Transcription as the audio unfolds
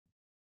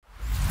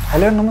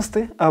Hello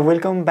नमस्ते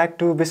welcome back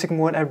to basic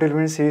mobile app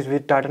development series with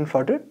dot and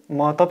Flutter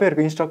म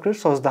तपाईहरुको instructor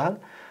Saroj Dahal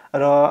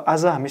र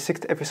आज हामी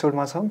 6th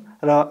एपिसोडमा छौं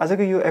र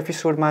आजको यो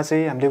एपिसोडमा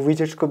चाहिँ हामीले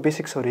विजेट्सको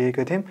बेसिक्सहरु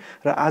हेरेको थियौं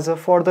र आज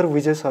फर्दर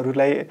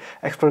विजेट्सहरुलाई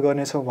एक्सप्लोर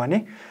गर्ने छौं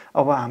भने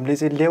अब हामीले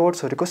चाहिँ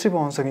लेआउट्सहरु कसरी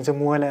बनाउन सकिन्छ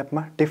मोबाइल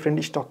एपमा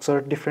डिफरेन्ट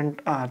स्ट्रक्चर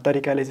डिफरेन्ट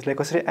तरिकाले यसलाई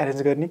कसरी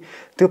एरेन्ज गर्ने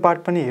त्यो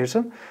पार्ट पनि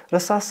हेर्छौं र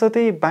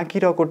साथसाथै बाँकी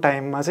रहेको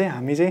टाइममा चाहिँ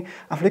हामी चाहिँ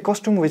आफूले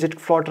कस्टम विजेट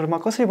फ्लटरमा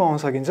कसरी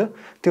बनाउन सकिन्छ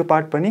त्यो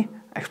पार्ट पनि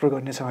एक्सप्लोर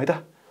गर्ने छौं है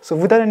त So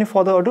without any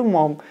further ado,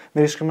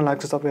 मेरो स्क्रिनमा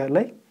लाग्छ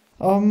तपाईहरुलाई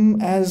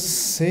एज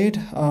सेड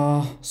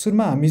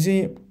सुरुमा हामी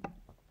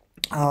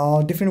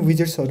चाहिँ डिफरेन्ट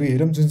विजेट्सहरु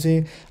हेरौं जुन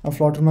चाहिँ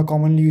फ्लटरमा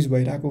कमनली युज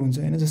भइरहेको हुन्छ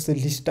हैन जस्तै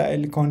लिस्ट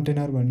स्टाइल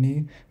कन्टेनर भन्ने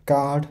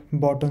कार्ड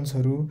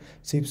बटन्सहरु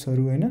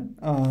चिप्सहरु हैन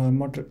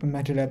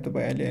म्याटेरियल एप त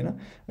भइहाल्यो हैन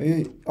यो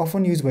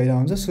अफन युज भइरहेको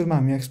हुन्छ सुरुमा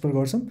हामी एक्सप्लोर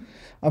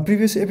गर्छौं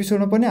प्रिभियस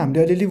एपिसोडमा पनि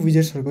हामीले अलिअलि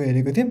विजेट्सहरुको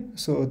हेरेको थियौं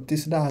सो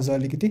त्यसलाई आज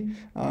अलिकति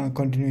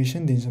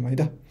कन्टिन्युएसन दिन्छौं है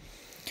त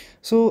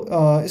सो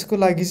यसको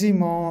लागि चाहिँ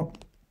म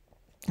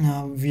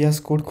VS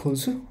कोड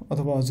खोल्छु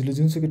अथवा हजुरले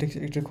जुनसुकै टेक्स्ट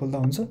एडिटर खोल्दा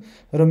हुन्छ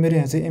र मेरो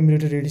यहाँ चाहिँ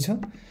एमुलेटर रेडी छ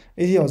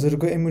यदि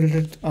हजुरको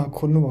एमुलेटर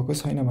खोल्नु भएको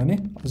छैन भने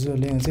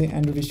हजुरले यहाँ चाहिँ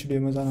एन्ड्रोइड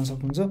स्टुडियोमा जान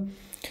सक्नुहुन्छ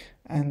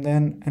एन्ड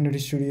देन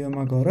एन्ड्रोइड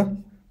स्टुडियोमा गएर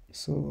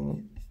सो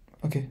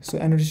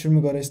एन्ड्रोइड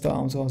स्टुडियोमा गएर यस्तो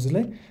आउँछ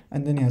हजुरलाई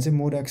एन्ड देन यहाँ चाहिँ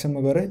मोड एक्सनमा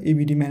गएर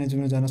एबीडी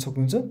म्यानेजरमा जान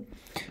सक्नुहुन्छ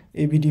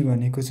एबीडी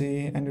भनेको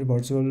चाहिँ एन्ड्रोइड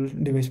भर्चुअल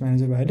डिभाइस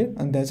म्यानेजर भइहाल्यो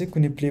अनि त्यहाँ चाहिँ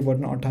कुनै प्ले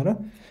बटन 18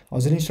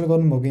 हजुरले इन्स्टल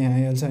गर्नुभएको यहाँ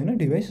आइहाल्छ हैन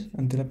डिभाइस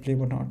अनि त्यसलाई प्ले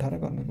बटन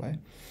 18 गर्नु भयो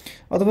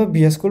अथवा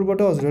VS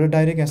कोडबाट हजुरले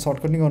डाइरेक्ट यहाँ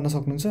सर्टकट नि गर्न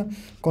सक्नुहुन्छ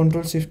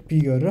कन्ट्रोल शिफ्ट पी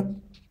गरेर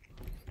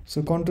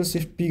सो कन्ट्रोल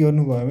शिफ्ट पी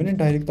गर्नुभयो भने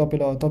डाइरेक्ट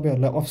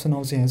तपाईहरुलाई अप्सन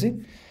आउँछ यहाँ चाहिँ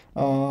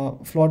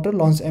फ्लटर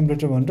लन्च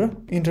एमुलेटर भनेर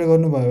इन्टर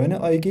गर्नुभयो भने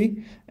अहिलेकै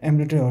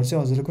एमुलेटरहरु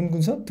चाहिँ हजुरले कुन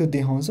कुन छ त्यो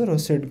देखाउँछ र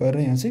सेट गरेर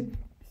यहाँ चाहिँ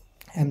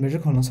एमुलेटर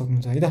खोल्न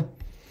सक्नुहुन्छ है त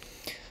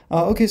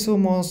ओके सो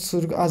म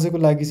आजको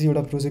लागि चाहिँ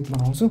एउटा प्रोजेक्ट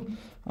बनाउँछु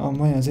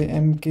म यहाँ चाहिँ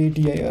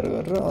mkdir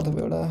गरेर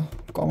अथवा एउटा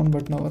कमन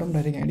बटन नगरौँ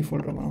डाइरेक्ट यहाँ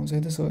फोल्डर बनाउँछु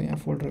है त सो यहाँ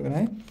फोल्डर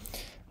गराएँ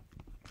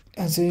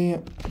यहाँ चाहिँ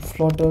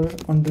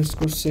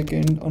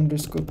flutter_second_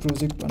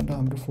 project भनेर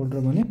हाम्रो फोल्डर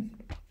बन्यो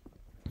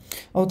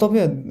अब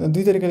तपाईहरु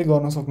दुई तरिकाले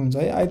गर्न सक्नुहुन्छ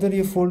है आइदर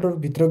यो फोल्डर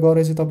भित्र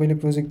गएर चाहिँ तपाईले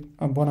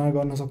प्रोजेक्ट बनाएर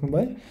गर्न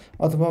सक्नुभयो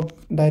अथवा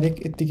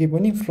डाइरेक्ट यतिकै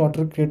पनि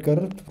फ्लटर क्रिएट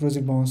गरेर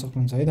प्रोजेक्ट बनाउन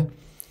सक्नुहुन्छ है त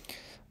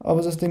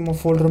अब जस्तै म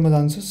फोल्डरमा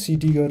जान्छु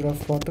सीटी गरेर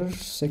फ्लटर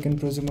सेकेन्ड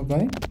प्रोजेक्टमा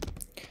गएँ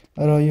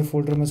र यो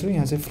फोल्डरमा छु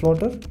यहाँ चाहिँ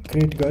फ्लटर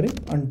क्रिएट गरे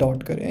अनि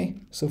डट गरे है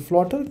सो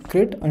फ्लटर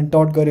क्रिएट अनि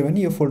डट गरे भने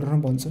यो फोल्डरमा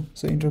बन्छ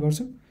सो इन्टर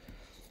गर्छु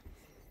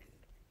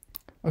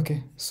ओके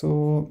सो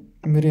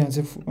मेरो यहाँ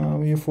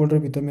चाहिँ यो फोल्डर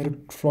भित्र मेरो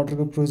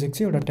फ्लटरको प्रोजेक्ट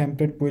चाहिँ एउटा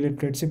टेम्प्लेट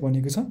बोइलरप्लेट चाहिँ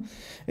बनेको छ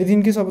यदि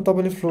इनकेस अब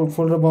तपाईले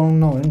फोल्डर बनाउनु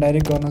नभने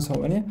डाइरेक्ट गर्न छ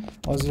भने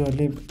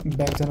हजुरहरुले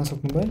ब्याक जान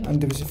सक्नुभयो अनि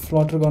त्यसपछि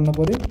फ्लटर गर्न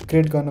पर्यो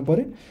क्रिएट गर्न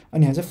पर्यो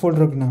अनि यहाँ चाहिँ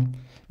फोल्डरको नाम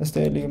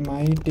जस्तै अहिले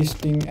माई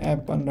टेस्टिङ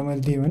एप भनेर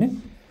मैले दिएँ भने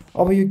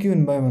अब यो के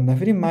हुनु भयो भन्दा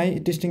फेरि माई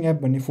टेस्टिङ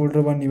एप भन्ने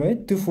फोल्डर बन्ने भयो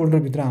त्यो फोल्डर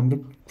भित्र हाम्रो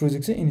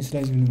प्रोजेक्ट चाहिँ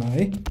इनिशियलाइज हुनु भयो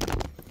है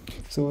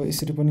सो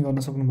यसरी पनि गर्न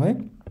सक्नुभयो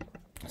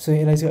सो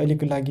यसलाई चाहिँ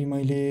अहिलेको लागि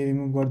मैले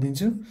रिमुभ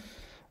गरिदिन्छु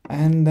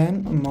एन्ड देन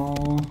म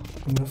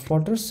हाम्रो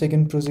फ्लटर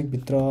सेकेन्ड प्रोजेक्ट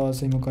भित्र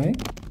चाहिँ म गएँ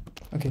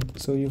ओके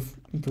सो यो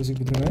प्रोजेक्ट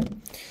भित्र गएँ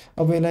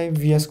अब यसलाई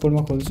VS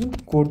कोडमा खोल्छु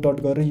कोड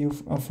डट गरेर यो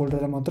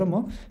फोल्डरलाई मात्र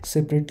म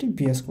सेपरेटली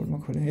VS कोडमा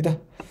खोलेँ है त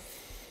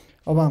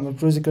अब हाम्रो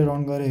प्रोजेक्टलाई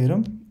रन गरेर हेरौँ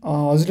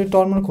हजुरले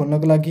टर्मिनल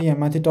खोल्नको लागि यहाँ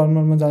माथि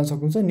टर्मिनलमा जान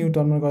सक्नुहुन्छ न्यू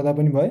टर्मिनल गर्दा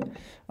पनि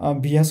भयो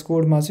VS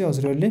कोडमा चाहिँ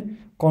हजुरहरूले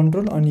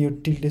कन्ट्रोल अनि यो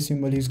टिल्डे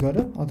सिम्बल युज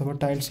गरेर अथवा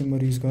टाइल्ड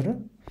सिम्बल युज गरेर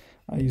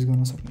युज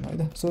गर्न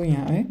सक्नुहुन्छ है त सो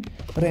यहाँ आएँ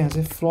र यहाँ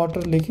चाहिँ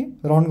फ्लटर लेखेँ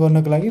रन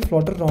गर्नको लागि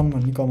फ्लटर रन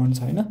भन्ने कमान्ड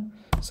छ हैन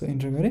सो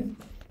इन्टर गरेँ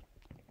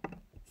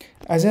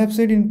as I have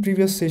said in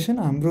previous session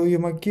हाम्रो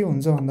योमा के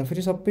हुन्छ भन्दा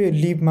फेरि सबै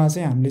लिबमा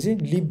चाहिँ हामीले चाहिँ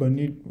लिब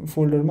भन्ने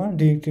फोल्डरमा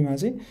डिरेक्टरीमा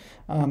चाहिँ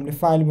हामीले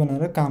फाइल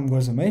बनाएर काम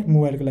गर्छौं है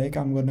मोबाइलको लागि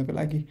काम गर्नको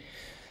लागि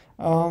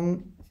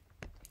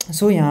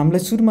सो यहाँ हामीलाई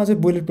सुरुमा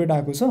चाहिँ बोइलरप्लेट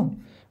आएको छ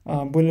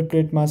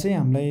बोइलरप्लेटमा चाहिँ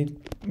हामीलाई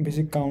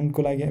बेसिक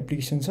काउन्टको लागि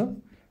एप्लिकेसन छ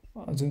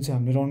जुन चाहिँ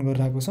हामीले रन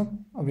गरिरहेको छौं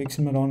अब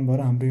एकछिनमा रन भएर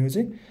हाम्रो यो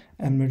चाहिँ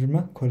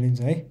एमुलेटरमा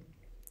खोलिन्छ है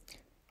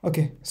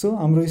ओके सो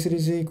हाम्रो यसरी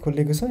चाहिँ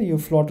खोलेको छ यो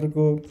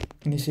फ्लटरको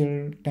इनिशियल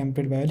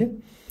टेम्प्लेट भइहाल्यो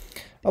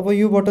अब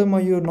योबाट म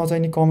यो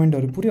नचाहिने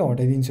कमेन्टहरु पुरै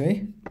हटाइदिन्छु है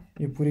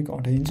यो पुरै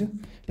हटाइदिन्छु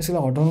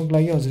यसलाई हटाउनको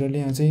लागि हजुरले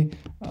यहाँ चाहिँ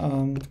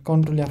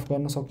कन्ट्रोल एफ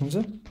गर्न सक्नुहुन्छ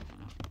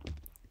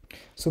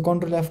सो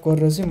कन्ट्रोल एफ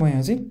गरेर चाहिँ म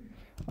यहाँ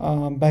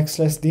चाहिँ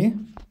ब्याकस्ल्यास दिएँ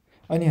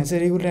अनि यहाँ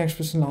चाहिँ रेगुलर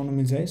एक्सप्रेसन लाउन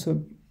मिल्छ है सो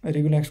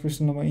रेगुलर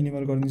एक्सप्रेसनलाई म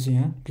इनेबल गरिदिन्छु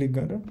यहाँ क्लिक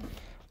गरेर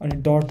अनि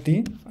डट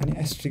दिएँ अनि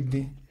एस्ट्रिक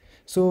दिएँ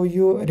सो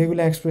यो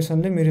रेगुलर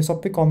एक्सप्रेसनले मेरो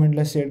सबै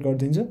कमेन्टलाई सेट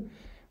गरिदिन्छ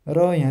र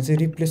यहाँ चाहिँ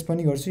रिप्लेस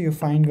पनि गर्छु यो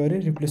फाइन्ड गरेँ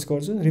रिप्लेस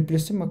गर्छु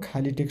रिप्लेस चाहिँ म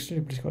खाली टेक्स्ट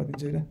रिप्लेस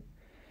गरिदिन्छु है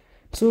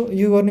त सो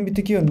यो गर्ने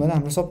बित्तिकै के हुन्छ भन्दा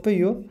हाम्रो सबै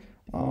यो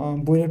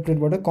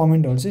बोइलरप्लेटबाट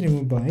कमेन्टहरु चाहिँ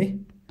रिमुभ भयो है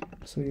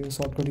सो यो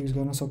सर्टकट युज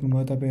गर्न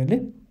सक्नुभयो तपाईहरुले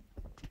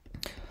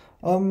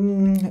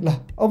ल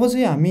अब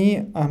चाहिँ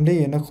हामीले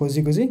हेर्न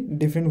खोजेको चाहिँ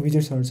डिफरेन्ट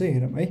विजेट्सहरु चाहिँ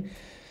हेरौँ है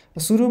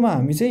सुरुमा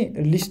हामी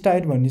चाहिँ लिस्ट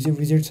टाइप भन्ने चाहिँ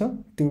विजेट छ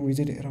त्यो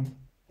विजेट हेरौँ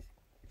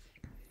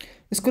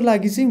यसको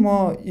लागि चाहिँ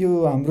म यो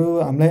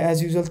हामीलाई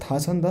एज युजुअल थाहा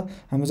छ नि त,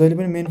 हाम्रो जहिले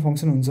पनि मेन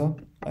फङ्सन हुन्छ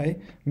है।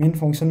 मेन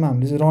फङ्सनमा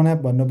हामीले चाहिँ रन एप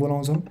भनेर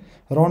बोलाउँछौँ।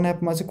 रन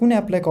एपमा चाहिँ कुन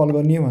एपलाई कल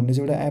गर्ने भन्ने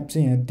चाहिँ एउटा एप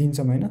चाहिँ यहाँ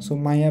दिन्छौँ होइन। सो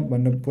माई एप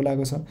भनेर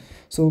बोलाएको छ।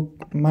 सो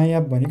माई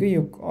एप भनेको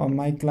यो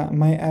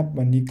माई एप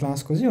भन्ने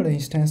क्लासको चाहिँ एउटा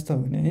इन्स्ट्यान्स त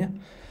हो नि होइन।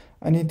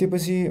 अनि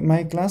त्योपछि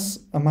माई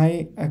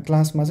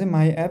क्लासमा चाहिँ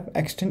माई एप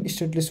एक्सटेन्ड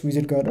स्टेटलेस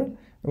विजेट गरेर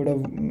एउटा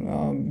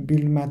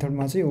बिल्ड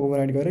मेथडमा चाहिँ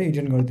ओभरराइड गरेर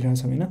रिटर्न गरिदिरहेको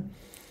छौँ होइन।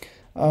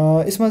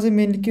 यसमा चाहिँ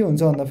मेनली के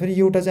हुन्छ भन्दाखेरि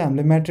एउटा चाहिँ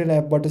हामीले म्याटेरियल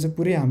एपबाट चाहिँ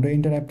पुरै हाम्रो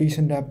इन्टर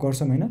एप्लिकेसन ऱ्याप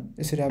गर्छौँ होइन,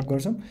 यसरी ऱ्याप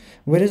गर्छौँ।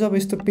 वेरेज अब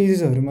यस्तो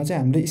पेजेसहरूमा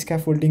चाहिँ हामीले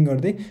स्क्याफोल्डिङ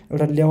गर्दै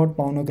एउटा लेआउट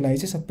पाउनको लागि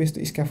चाहिँ सबै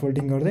यस्तो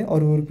स्क्याफोल्डिङ गर्दै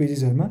अरू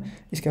पेजेसहरूमा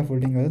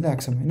स्क्याफोल्डिङ गर्दै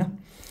राख्छौँ होइन।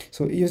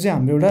 सो यो चाहिँ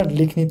हाम्रो एउटा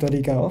लेख्ने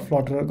तरिका हो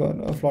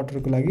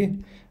फ्लटरको लागि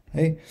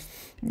है।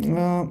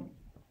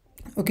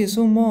 ओके,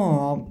 सो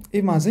म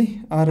यसमा चाहिँ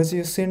आएर चाहिँ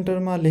यो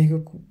सेन्टरमा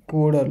लेखेको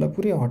कोडहरूलाई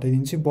पुरै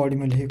हटाइदिन्छु,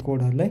 बडीमा लेखेको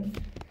कोडहरूलाई।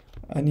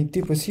 अनि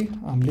त्योपछि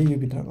हामीले यो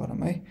भित्र गरौँ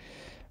है।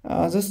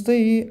 जस्तै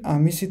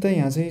हामीसित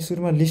यहाँ चाहिँ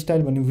सुरुमा लिस्ट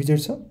स्टाइल भन्ने विजेट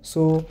छ।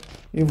 सो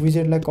यो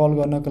विजेटलाई कल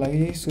गर्नको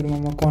लागि सुरुमा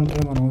म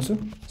कन्टेनर बनाउँछु।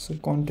 सो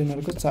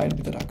कन्टेनरको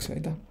चाइल्डभित्र राख्छु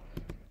है त।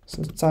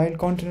 सो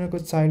कन्टेनरको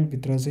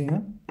चाइल्डभित्र चाहिँ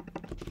यहाँ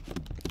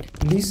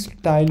लिस्ट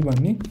स्टाइल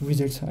भन्ने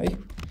विजेट छ है।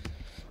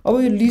 अब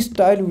यो लिस्ट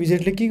स्टाइल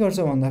विजेटले के गर्छ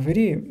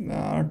भन्दाखेरि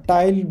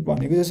टाइल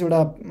भनेको जस्तो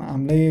एउटा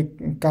हामीलाई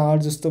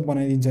कार्ड जस्तो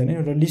बनाइदिन्छ होइन।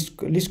 एउटा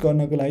लिस्ट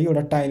गर्नको लागि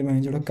एउटा टाइल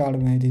बनाइदिन्छ, एउटा कार्ड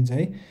बनाइदिन्छ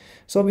है।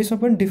 सो अब यसमा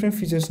पनि डिफ्रेन्ट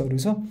फिचर्सहरू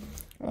छ,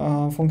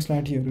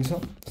 फङ्सनालिटीहरू छ।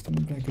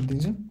 ब्राकेट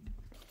दिन्छु।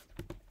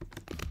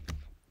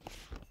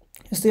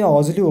 यस्तै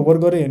हजुरले होभर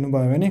गरेर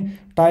हेर्नुभयो भने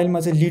टाइलमा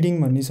चाहिँ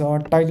लिडिङ भन्ने छ,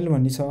 टाइटल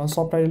भन्ने छ,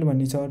 सब टाइटल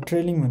भन्ने छ,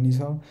 ट्रेलिङ भन्ने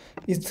छ,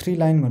 यी 3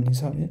 लाइन भन्ने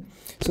छ है।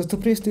 सो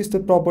थुप्रै यस्तो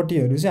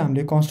प्रपर्टीहरू चाहिँ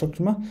हामीले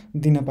कन्स्ट्रक्टरमा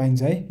दिन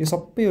पाइन्छ है। यो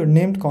सबै यो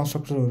नेम्ड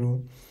कन्स्ट्रक्टरहरू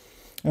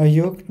हो।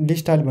 यो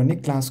लिस्ट स्टाइल भन्ने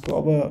क्लासको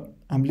अब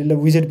हामीले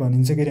विजेट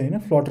भनिन्छ के अरे होइन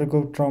फ्लटरको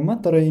टर्ममा,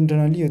 तर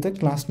इन्टरनली यो त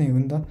क्लास नै हो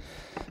नि त।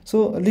 सो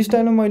लिस्ट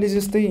स्टाइलमा मैले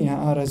जस्तै यहाँ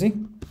आएर चाहिँ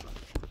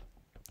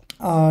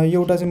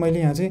एउटा चाहिँ मैले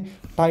यहाँ चाहिँ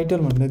टाइटल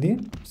भनेर दिएँ।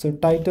 सो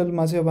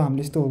टाइटलमा चाहिँ अब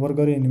हामीले यस्तो होभर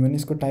गरेर हेर्ने भने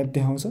यसको टाइप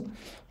देखाउँछ,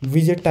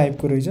 विजेट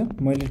टाइपको रहेछ।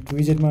 मैले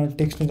विजेटमा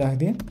टेक्स्ट नै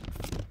राखिदिएँ।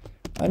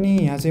 अनि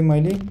यहाँ चाहिँ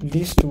मैले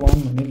लिस्ट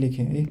 1 भन्ने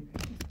लेखेँ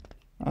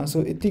है।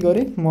 सो यति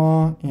गरेँ।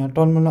 म यहाँ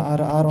टर्मिनलमा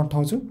आएर आर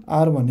अठाउँछु।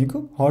 आर भनेको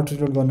हट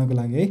रिलोड गर्नको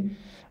लागि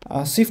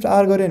है। सिफ्ट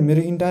आर गऱ्यो भने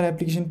मेरो इन्टायर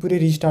एप्लिकेसन पुरै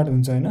रिस्टार्ट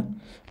हुन्छ होइन।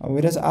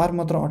 वेरज आर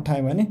मात्र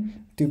अठाएँ भने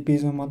त्यो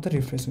पेजमा मात्र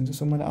रिफ्रेस हुन्छ।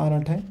 सो मैले आर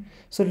अठाएँ।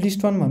 सो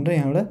लिस्ट 1 भनेर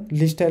यहाँ एउटा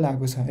लिस्ट स्टाइल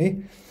आएको छ है।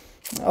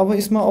 अब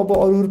यसमा अब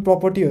अरू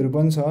प्रपर्टीहरू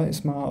पनि छ,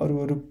 यसमा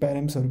अरू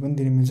प्यारेम्सहरू पनि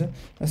दिनु मिल्छ।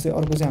 जस्तै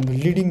अर्को चाहिँ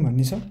हाम्रो लिडिङ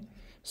भन्ने छ।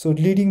 सो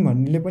लिडिङ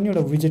भन्नेले पनि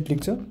एउटा विजेट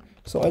लेख्छ।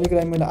 सो अहिलेको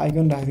लागि मैले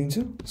आइकन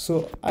राखिदिन्छु। सो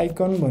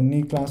आइकन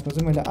भन्ने क्लासमा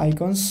चाहिँ मैले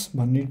आइकन्स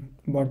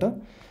भन्नेबाट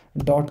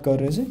डट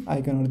गरेर चाहिँ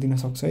आइकनहरू दिन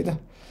सक्छु है त।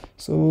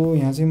 सो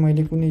यहाँ चाहिँ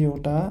मैले कुनै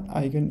एउटा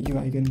आइकन यो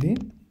आइकन दिएँ।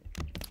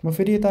 म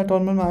फेरि यता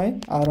टर्मिनलमा आएँ,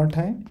 आर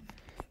अठाएँ।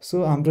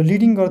 सो हाम्रो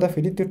लिडिङ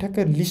गर्दाखेरि त्यो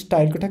ठ्याक्कै लिस्ट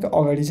स्टाइलको ठ्याक्कै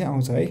अगाडि चाहिँ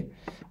आउँछ है।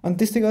 अनि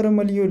त्यस्तै गरेर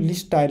मैले यो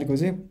लिस्ट स्टाइलको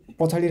चाहिँ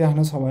पछाडि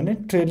राख्न छ भने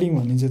ट्रेलिङ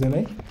भनिन्छ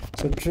त्यसलाई।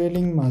 सो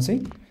ट्रेलिङमा चाहिँ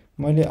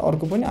मैले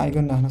अर्को पनि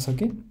आइकन राख्न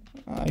सकेँ।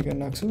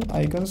 आइकन राख्छु,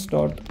 आइकन्स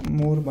डट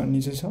मोर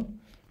भन्ने चाहिँ छ।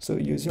 सो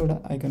यो चाहिँ एउटा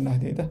आइकन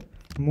राखिदिएँ है त,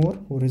 मोर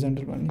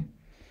होरिजन्टल भन्ने।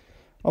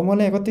 अब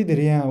मलाई कति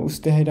धेरै यहाँ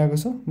देखाइरहेको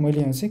छ। मैले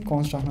यहाँ चाहिँ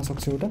कन्स्ट राख्न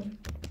सक्छु एउटा।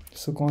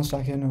 सो कन्स्ट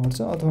राखेर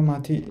पर्छ, अथवा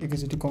माथि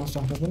एकैचोटि कन्स्ट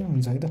राख्दा पनि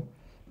हुन्छ है त।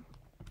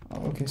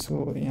 ओके,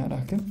 सो यहाँ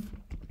राख्थ्यौँ।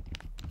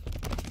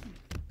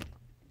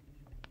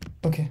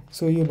 ओके,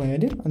 सो यो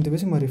भइहाल्यो। अनि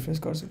त्यसपछि म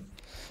रिफ्रेस गर्छु।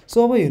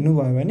 सो अब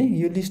हेर्नुभयो भने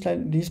यो लिस्ट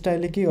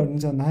स्टाइलले के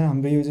गरिदिन्छ भन्दाखेरि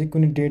हाम्रो यो चाहिँ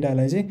कुनै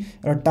डेटालाई चाहिँ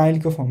एउटा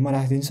टाइलको फर्ममा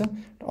राखिदिन्छ।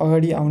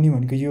 अगाडि आउने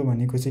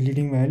भनेको चाहिँ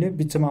लिडिङ भइहाल्यो,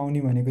 बिचमा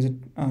आउने भनेको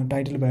चाहिँ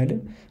टाइटल भइहाल्यो,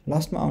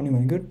 लास्टमा आउने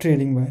भनेको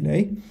ट्रेलिङ भइहाल्यो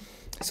है।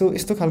 सो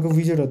यस्तो खालको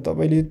विजेटहरू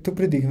तपाईँले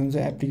थुप्रै देख्नुहुन्छ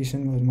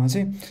एप्लिकेसनहरूमा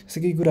चाहिँ।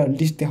 जस्तो केही कुराहरू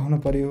लिस्ट देखाउनु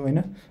पऱ्यो होइन,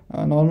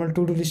 नर्मल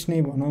टु डु लिस्ट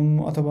नै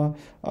भनौँ, अथवा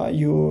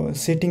यो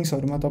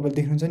सेटिङ्सहरूमा तपाईँले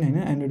देख्नुहुन्छ नि होइन,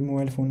 एन्ड्रोइड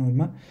मोबाइल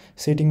फोनहरूमा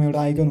सेटिङमा एउटा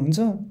आइकन हुन्छ,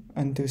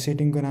 अनि त्यो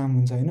सेटिङको नाम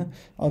हुन्छ होइन।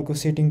 अर्को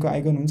सेटिङको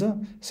आइकन हुन्छ,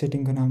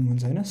 सेटिङको नाम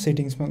हुन्छ होइन।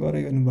 सेटिङ्समा गएर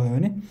हेर्नुभयो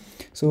भने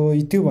सो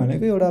त्यो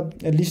भनेको एउटा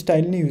लिस्ट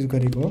स्टाइल नै युज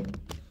गरेको हो।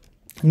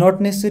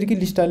 नट नेसेसरी कि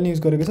लिस्ट स्टाइल नै युज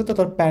गरेको छ,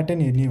 तर प्याटर्न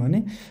हेर्ने हो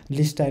भने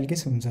लिस्ट स्टाइलकै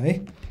हुन्छ है।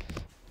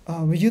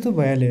 अब यो त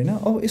भइहाल्यो होइन।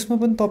 अब यसमा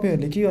पनि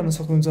तपाईँहरूले के गर्न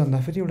सक्नुहुन्छ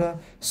भन्दाखेरि एउटा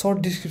सर्ट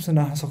डिस्क्रिप्सन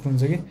राख्न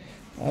सक्नुहुन्छ कि,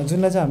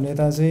 जुनलाई चाहिँ हामीले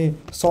यता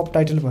चाहिँ सब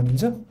टाइटल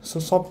भनिन्छ। सो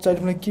सब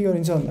टाइटलमा के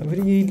गरिन्छ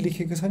भन्दाखेरि यही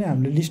लेखेको छ नि,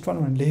 हामीले लिस्ट 1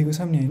 भनेर लेखेको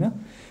छौँ नि होइन।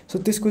 सो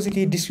त्यसको चाहिँ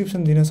केही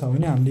डिस्क्रिप्सन दिन छ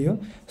भने हामीले यो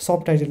सब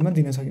टाइटलमा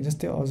दिन सकिन्छ।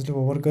 जस्तै हजुरले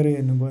होभर गरेर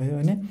हेर्नुभयो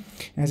भने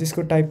यहाँ चाहिँ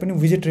यसको टाइप पनि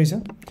विजेट रहेछ,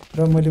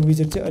 र मैले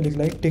विजेट चाहिँ अहिलेको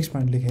लागि टेक्स्ट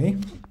भनेर लेखेँ है।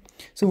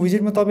 सो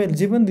विजेटमा तपाईँहरूले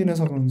जे पनि दिन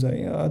सक्नुहुन्छ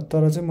है,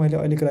 तर चाहिँ मैले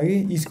अहिलेको लागि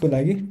इजको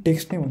लागि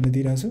टेक्स्ट नै भनेर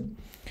दिइरहेको छु।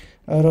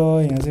 र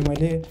यहाँ चाहिँ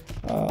मैले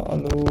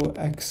अलो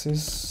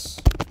एक्सेस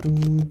टु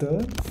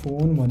द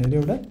फोन भनेर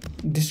एउटा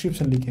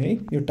डिस्क्रिप्सन लेखेँ है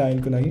यो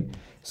टाइलको लागि।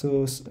 सो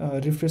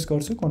रिफ्रेस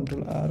गर्छु,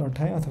 कन्ट्रोल आर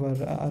अठाएँ अथवा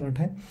आर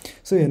अठाएँ।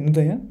 सो हेर्नु त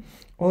यहाँ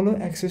अलो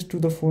एक्सेस टु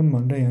द फोन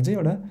भनेर यहाँ चाहिँ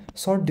एउटा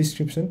सर्ट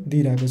डिस्क्रिप्सन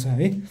दिइरहेको छ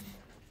है।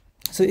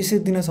 सो यसरी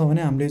दिन छ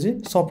भने हामीले चाहिँ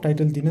सब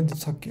टाइटल दिन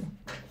सक्यो।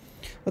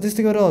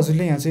 त्यस्तै गरेर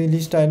हजुरले यहाँ चाहिँ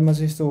लिस्ट स्टाइलमा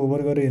चाहिँ यस्तो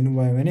होभर गरेर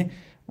हेर्नुभयो भने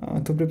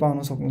थुप्रै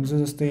पाउन सक्नुहुन्छ।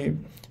 जस्तै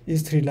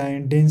S3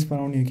 लाइन डेन्स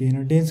बनाउने हो कि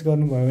होइन, डेन्स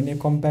गर्नुभयो भने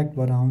कम्प्याक्ट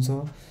भएर आउँछ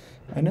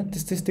होइन,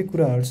 त्यस्तै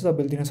कुराहरू चाहिँ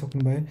तपाईँले दिन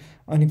सक्नुभयो।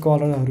 अनि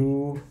कलरहरू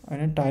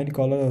होइन, टाइल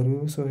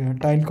कलरहरू। सो यहाँ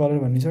टाइल कलर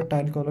भन्ने छ,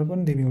 टाइल कलर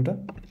पनि दिउँ एउटा।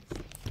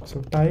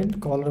 सो टाइल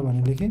कलर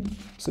भनेर लेखेँ।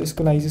 सो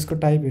यसको लागि चाहिँ यसको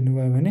टाइप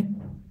हेर्नुभयो भने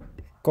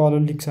कलर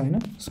लेख्छ होइन।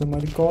 सो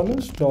मैले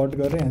कलर्स डट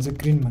गरेर यहाँ चाहिँ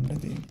ग्रिन भनेर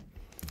दिएँ,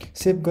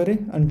 सेभ गरेँ।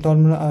 अनि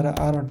टर्मिनल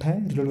आर अठाएँ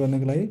रिलोड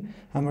गर्नको लागि।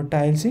 हाम्रो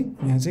टाइल चाहिँ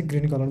यहाँ चाहिँ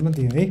ग्रिन कलरमा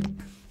दियो है।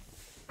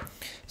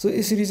 सो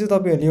यसरी चाहिँ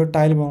तपाईँहरूले यो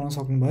टाइल बनाउन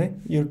सक्नुभयो।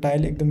 यो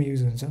टाइल एकदमै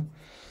युज हुन्छ।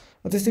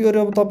 त्यस्तै गरेर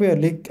अब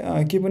तपाईँहरूले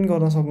के पनि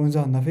गर्न सक्नुहुन्छ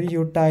भन्दाखेरि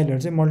यो टाइलहरू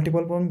चाहिँ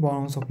मल्टिपल पनि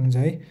बनाउन सक्नुहुन्छ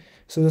है।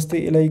 सो जस्तै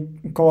यसलाई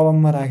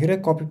कलममा राखेर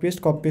कपी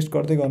पेस्ट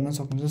गर्दै गर्न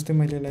सक्नुहुन्छ। जस्तै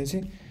मैले यसलाई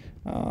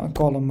चाहिँ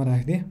कलममा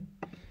राखिदिएँ।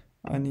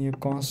 अनि यो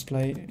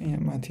कस्टलाई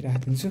यहाँ माथि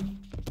राखिदिन्छु,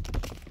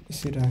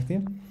 यसरी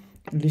राखिदिएँ।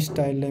 लिस्ट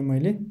स्टाइललाई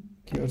मैले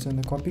के गर्छु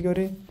भन्दा कपी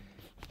गरेँ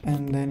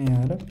एन्ड देन यहाँ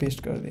आएर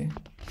पेस्ट गरिदिएँ।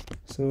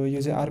 सो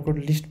यो चाहिँ अर्को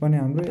लिस्ट पनि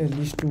हाम्रो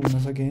लिस्ट 2 हुन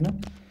सक्यो होइन।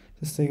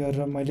 त्यस्तै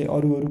गरेर मैले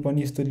अरू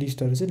पनि यस्तो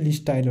लिस्टहरू चाहिँ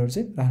लिस्ट स्टाइलहरू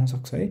चाहिँ राख्न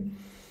सक्छु है।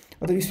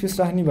 अथवा स्पेस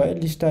राख्ने भए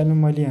लिस्ट स्टाइलमा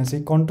मैले यहाँ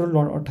चाहिँ कन्ट्रोल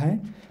डट अठाएँ।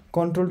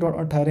 कन्ट्रोल डट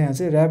अठाएर यहाँ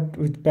चाहिँ ऱ्याप्ड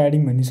विथ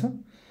प्याडिङ भन्ने छ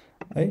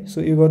है।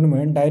 सो यो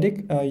गर्नुभयो भने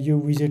डाइरेक्ट यो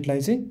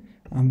विजेटलाई चाहिँ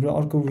हाम्रो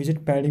अर्को विजेट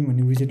प्याडिङ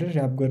भन्ने विजेटले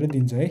ऱ्याप गरेर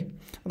दिन्छ है।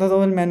 अथवा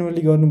तपाईँले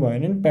म्यानुअली गर्नुभयो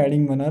भने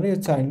प्याडिङ बनाएर यो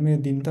चाइल्डमा यो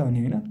दिनु त हो नि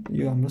होइन।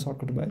 यो हाम्रो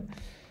सर्टकट भयो।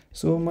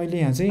 सो मैले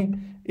यहाँ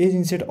चाहिँ एज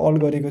इन्सेट अल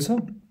गरेको छ।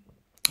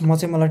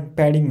 मलाई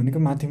प्याडिङ भनेको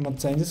माथि मात्र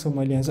चाहिन्छ। सो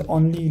मैले यहाँ चाहिँ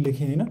अन्ली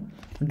लेखेँ होइन,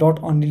 डट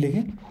अन्ली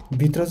लेखेँ।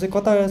 भित्र चाहिँ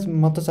कता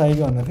मात्र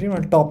चाहिएको भन्दाखेरि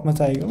मैले टपमा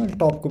चाहिएको, मैले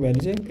टपको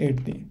भ्याल्यु चाहिँ 8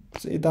 दिएँ।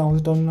 सो यता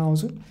आउँछु, टर्मिनल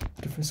आउँछु,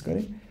 रिफ्रेस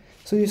गरेँ।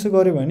 सो यसो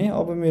गऱ्यो भने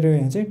अब मेरो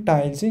यहाँ चाहिँ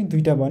टाइल चाहिँ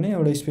 2टा बन्यो,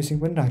 एउटा स्पेसिङ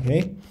पनि राखेँ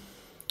है।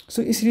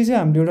 सो यसरी चाहिँ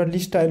हामीले एउटा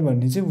लिस्ट टाइल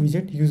भन्ने चाहिँ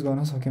विजेट युज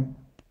गर्न सक्यौँ।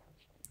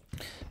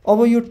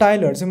 अब यो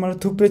टाइलहरू चाहिँ मलाई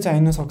थुप्रै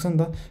चाहिन सक्छ नि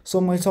त। सो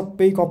मैले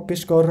सबै कपी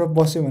पेस्ट गरेर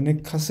बस्यो भने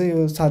खासै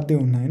यो साध्य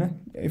हुन्न होइन,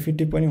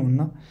 इफेक्टिभ पनि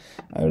हुन्न,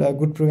 एउटा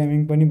गुड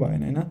प्रोग्रामिङ पनि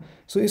भएन होइन।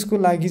 सो यसको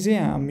लागि चाहिँ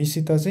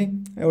हामीसित चाहिँ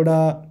एउटा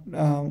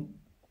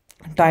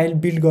टाइल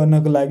बिल्ड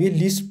गर्नको लागि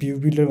लिस्ट भ्यू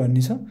बिल्डर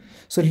भन्ने छ।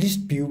 सो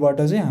लिस्ट भ्यूबाट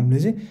चाहिँ हामीले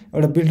चाहिँ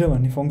एउटा बिल्डर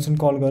भन्ने फङ्सन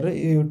कल गरेर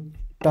यो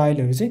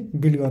टाइलहरू चाहिँ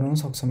बिल्ड गराउन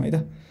सक्छौँ है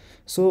त।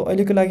 सो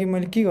अहिलेको लागि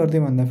मैले के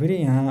गरिदिएँ भन्दाखेरि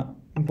यहाँ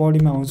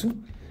बडीमा आउँछु।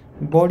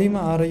 बडीमा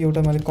आएर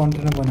एउटा मैले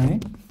कन्टेनर बनाएँ।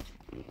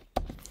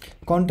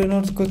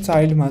 कन्टेनरको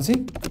चाइल्डमा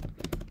चाहिँ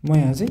म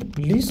यहाँ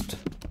चाहिँ लिस्ट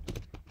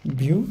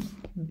भ्यू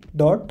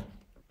डट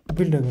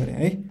बिल्डर गरेँ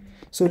है।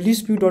 सो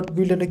लिस्ट भ्यू डट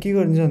बिल्डरले के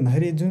गरिदिन्छ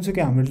भन्दाखेरि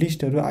जुनसुकै हाम्रो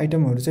लिस्टहरू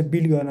आइटमहरू चाहिँ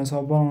बिल्ड गर्न छ,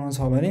 बनाउन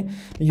छ भने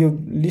यो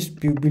लिस्ट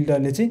भ्यू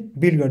बिल्डरले चाहिँ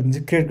बिल्ड गरिदिन्छ,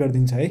 क्रिएट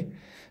गरिदिन्छ है।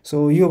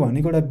 सो यो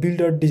भनेको एउटा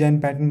बिल्डर डिजाइन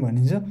प्याटर्न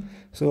भनिन्छ।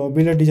 सो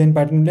बिल्डर डिजाइन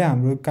प्याटर्नले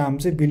हाम्रो काम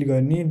चाहिँ बिल्ड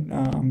गर्ने,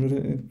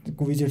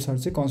 हाम्रो विजेट्सहरू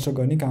चाहिँ कन्स्ट्रक्ट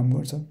गर्ने काम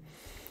गर्छ।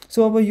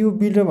 सो अब यो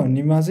बिल्डर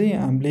भन्नेमा चाहिँ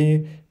हामीले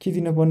के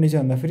दिनुपर्ने छ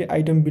भन्दाखेरि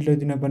आइटम बिल्डर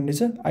दिनुपर्ने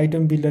छ।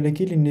 आइटम बिल्डरले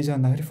के लिने छ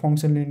भन्दाखेरि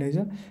फङ्सन लिने छ,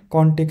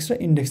 कन्टेक्स्ट र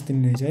इन्डेक्स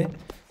दिने छ है।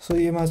 सो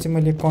योमा चाहिँ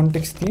मैले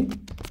कन्टेक्स्ट दिएँ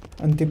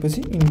अनि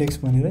त्यसपछि इन्डेक्स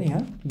भनेर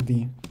यहाँ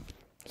दिएँ।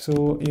 सो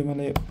यो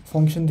मलाई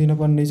फङ्सन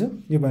दिनुपर्ने छ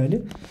यो भाइले।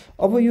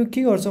 अब यो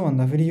के गर्छ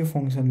भन्दाखेरि यो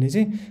फङ्सनले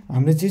चाहिँ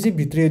हामीले जे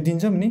भित्र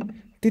दिन्छौँ नि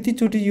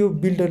त्यतिचोटि यो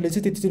बिल्डरले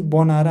चाहिँ त्यतिचोटि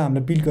बनाएर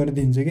हामीलाई बिल्ड गरेर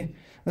दिन्छ कि।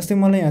 जस्तै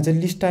मलाई यहाँ चाहिँ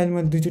लिस्ट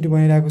स्टाइलमा 2चोटि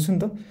बनाइरहेको छु नि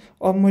त।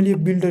 अब मैले यो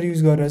बिल्डर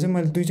युज गरेर चाहिँ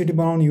मैले 2चोटि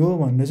बनाउने हो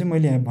भनेर चाहिँ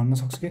मैले यहाँ भन्न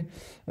सक्छु कि।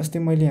 जस्तै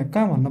मैले यहाँ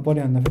कहाँ भन्न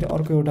पऱ्यो भन्दाखेरि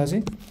अर्को एउटा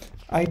चाहिँ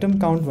आइटम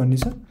काउन्ट भन्ने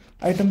छ।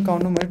 आइटम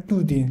काउन्टमा मैले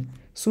 2 दिएँ।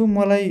 सो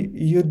मलाई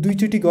यो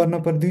 2चोटि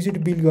गर्न पर्यो, 2चोटि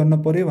बिल्ड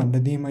गर्न पऱ्यो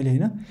भनेर दिएँ मैले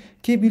होइन।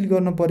 के बिल्ड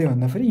गर्न पऱ्यो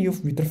भन्दाखेरि यो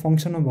भित्र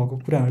फङ्सनमा भएको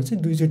कुराहरू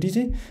चाहिँ 2चोटि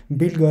चाहिँ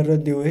बिल्ड गरेर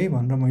दियो है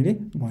भनेर मैले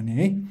भनेँ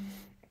है।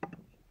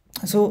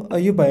 सो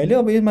यो भइहाल्यो।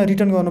 अब यसमा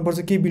रिटर्न गर्नुपर्छ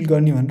के बिल्ड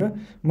गर्ने भनेर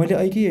मैले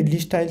अहिले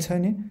लिस्ट स्टाइल छ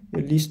नि, यो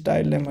लिस्ट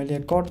स्टाइललाई मैले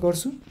कट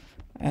गर्छु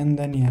एन्ड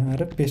देन यहाँ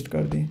आएर पेस्ट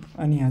गरिदिएँ।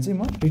 अनि यहाँ चाहिँ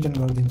म रिटर्न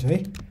गरिदिन्छु है।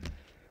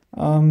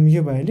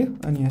 यो भइहाल्यो।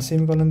 अनि यहाँ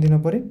सेमिकोलन दिनु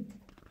पऱ्यो,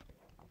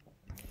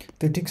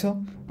 त्यो ठिक छ।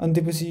 अनि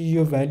त्यसपछि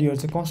यो भ्याल्युहरू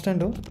चाहिँ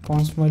कन्स्ट्यान्ट हो,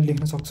 कन्स्ट मैले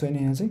लेख्न सक्छु होइन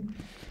यहाँ चाहिँ।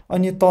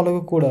 अनि यो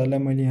तलको कोडहरूलाई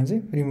मैले यहाँ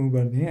चाहिँ रिमुभ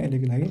गरिदिएँ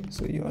अहिलेको लागि।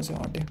 सो यो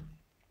चाहिँ हट्यो।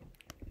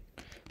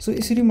 सो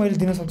यसरी मैले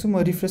दिन सक्छु। म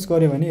रिफ्रेस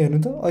गरेँ भने हेर्नु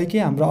त अहिले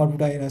हाम्रो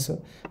आउटपुट आइरहेछ।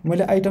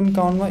 मैले आइटम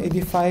काउन्टमा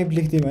यदि 5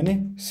 लेखिदिएँ भने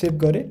सेभ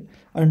गरेँ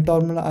अनि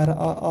टर्मिनल आएर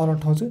आर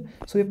उठाउँछु।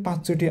 सो यो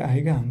 5चोटि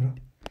आयो क्या हाम्रो।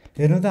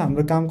 हेर्नु त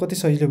हाम्रो काम कति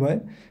सजिलो भयो।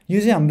 यो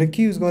चाहिँ हामीले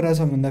के युज गरिरहेछ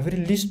भन्दाखेरि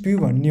लिस्ट भ्यू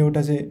भन्ने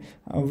एउटा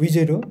चाहिँ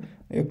विजेट हो,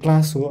 यो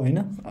क्लास हो होइन।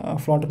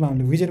 फ्लटरमा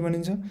हामीले विजेट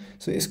भनिन्छ।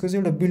 सो यसको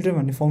चाहिँ एउटा बिल्डर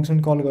भन्ने फङ्सन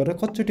कल गरेर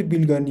कतिचोटि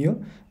बिल्ड गर्ने हो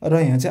र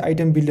यहाँ चाहिँ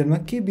आइटम बिल्डरमा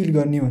के बिल्ड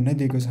गर्ने भनेर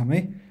दिएको छ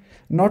है।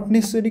 नट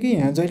नेसेसरी कि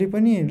यहाँ जहिले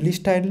पनि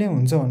लिस्ट स्टाइल नै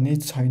हुन्छ भन्ने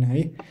छैन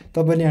है।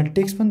 तपाईँले यहाँ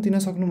टेक्स्ट पनि दिन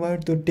सक्नुभयो।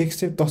 त्यो टेक्स्ट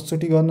चाहिँ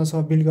 10चोटि गर्न छ,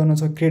 बिल्ड गर्न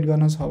छ, क्रिएट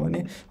गर्न छ भने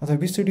अथवा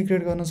 20चोटि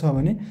क्रिएट गर्न छ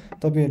भने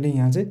तपाईँहरूले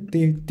यहाँ चाहिँ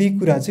त्यही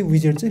कुरा चाहिँ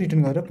विजेट चाहिँ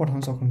रिटर्न गरेर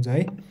पठाउन सक्नुहुन्छ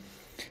है।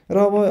 र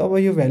अब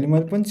यो भ्याल्यु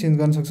मैले पनि चेन्ज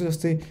गर्न सक्छु।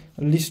 जस्तै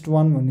लिस्ट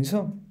 1 भन्ने छ,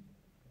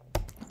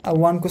 अब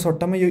 1को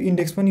सट्टामा यो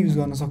इन्डेक्स पनि युज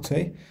गर्न सक्छु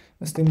है।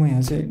 जस्तै म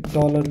यहाँ चाहिँ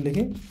डलर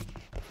लेखेँ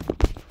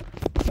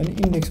अनि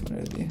इन्डेक्स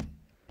भनेर दिएँ।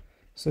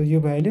 सो यो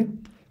भ्याल्यु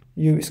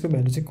यो यसको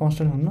भ्यालु चाहिँ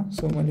कन्स्ट्यान्ट हुन्न,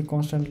 सो मैले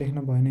कन्स्ट्यान्ट लेख्न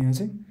भएन यहाँ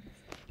चाहिँ।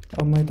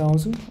 अब म यता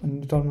आउँछु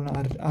अनि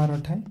टर्मिनल आर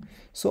अठाएँ।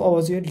 सो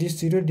अब चाहिँ list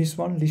 0, list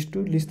 1, list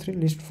 2, list 3,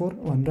 list 4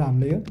 भनेर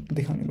हामीले यो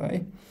देखाउने भयो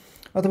है।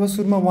 अथवा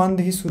सुरुमा 1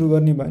 देखि सुरु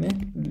गर्ने भने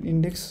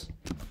इन्डेक्स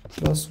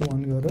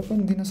 +1 गरेर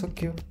पनि दिन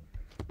सकियो।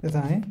 यता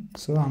आएँ,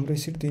 सो हाम्रो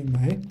यसरी दिनु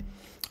भयो है।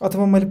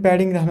 अथवा मैले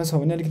प्याडिङ राख्न छ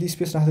भने, अलिकति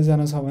स्पेस राख्दै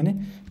जान छ भने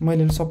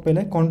मैले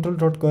सबैलाई कन्ट्रोल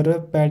डट गरेर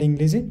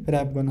प्याडिङले चाहिँ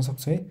ऱ्याप गर्न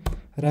सक्छु है।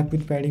 ऱ्याप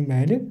विथ प्याडिङ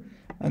भइहाल्यो।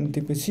 अनि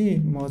त्यसपछि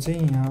म चाहिँ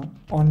यहाँ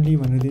अन्ली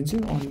भनेर दिन्छु।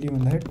 अन्ली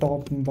भन्दाखेरि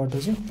टपबाट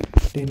चाहिँ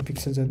 10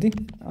 पिक्सल जति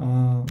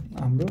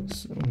हाम्रो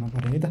हुनु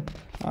पऱ्यो है त,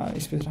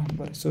 स्पेस राख्नु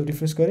पऱ्यो। सो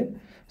रिफ्रेस गरेँ।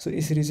 सो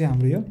यसरी चाहिँ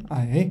हाम्रो यो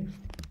आयो है।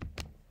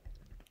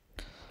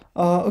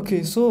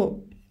 ओके, सो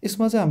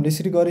यसमा चाहिँ हामीले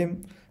यसरी गऱ्यौँ।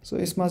 सो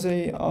यसमा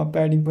चाहिँ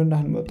प्याडिङ पनि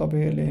राख्नुभयो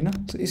तपाईँहरूले होइन।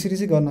 सो यसरी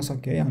चाहिँ गर्न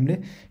सक्यो है हामीले।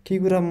 केही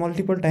कुरा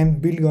मल्टिपल टाइम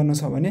बिल्ड गर्न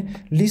छ भने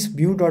लिस्ट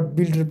भ्यू डट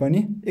बिल्डर पनि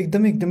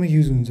एकदमै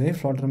युज हुन्छ है।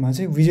 फ्लटरमा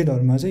चाहिँ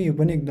विजेटहरूमा चाहिँ यो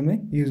पनि एकदमै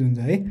युज हुन्छ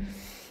है।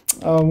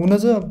 हुन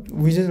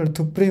चाहिँ विजेटहरू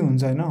थुप्रै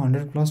हुन्छ होइन,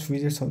 100+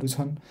 विजेट्सहरू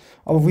छन्।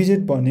 अब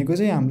विजेट भनेको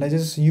चाहिँ हामीलाई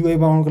चाहिँ युआई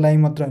बनाउनको लागि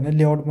मात्र होइन,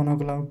 लेआउट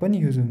बनाउनको लागि पनि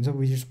युज हुन्छ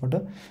विजेट्सबाट।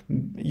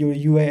 यो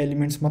युआई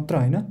एलिमेन्ट्स मात्र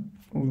होइन,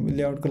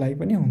 लेआउटको लागि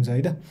पनि हुन्छ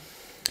है त।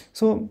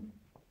 सो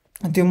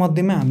त्यो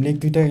मध्येमा हामीले एक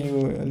दुईवटा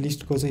यो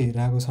लिस्टको चाहिँ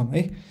हेरिरहेको छौँ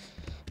है।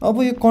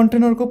 अब यो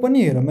कन्टेनरको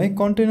पनि हेरौँ है।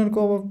 कन्टेनरको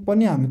अब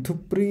पनि हामी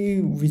थुप्रै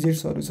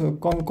विजेट्सहरू छ।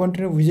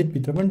 कन्टेनर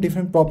विजेटभित्र पनि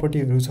डिफ्रेन्ट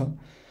प्रपर्टीहरू छ।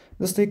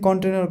 जस्तै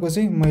कन्टेनरको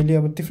चाहिँ मैले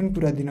अब डिफ्रेन्ट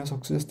कुरा दिन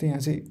सक्छु। जस्तै यहाँ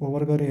चाहिँ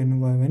होभर गरेर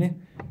हेर्नुभयो भने,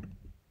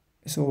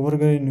 यसो होभर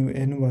गरेर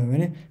हेर्नुभयो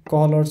भने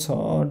कलर छ,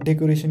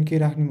 डेकोरेसन के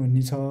राख्ने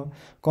भन्ने छ,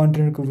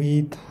 कन्टेनरको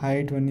विथ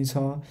हाइट भन्ने छ,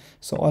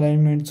 सो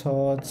अलाइनमेन्ट छ,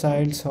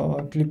 चाइल्ड छ,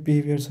 क्लिप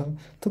बिहेभियर छ,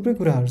 थुप्रै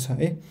कुराहरू छ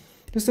है।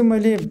 जस्तै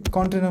मैले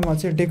कन्टेनरमा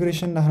चाहिँ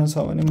डेकोरेसन राख्न छ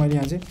भने मैले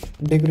यहाँ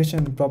चाहिँ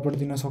डेकोरेसन प्रपर्टी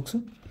दिन सक्छु।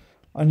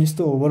 अनि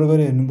यस्तो होभर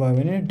गरेर हेर्नुभयो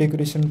भने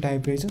डेकोरेसन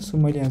टाइप रहेछ। सो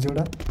मैले यहाँ चाहिँ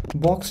एउटा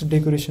बक्स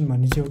डेकोरेसन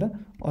भन्ने चाहिँ एउटा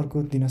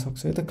अर्को दिन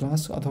सक्छु है त,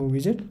 क्लास अथवा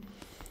विजेट।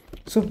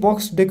 सो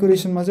बक्स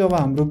डेकोरेसनमा चाहिँ अब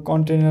हाम्रो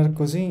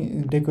कन्टेनरको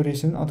चाहिँ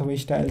डेकोरेसन अथवा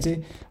स्टाइल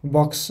चाहिँ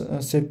बक्स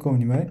सेपको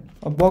हुने भयो।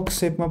 अब बक्स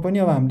सेपमा पनि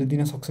अब हामीले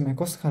दिन सक्छौँ यहाँ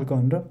कस्तो खालको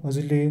भनेर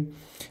हजुरले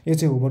यो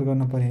चाहिँ होभर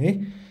गर्न पऱ्यो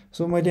है।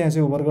 सो मैले यहाँ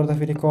चाहिँ होभर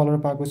गर्दाखेरि कलर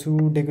पाएको छु,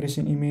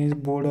 decoration image,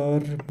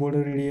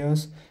 border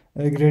radius,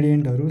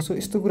 ग्रेडियन्टहरू। So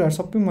यस्तो कुराहरू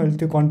सबै मैले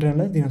त्यो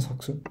कन्टेनरलाई दिन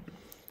सक्छु।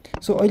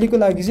 सो अहिलेको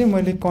लागि चाहिँ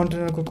मैले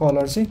कन्टेनरको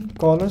कलर चाहिँ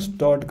कलर्स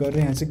डट गरेर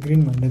यहाँ चाहिँ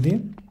ग्रिन भनेर दिएँ।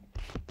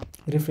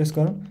 रिफ्रेस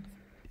गरौँ।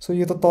 सो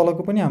यो त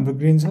तलको पनि हाम्रो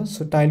ग्रिन छ।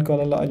 सो टाइल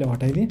कलरलाई अहिले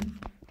हटाइदिएँ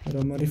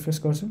र म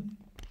रिफ्रेस गर्छु।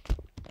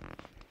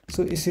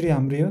 सो यसरी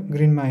हाम्रो यो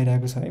ग्रिनमा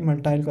आइरहेको छ है।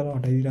 मैले टाइल कलर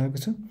हटाइदिइरहेको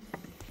छु।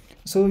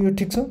 सो यो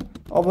ठिक छ।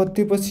 अब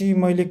त्योपछि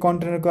मैले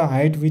कन्टेनरको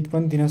हाइट विथ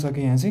पनि दिन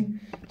सकेँ यहाँ चाहिँ।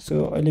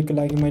 सो अहिलेको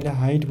लागि मैले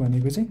हाइट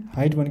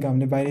भनेको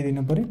हामीले बाहिर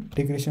दिन पऱ्यो,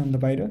 डेकोरेसनभन्दा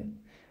बाहिर।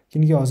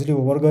 किनकि हजुरले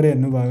होभर गरेर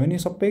हेर्नुभयो भने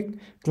सबै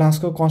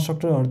क्लासको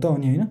कन्स्ट्रक्टरहरू त हो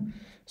नि होइन।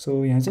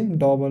 सो यहाँ चाहिँ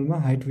डबलमा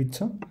हाइट विथ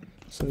छ।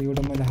 सो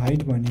एउटा मैले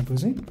हाइट भनेको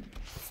चाहिँ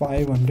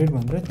 500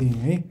 भनेर दिएँ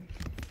है।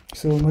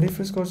 सो म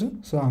रिफ्रेस गर्छु।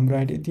 सो हाम्रो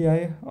हाइट यति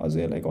आयो।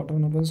 अझै यसलाई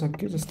घटाउन पनि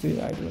सक्यो। जस्तै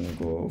हाइट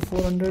भनेको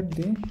 400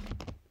 दिएँ।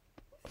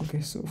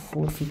 ओके, सो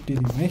 450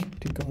 दिउँ है,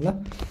 ठिक होला।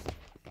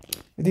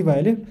 यति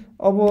भइहाल्यो।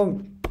 अब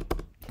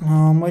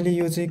मैले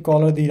यो चाहिँ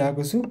कलर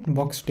दिइरहेको छु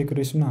बक्स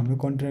डेकोरेसन हाम्रो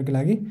कन्टेनरको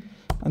लागि।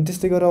 अनि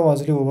त्यस्तै गरेर अब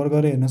हजुरले होभर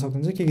गरेर हेर्न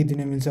सक्नुहुन्छ के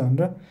दिन मिल्छ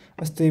भनेर।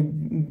 जस्तै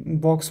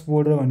बक्स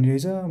बोर्डर भन्ने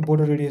रहेछ,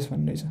 बोर्डर रेडियस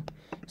भन्ने रहेछ।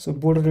 सो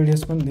बोर्डर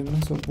रेडियस पनि दिउँ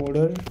न। So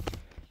border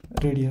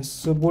radius.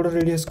 So border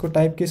रेडियसको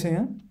type के छ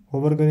यहाँ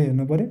होभर गरेर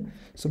हेर्नु पऱ्यो।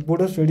 सो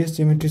बोर्डर रेडियस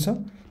जियोमेट्री छ,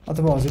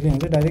 अथवा हजुरले यहाँ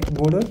चाहिँ डाइरेक्ट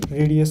बोर्डर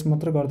रेडियस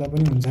मात्र गर्दा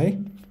पनि हुन्छ है।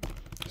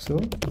 So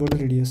border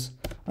radius.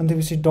 अनि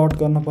त्यसपछि डट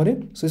गर्न पऱ्यो।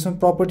 सो यसमा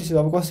प्रपर्टिज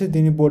अब कसरी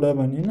दिने बोर्डर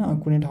भन्ने होइन,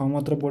 कुनै ठाउँमा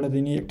मात्र बोर्डर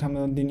दिने, एक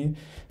ठाउँमा दिने,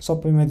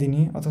 सबैमा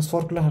दिने, अथवा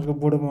सर्कुलर खालको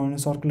बोर्डर बनाउने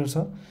सर्कुलर छ।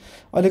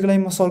 अहिलेको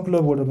लागि म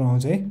सर्कुलर बोर्डर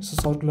बनाउँछु है।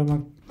 सो सर्कुलरमा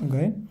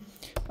गएँ।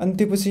 अनि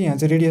त्यसपछि यहाँ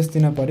चाहिँ रेडियस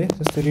दिन पऱ्यो।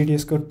 जस्तै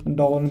रेडियसको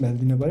डबल भ्यालु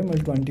दिनु पऱ्यो।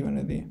 मैले 20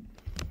 भनेर दिएँ।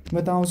 म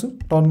त आउँछु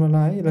टर्मिनलमा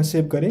आएँ, यसलाई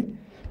सेभ गरेँ।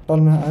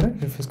 टर्मिनलमा आएर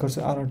रिफ्रेस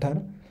गर्छु R18।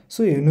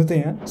 सो हेर्नु त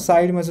यहाँ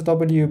साइडमा चाहिँ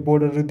तपाईँले यो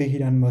बोर्डरहरू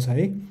देखिरहनु भएको छ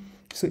है।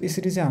 सो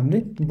यसरी चाहिँ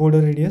हामीले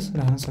बोर्डर रेडियस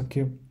राख्न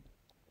सक्यो।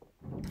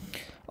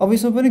 अब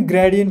यसमा पनि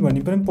ग्रेडियन्ट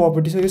भन्ने पनि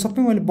प्रपर्टी छ। यो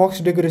सबै मैले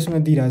बक्स डेकोरेसनमा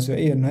दिइरहेको छु है।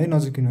 हेर्नु है,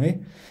 नजिकिनु है।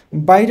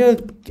 बाहिर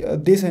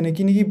दिएको छैन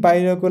किनकि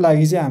बाहिरको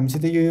लागि चाहिँ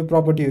हामीसित यो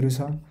प्रपर्टीहरू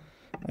छ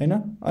होइन।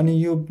 अनि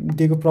यो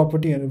दिएको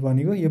प्रपर्टीहरू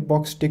भनेको यो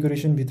बक्स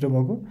डेकोरेसनभित्र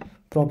भएको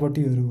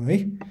प्रपर्टीहरू है।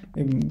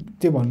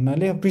 त्यो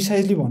भन्नाले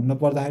प्रिसाइजली भन्नु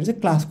पर्दाखेरि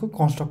चाहिँ क्लासको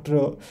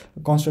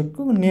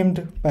कन्स्ट्रक्टरको नेम्ड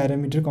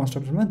प्यारामिटर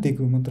कन्स्ट्रक्टरमा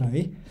दिएको मात्र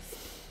है।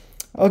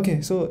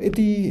 ओके, सो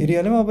यति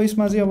हेरिहाल्यौँ। अब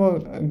यसमा चाहिँ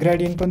अब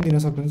ग्रेडियन्ट पनि दिन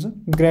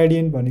सक्नुहुन्छ।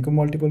 ग्रेडियन्ट भनेको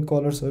मल्टिपल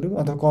कलर्सहरू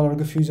अथवा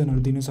कलरको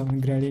फ्युजनहरू दिन सक्ने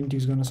ग्रेडियन्ट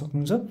युज गर्न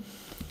सक्नुहुन्छ।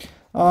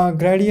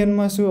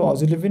 ग्रेडियन्टमा सो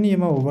हजुरले पनि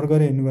यसमा होभर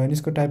गरेर हेर्नुभयो भने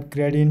यसको टाइप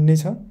ग्रेडियन्ट नै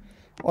छ।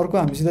 अर्को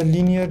हामीसित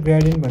लिनियर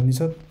ग्रेडियन्ट भन्ने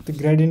छ, त्यो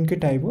ग्रेडियन्टकै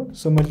टाइप हो।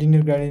 सो म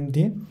लिनियर ग्रेडियन्ट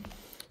दिएँ।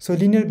 सो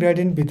लिनियर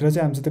ग्रेडियन्टभित्र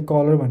चाहिँ हामीसित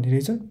कलर भन्ने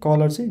रहेछ।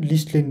 कलर चाहिँ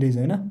लिस्ट लिने रहेछ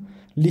होइन।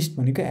 लिस्ट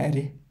भनेको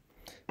एरे।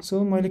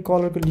 सो मैले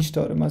कलरको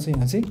लिस्टहरूमा चाहिँ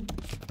यहाँ चाहिँ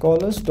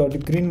कलर्स डट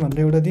ग्रिन भनेर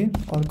एउटा दिएँ।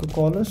 अर्को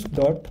कलर्स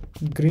डट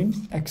ग्रिन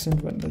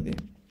एक्सेन्ट भनेर दिएँ।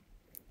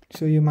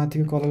 सो यो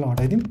माथिको कलरलाई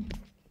हटाइदिउँ।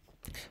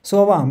 सो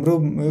अब हाम्रो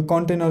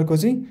कन्टेनरको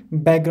चाहिँ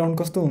ब्याकग्राउन्ड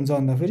कस्तो हुन्छ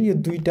भन्दाखेरि यो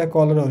दुईवटा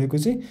कलरहरूको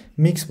चाहिँ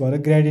मिक्स भएर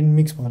ग्रेडियन्ट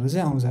मिक्स भएर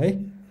चाहिँ आउँछ है।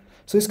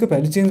 सो यसको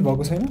भ्यालु चेन्ज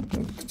भएको छैन,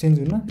 चेन्ज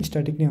हुन्न,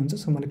 स्ट्याटिक नै हुन्छ।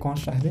 सो मैले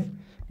कन्स्ट राखेँ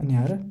अनि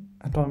आएर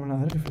टर्मिनल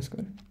आएर रिफ्रेस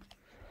गरेँ।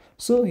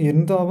 सो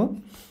हेर्नु त अब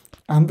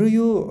हाम्रो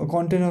यो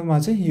कन्टेनरमा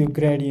चाहिँ यो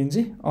ग्रेडियन्ट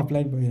चाहिँ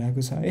अप्लाई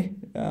भइरहेको छ है।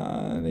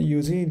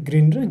 यो चाहिँ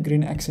ग्रिन र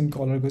ग्रिन एक्सेन्ट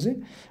कलरको चाहिँ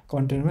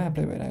कन्टेनरमा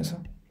एप्लाई भइरहेको छ।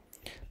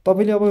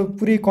 तपाईँले अब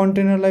पुरै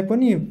कन्टेनरलाई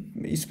पनि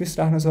स्पेस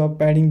राख्न छ,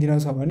 प्याडिङ दिन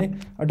छ भने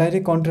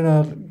डाइरेक्ट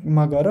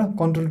कन्टेनरमा गएर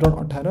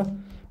Ctrl.18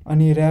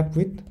 अनि ऱ्याप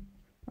विथ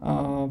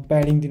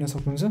प्याडिङ दिन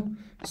सक्नुहुन्छ।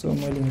 सो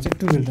मैले यहाँ चाहिँ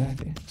 12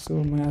 राखेको थिएँ। सो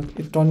म यहाँ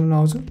टर्मिनलमा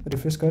आउँछु,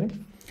 रिफ्रेस गरेँ।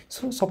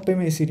 सो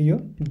सबैमा यसरी यो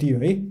दियो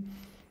है।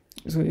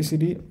 सो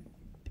यसरी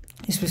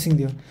स्पेसिङ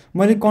दियो।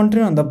 मैले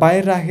कन्टेनरभन्दा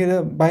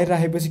बाहिर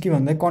राखेपछि के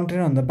भन्दा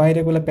कन्टेनरभन्दा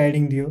बाहिरकोलाई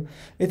प्याडिङ दियो।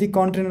 यदि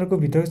कन्टेनरको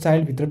भित्र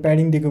चाइल्डभित्र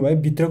प्याडिङ दिएको भए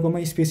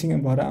भित्रकोमा स्पेसिङ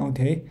भएर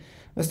आउँथ्यो है।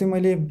 जस्तै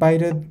मैले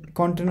बाहिर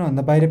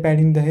कन्टेनरभन्दा बाहिर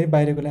प्याडिङ दिँदाखेरि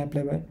बाहिरकोलाई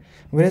एप्लाई भयो।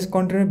 Whereas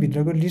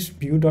कन्टेनरभित्रको list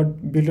view dot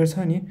builder छ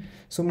नि,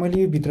 सो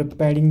मैले यो भित्र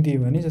प्याडिङ दिएँ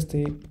भने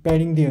जस्तै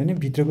प्याडिङ दिएँ भने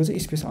भित्रको चाहिँ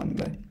स्पेस आउनु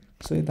भयो।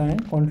 सो यता आएँ,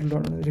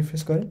 Ctrl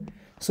रिफ्रेस गरेँ।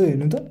 सो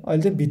हेर्नु त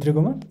अहिले चाहिँ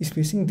भित्रकोमा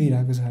स्पेसिङ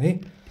दिइरहेको छ है।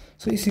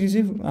 सो यसरी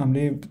चाहिँ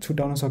हामीले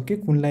छुट्याउन सक्यो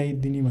कुनलाई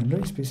दिने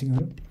भनेर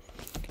स्पेसिङहरू।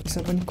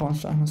 यसमा पनि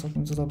कन्स्ट राख्न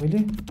सक्नुहुन्छ तपाईँले।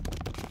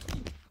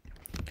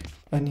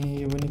 अनि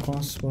यो पनि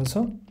कन्स्ट भएछ।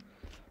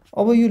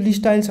 अब यो लिस्ट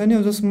स्टाइल छ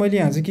नि, जस मैले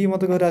यहाँ चाहिँ के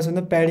मात्र गरिरहेको छु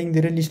भन्दा प्याडिङ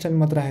दिएर लिस्ट स्टाइल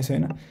मात्र राखेको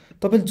छैन।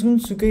 तपाईँले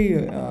जुनसुकै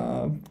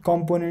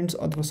कम्पोनेन्ट्स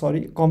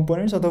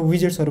अथवा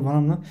विजेट्सहरू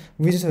भनौँ न,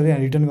 विजेट्सहरू यहाँ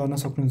रिटर्न गर्न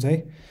सक्नुहुन्छ है।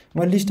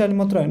 म लिस्ट स्टाइल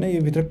मात्र होइन,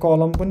 यो भित्र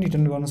कलम पनि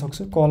रिटर्न गर्न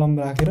सक्छु। कलम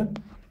राखेर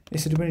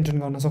यसरी पनि रिटर्न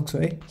गर्न सक्छु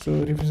है।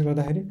 सो रिफ्रेस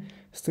गर्दाखेरि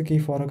यस्तो केही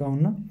फरक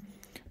आउन्न।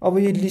 अब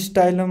यो लिस्ट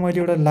स्टाइलमा मैले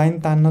एउटा लाइन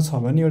तान्न छ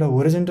भने, एउटा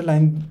होरिजोन्टल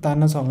लाइन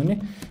तान्न छ भने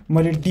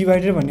मैले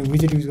डिभाइडर भन्ने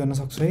विजेट युज गर्न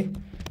सक्छु है।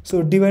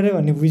 सो डिभाइडर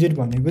भन्ने विजेट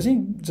भनेको चाहिँ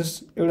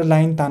जस्ट एउटा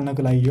लाइन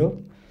तान्नको लागि हो।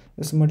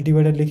 जस्तो म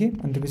डिभाइडर लेखेँ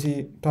अनि त्यसपछि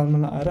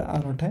टर्मिनलमा आएर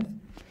आर उठाएँ।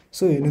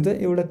 सो हेर्नु त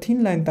एउटा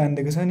थिन लाइन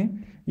तानिदिएको छ नि,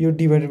 यो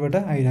डिभाइडरबाट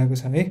आइरहेको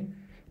छ है।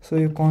 सो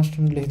यो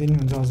कन्स्टेन्ट लेखिदिनु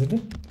हुन्छ हजुरले,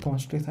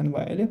 कन्स्ट लेख्नु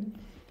भइहाल्यो।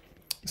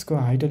 यसको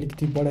हाइट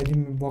अलिकति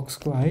बढाइदिउँ,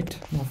 बक्सको हाइट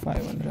म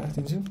 5 भनेर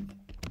राखिदिन्छु।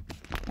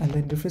 एन्ड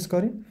देन रिफ्रेस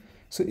गरेँ।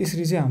 सो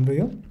यसरी चाहिँ हाम्रो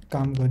यो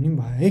काम गर्ने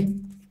भयो है।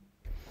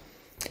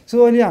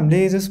 सो अहिले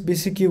हामीले जस्ट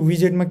बेसिक यो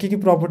विजेटमा के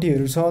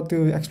प्रपर्टीहरू छ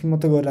त्यो एक्सप्लेन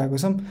मात्रै गरिरहेको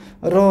छौँ।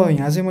 र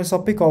यहाँ चाहिँ मैले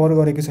सबै कभर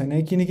गरेको छैन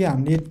है, किनकि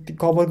हामीले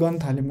कभर गर्न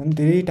थाल्यौँ भने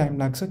धेरै टाइम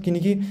लाग्छ।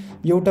 किनकि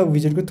एउटा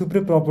विजेटको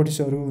थुप्रै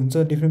प्रपर्टिजहरू हुन्छ,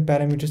 डिफ्रेन्ट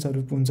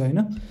प्यारामिटर्सहरू हुन्छ होइन।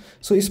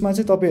 सो यसमा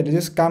चाहिँ तपाईँहरूले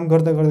जस्ट काम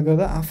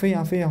गर्दा आफै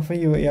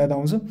यो याद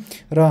आउँछ।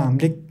 र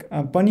हामीले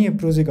पनि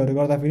प्रोजेक्टहरू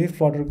गर्दाखेरि,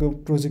 फ्लटरको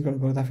प्रोजेक्टहरू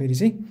गर्दाखेरि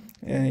चाहिँ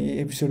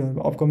एपिसोडहरू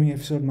अपकमिङ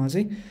एपिसोडमा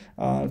चाहिँ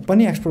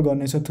पनि एक्सप्लोर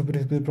गर्नेछ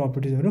थुप्रै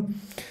प्रपर्टिजहरू।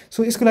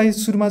 सो यसको लागि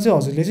सुरुमा चाहिँ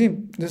हजुरले चाहिँ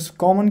जस्ट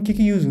कमन के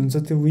युज हुन्छ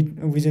त्यो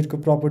विजेटको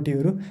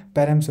प्रपर्टीहरू,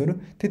 प्याराम्सहरू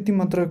त्यति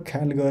मात्र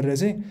ख्याल गरेर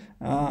चाहिँ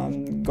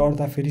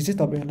गर्दाखेरि चाहिँ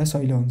तपाईँहरूलाई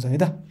सजिलो हुन्छ है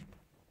त।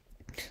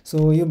 सो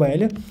यो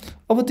भइहाल्यो।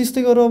 अब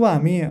त्यस्तै गरेर अब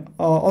हामी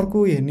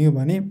अर्को हेर्ने हो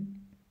भने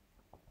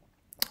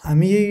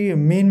हामी यही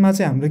मेनमा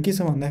चाहिँ हाम्रो के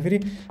छ भन्दाखेरि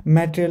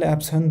म्याटेरियल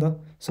एप छ नि त।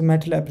 सो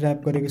म्याटेरियल एप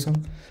ऱ्याप गरेको छौँ।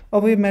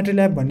 अब यो म्याटेरियल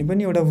एप भन्ने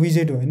पनि एउटा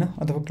विजेट हो होइन,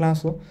 अथवा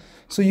क्लास हो।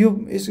 सो यो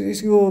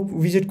यसको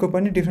विजेटको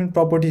पनि डिफ्रेन्ट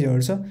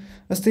प्रपर्टिजहरू छ।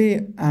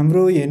 जस्तै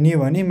हाम्रो हेर्ने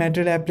हो भने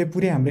म्याटेरियल एपले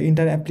पुरै हाम्रो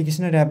इन्टायर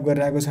एप्लिकेसनै ऱ्याप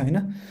गरिरहेको छ होइन।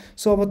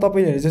 सो अब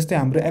तपाईँहरू जस्तै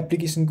हाम्रो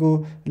एप्लिकेसनको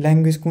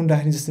ल्याङ्ग्वेज कुन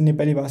राख्ने, जस्तै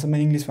नेपाली भाषामा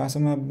इङ्ग्लिस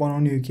भाषामा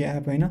बनाउने हो कि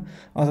एप होइन,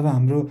 अथवा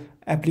हाम्रो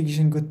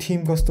एप्लिकेसनको थिम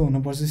कस्तो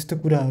हुनुपर्छ त्यस्तो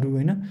कुराहरू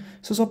होइन।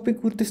 सो सबै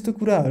त्यस्तो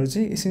कुराहरू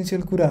चाहिँ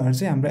एसेन्सियल कुराहरू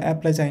चाहिँ हाम्रो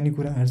एपलाई चाहिने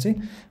कुराहरू चाहिँ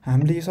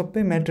हामीले यो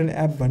सबै म्याटेरियल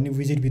एप भन्ने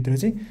विजेटभित्र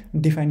चाहिँ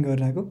डिफाइन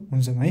गरिरहेको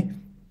हुन्छौँ है।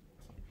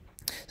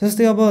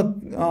 जस्तै अब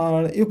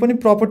यो पनि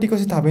प्रपर्टी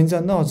कसरी थाहा पाइन्छ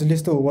भन्दा हजुरले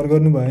यस्तो होभर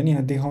गर्नुभयो भने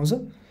यहाँ देखाउँछ।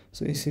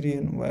 सो यसरी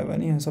हेर्नुभयो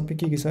भने यहाँ सबै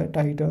के छ,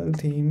 टाइटल,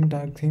 थिम,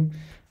 डार्क थिम,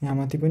 यहाँ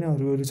माथि पनि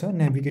अरू छ,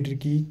 नेभिगेटर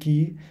की,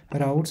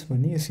 राउट्स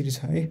भन्ने यसरी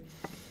छ है।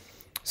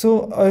 सो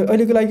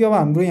अहिलेको लागि अब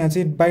हाम्रो यहाँ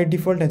चाहिँ बाई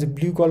डिफल्ट यहाँ चाहिँ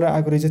ब्लू कलर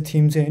आएको रहेछ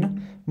थिम चाहिँ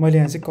होइन। मैले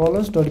यहाँ चाहिँ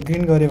कलर्स डट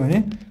ग्रिन गरेँ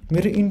भने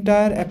मेरो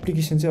इन्टायर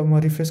एप्लिकेसन चाहिँ अब म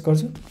रिफ्रेस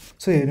गर्छु।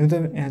 सो हेर्नु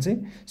त यहाँ चाहिँ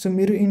सो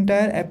मेरो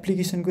इन्टायर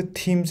एप्लिकेसनको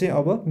थिम चाहिँ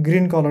अब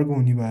ग्रिन कलरको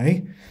हुने भयो है।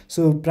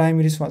 सो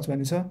प्राइमेरी स्वाच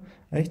भन्ने छ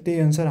है, त्यही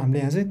अनुसार हामीले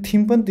यहाँ चाहिँ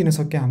थिम पनि दिन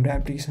सक्यो हाम्रो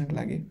एप्लिकेसनको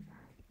लागि।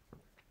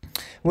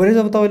 वेरेज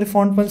अब तपाईँले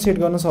फन्ट पनि सेट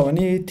गर्नु छ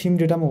भने थिम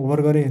डेटामा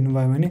होभर गरेर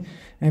हेर्नुभयो भने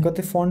यहाँ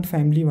कतै फन्ट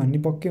फ्यामिली भन्ने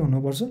पक्कै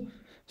हुनुपर्छ।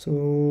 सो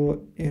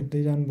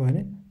हेर्दै जानुभयो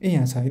भने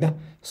यहाँ छ है त।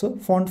 सो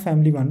फन्ट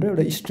फ्यामिली भनेर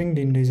एउटा स्ट्रिङ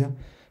दिने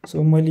रहेछ।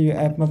 सो मैले यो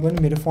एपमा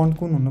पनि मेरो फन्ट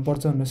कुन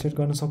हुनुपर्छ भनेर सेट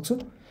गर्न सक्छु।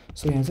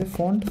 सो यहाँ चाहिँ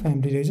फन्ट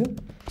फ्यामिली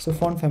रहेछ। सो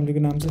फन्ट फ्यामिलीको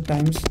नाम चाहिँ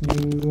टाइम्स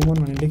न्यू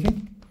रोमन भनेर लेखेँ।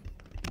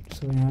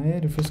 सो यहाँ आएँ,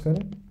 रिफ्रेस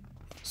गरेँ।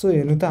 सो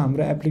हेर्नु त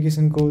हाम्रो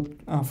एप्लिकेसनको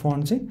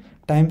फन्ट चाहिँ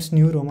टाइम्स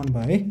न्यू रोमन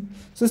भयो है।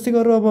 जस्तै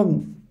गरेर अब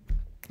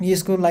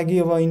यसको लागि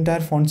अब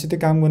इन्टायर फन्टसित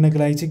काम गर्नको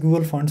लागि चाहिँ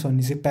गुगल फन्ट्स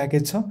भन्ने चाहिँ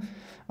प्याकेज छ,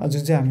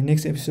 जुन चाहिँ हामी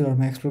नेक्स्ट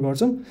एपिसोडहरूमा एक्सप्लोर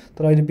गर्छौँ।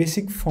 तर अहिले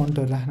बेसिक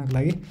फन्टहरू राख्नको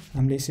लागि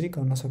हामीले यसरी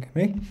गर्न सक्यौँ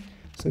है।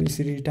 सो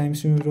यसरी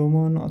टाइम्स न्यू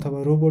रोमन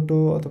अथवा रोबोटो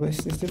अथवा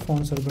यस्तै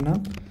फन्ट्सहरूको नाम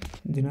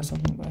दिन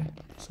सक्नुभयो।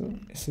 सो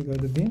यसै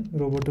गरेर दिएँ,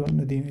 रोबोटो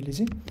भनेर दिएँ अहिले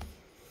चाहिँ।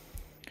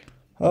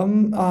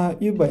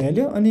 यो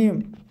भइहाल्यो। अनि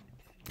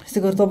यस्तै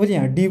गरेर तपाईँले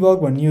यहाँ डिबग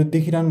भन्ने यो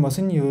देखिरहनु भएको छ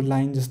नि, यो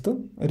लाइन जस्तो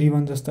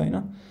रिबन जस्तो होइन।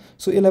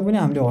 सो यसलाई पनि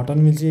हामीले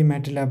हटाउनु मिल्छ यो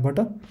म्याटेरियल एपबाट।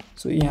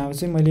 सो यहाँ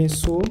चाहिँ मैले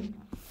सो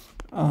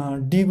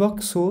डिबग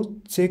सो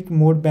चेक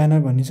मोड ब्यानर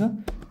भन्ने छ,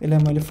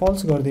 यसलाई मैले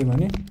फल्स गरिदिएँ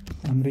भने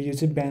हाम्रो यो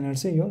चाहिँ ब्यानर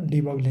चाहिँ यो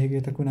डिबग लेखेको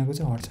यता कुनाको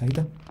चाहिँ हट्छ है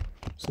त।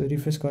 सो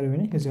रिफ्रेस गऱ्यो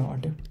भने यो चाहिँ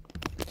हट्यो।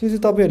 त्यो चाहिँ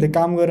तपाईँहरूले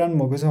काम गरिरहनु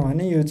भएको छ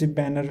भने यो चाहिँ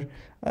ब्यानर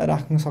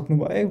राख्न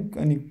सक्नुभयो।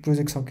 अनि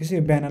प्रोजेक्ट सकेपछि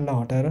यो ब्यानरलाई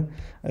हटाएर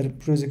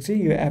प्रोजेक्ट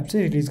चाहिँ यो एप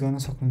चाहिँ रिलिज गर्न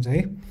सक्नुहुन्छ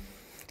है।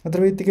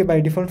 नत्र यत्तिकै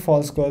बाई डिफल्ट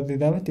फल्स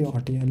गरिदिँदा त्यो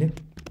हटिहाल्यो।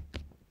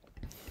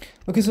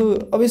 ओके, सो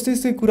अब यस्तै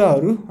यस्तै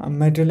कुराहरू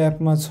मेटेरियल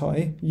एपमा छ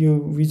है, यो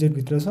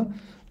विजेटभित्र छ,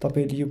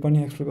 तपाईँले यो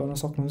पनि एक्सप्लोर गर्न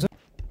सक्नुहुन्छ।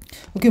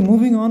 Okay,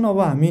 moving on. अब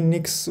हामी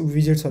नेक्स्ट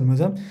विजेट्सहरूमा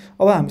जाऊँ।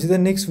 अब हामीसित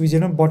नेक्स्ट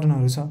विजेटमा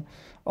बटनहरू छ।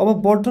 अब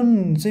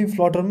बटन चाहिँ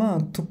फ्लटरमा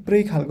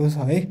थुप्रै खालको छ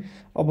है।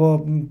 अब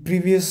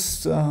प्रिभियस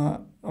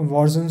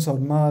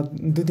भर्जन्सहरूमा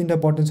 2-3टा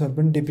बटन्सहरू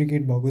पनि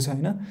डेप्रिकेट भएको छ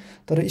होइन,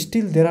 तर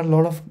still there are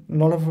lot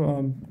of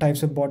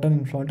types of button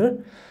in Flutter.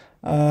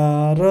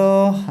 र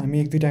हामी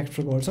 1-2टा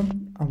एक्सप्लोर गर्छौँ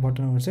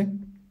बटनहरू चाहिँ।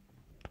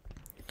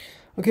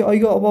 ओके,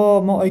 अब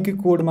म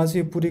अहिलेको कोडमा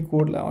चाहिँ पुरै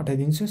कोडलाई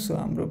हटाइदिन्छु। सो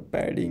हाम्रो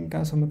प्याडिङ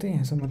कहाँसम्म थियो,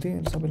 यहाँसम्म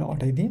थियो, सबैलाई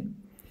हटाइदिएँ।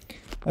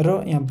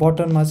 र यहाँ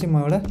बटनमा चाहिँ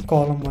म एउटा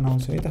कलम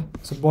बनाउँछु है त।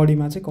 सो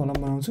बडीमा चाहिँ कलम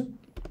बनाउँछु।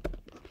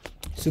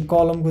 सो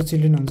कलमको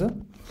चिल्ड्रेन हुन्छ,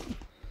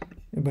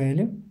 यो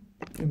भइहाल्यो।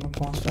 यो म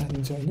कन्स्ट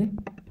राखिदिन्छु अहिले।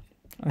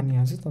 अनि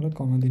यहाँ चाहिँ तल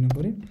कमा दिनु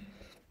पऱ्यो।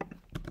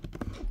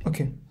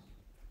 ओके,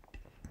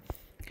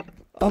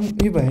 अब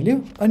यो भइहाल्यो।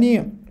 अनि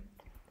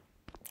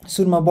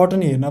सुरुमा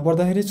बटन हेर्न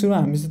पर्दाखेरि सुरुमा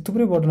हामीसँग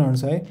थुप्रै बटनहरू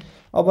छ है।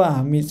 अब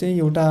हामी चाहिँ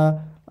एउटा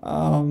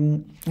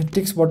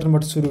टेक्स्ट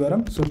बटनबाट सुरु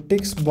गरौँ। सो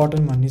टेक्स्ट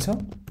बटन भन्ने छ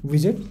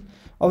विजेट।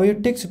 अब यो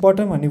टेक्स्ट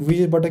बटन भन्ने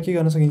विजेटबाट के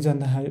गर्न सकिन्छ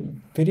भन्दाखेरि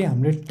फेरि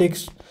हामीले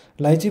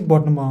टेक्स्टलाई चाहिँ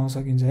बटन बनाउन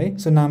सकिन्छ है।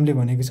 सो नामले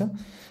भनेको छ।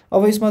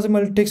 अब यसमा चाहिँ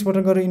मैले टेक्स्ट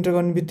बटन गरेर इन्टर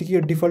गर्ने बित्तिकै यो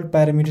डिफल्ट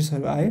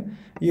प्यारामिटर्सहरू आयो।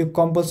 यो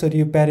कम्पलसरी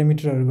यो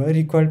प्यारामिटरहरू भयो,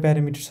 रिक्वायर्ड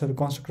प्यारामिटर्सहरू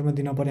कन्स्ट्रक्टरमा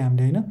दिन पऱ्यो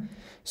हामीले होइन।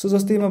 सो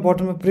जस्तै यसमा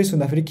बटनमा प्रेस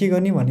हुँदाखेरि के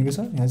गर्ने भनेको छ।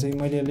 यहाँ चाहिँ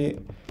मैले अहिले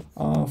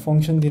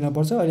फङ्सन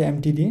दिनुपर्छ, अहिले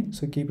एम्टी दिएँ।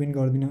 सो केही पनि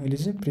गर्दिनँ अहिले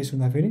चाहिँ प्रेस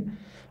हुँदाखेरि।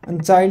 अनि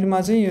चाइल्डमा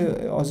चाहिँ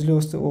यो हजुरले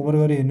कस्तो ओभर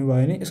गरेर हेर्नुभयो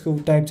भने यसको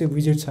टाइप चाहिँ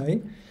विजेट छ है।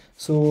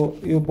 सो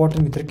यो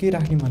बटनभित्र के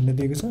राख्ने भनेर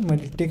दिएको छ,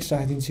 मैले टेक्स्ट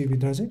राखिदिन्छु यो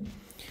भित्र चाहिँ।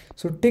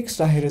 सो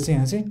टेक्स्ट राखेर चाहिँ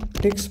यहाँ चाहिँ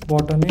टेक्स्ट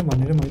बटन नै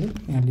भनेर मैले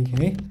यहाँ लेखेँ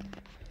है।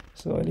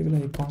 सो अहिलेको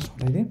लागि कन्स्ट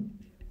हटाइदिएँ।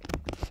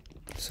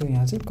 सो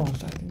यहाँ चाहिँ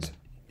कन्स्ट राखिदिन्छु।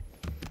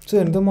 सो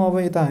हेर्नु त म अब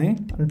यता आएँ,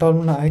 अनि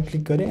टर्मिनलमा आएँ,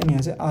 क्लिक गरेँ, अनि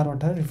यहाँ चाहिँ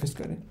R18 रिफ्रेस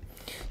गरेँ।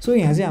 सो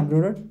यहाँ चाहिँ हाम्रो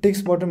एउटा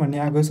टेक्स्ट बटन भन्ने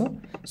आएको छ।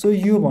 सो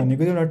यो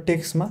भनेको चाहिँ एउटा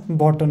टेक्स्टमा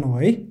बटन हो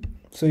है।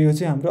 सो यो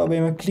चाहिँ हाम्रो अब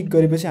यसमा क्लिक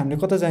गरेपछि हामीले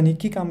कता जाने,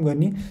 के काम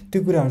गर्ने,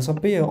 त्यो कुराहरू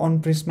सबै अन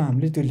प्रेसमा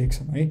हामीले त्यो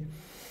लेख्छौँ है।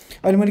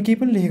 अहिले मैले केही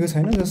पनि लेखेको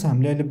छैन, जस्तो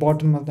हामीले अहिले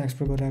बटनमा त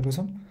एक्सप्लोर गरिरहेको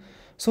छौँ।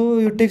 सो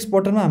यो टेक्स्ट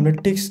बटनमा हामीले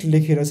टेक्स्ट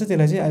लेखेर चाहिँ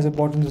त्यसलाई चाहिँ एज अ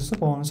बटन जस्तो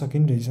पाउन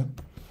सकिरहेछ।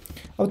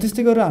 अब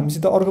त्यस्तै गरेर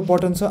हामीसित अर्को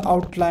बटन छ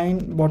आउटलाइन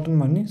बटन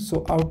भन्ने।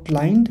 सो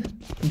आउटलाइन्ड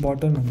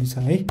बटन भन्ने छ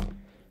है।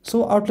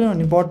 सो आउटलाइन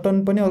भन्ने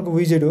बटन पनि अर्को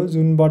विजेट हो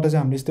जुनबाट चाहिँ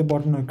हामीले यस्तै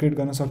बटनहरू क्रिएट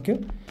गर्न सक्यो।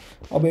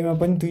 अब यसमा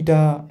पनि 2टा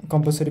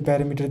कम्पलसरी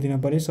प्यारामिटर दिन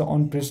पऱ्यो। सो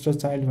अन प्रेस र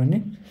चाइल्ड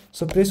भन्ने।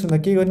 सो प्रेस हुँदा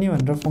के गर्ने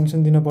भनेर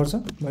फङ्सन दिनुपर्छ।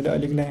 मैले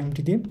अहिलेको लागि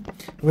एम्टी दिएँ।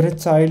 गएर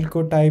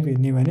चाइल्डको टाइप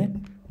हेर्ने भने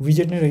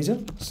विजेट नै रहेछ।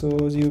 सो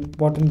यो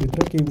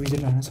बटनभित्र केही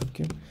विजेट राख्न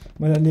सक्यो।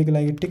 मैले अहिलेको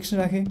लागि टेक्स्ट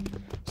राखेँ।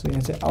 सो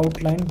यहाँ चाहिँ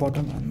आउटलाइन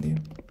बटन भनिदिएँ।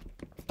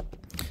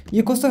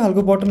 यो कस्तो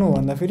खालको बटन हो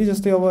भन्दाखेरि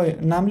जस्तै अब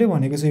नामले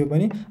भनेको छ, यो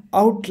पनि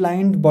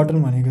आउटलाइन्ड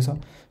बटन भनेको छ।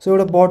 सो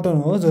एउटा बटन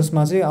हो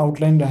जसमा चाहिँ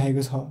आउटलाइन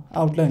राखेको छ,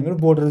 आउटलाइन भनेर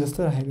बोर्डर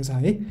जस्तो राखेको छ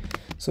है।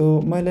 सो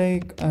मैले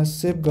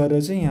सेभ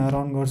गरेर चाहिँ यहाँ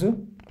रन गर्छु।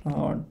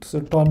 सो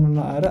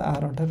टर्मिनलमा आएर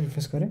R18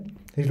 रिफ्रेस गरेँ,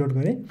 रिलोड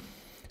गरेँ।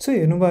 सो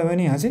हेर्नुभयो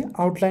भने यहाँ चाहिँ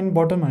आउटलाइन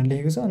बटन भनेर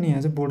लेखेको छ, अनि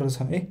यहाँ चाहिँ बोर्डर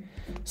छ है।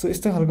 सो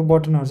यस्तो खालको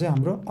बटनहरू चाहिँ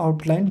हाम्रो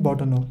आउटलाइन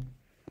बटन हो।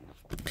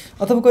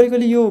 अथवा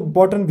कहिले यो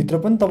बटनभित्र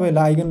पनि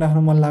तपाईँहरूलाई आइकन राख्न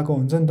मन लागेको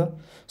हुन्छ नि त।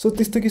 सो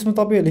त्यस्तो केसमा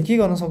तपाईँहरूले के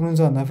गर्न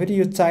सक्नुहुन्छ भन्दाखेरि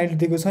यो चाइल्ड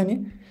दिएको छ नि,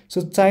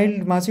 सो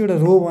चाइल्डमा चाहिँ एउटा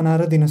रो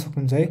बनाएर दिन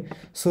सक्नुहुन्छ है।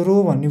 सो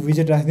रो भन्ने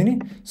विजेट राखिदिने।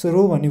 सो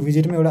रो भन्ने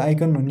विजेटमा एउटा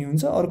आइकन भन्ने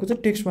हुन्छ, अर्को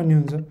चाहिँ टेक्स्ट भन्ने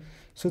हुन्छ।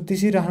 सो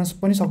त्यसरी राख्न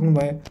पनि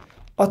सक्नुभयो।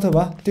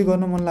 अथवा त्यो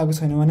गर्न मन लागेको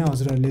छैन भने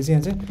हजुरहरूले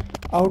चाहिँ यहाँ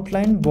चाहिँ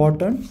आउटलाइन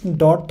बटन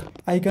डट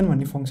आइकन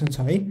भन्ने फङ्सन छ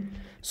है।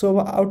 सो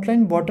अब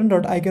आउटलाइन बटन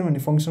डट आइकन भन्ने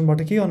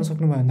फङ्सनबाट के गर्न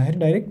सक्नुभयो भन्दाखेरि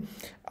डाइरेक्ट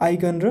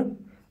आइकन र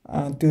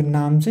त्यो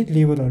नाम चाहिँ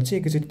लेबलहरू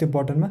चाहिँ एकैचोटि त्यो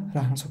बटनमा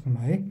राख्न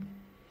सक्नुभयो है।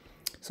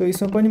 सो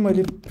यसमा पनि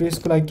मैले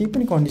प्रेसको लागि केही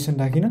पनि कन्डिसन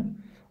राखिनँ।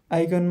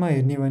 आइकनमा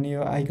हेर्ने भने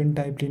यो आइकन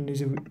टाइप लिने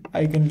चाहिँ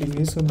आइकन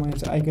लिने। सो म यहाँ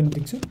चाहिँ आइकन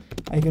लेख्छु।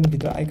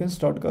 आइकनभित्र आइकन्स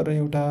डट गरेर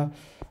एउटा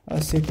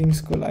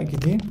सेटिङ्सको लागि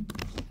दिएँ।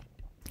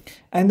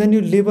 एन्ड देन यो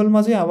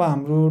लेबलमा चाहिँ अब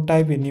हाम्रो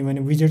टाइप हेर्ने भने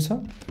विजेट छ।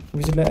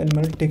 विजेटलाई अहिले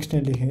मैले टेक्स्ट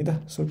नै लेखेँ है त।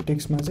 सो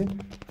टेक्स्टमा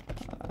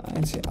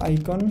चाहिँ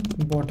आइकन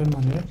बटन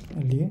भनेर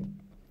लिएँ,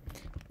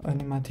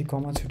 अनि माथि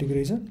कमा छुटेको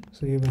रहेछ।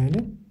 सो यो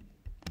भइहाल्यो।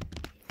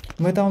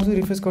 म यता आउँछु,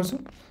 रिफ्रेस गर्छु।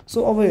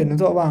 सो अब हेर्नु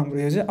त अब हाम्रो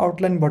यो चाहिँ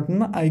आउटलाइन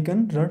बटनमा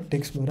आइकन र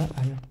टेक्स्ट भएर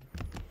आयो।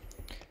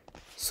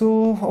 सो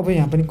अब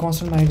यहाँ पनि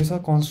कन्स्टेन्ट आएको छ,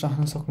 कन्स्ट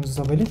राख्न सक्नुहुन्छ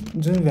तपाईँले।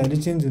 जुन भ्याल्यु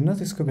चेन्ज हुन्न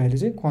त्यसको भ्याल्यु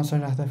चाहिँ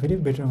कन्स्टेन्ट राख्दाखेरि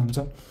बेटर हुन्छ।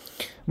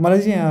 मलाई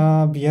चाहिँ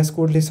यहाँ भिएस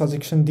कोडले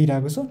सजेसन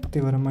दिइरहेको छ,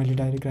 त्यही भएर मैले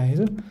डाइरेक्ट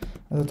राखेको छु।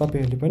 र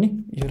तपाईँहरूले पनि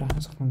यो राख्न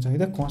सक्नुहुन्छ है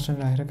त, कन्स्टेन्ट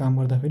राखेर काम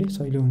गर्दाखेरि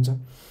सजिलो हुन्छ।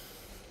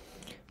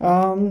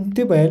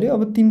 त्यो भइहाल्यो।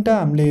 अब 3टा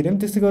हामीले हेऱ्यौँ।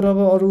 त्यस्तै गरेर अब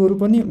अरू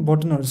पनि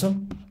बटनहरू छ,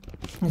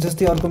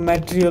 जस्तै अर्को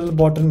म्याटेरियल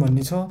बटन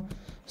भन्ने छ।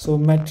 सो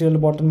म्याटेरियल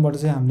बटनबाट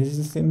चाहिँ हामीले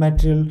जस्तै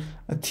म्याटेरियल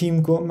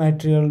थिमको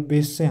म्याटेरियल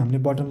बेस चाहिँ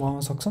हामीले बटन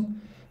बनाउन सक्छौँ।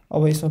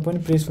 अब यसमा पनि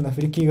प्रेस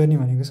हुँदाखेरि के गर्ने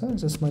भनेको छ,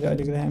 जस्ट मैले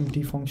अलिकति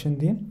एम्प्टी फङ्सन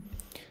दिएँ।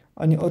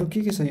 अनि अरू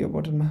के छ यो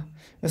बटनमा,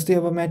 जस्तै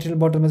अब म्याटेरियल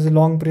बटनमा चाहिँ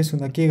लङ प्रेस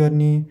हुँदा के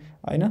गर्ने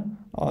होइन,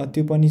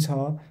 त्यो पनि छ।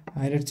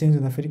 हाइलाइट चेन्ज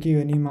हुँदाखेरि के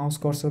गर्ने, माउस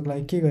कर्सरको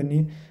लागि के गर्ने,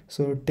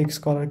 सो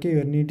टेक्स्ट कलर के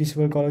गर्ने,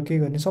 डिसेबल कलर के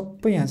गर्ने,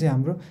 सबै यहाँ चाहिँ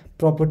हाम्रो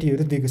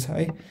प्रपर्टीहरू दिएको छ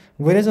है।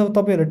 वेरेज अब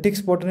तपाईँहरू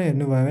टेक्स्ट बटनै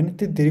हेर्नुभयो भने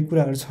त्यति धेरै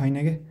कुराहरू छैन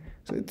क्या,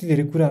 सो यति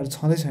धेरै कुराहरू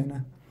छँदै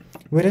छैन।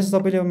 वेरेज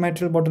तपाईँले अब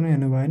म्याटेरियल बटनमा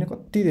हेर्नुभयो भने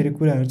कति धेरै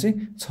कुराहरू चाहिँ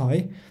छ है।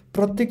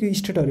 प्रत्येक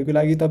स्टेटहरूको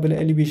लागि तपाईँले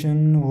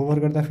एलिभेसन होभर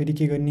गर्दाखेरि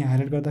के गर्ने,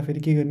 हाइलाइट गर्दाखेरि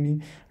के गर्ने,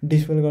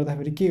 डिस्प्ले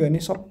गर्दाखेरि के गर्ने,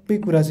 सबै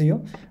कुरा चाहिँ यो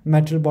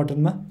म्याटेरियल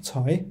बटनमा छ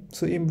है।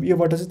 सो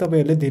योबाट चाहिँ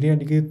तपाईँहरूले धेरै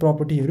अलिकति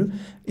प्रपर्टीहरू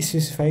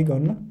स्पेसिफाई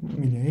गर्न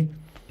मिल्यो है।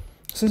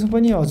 सो यसमा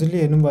पनि हजुरले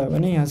हेर्नुभयो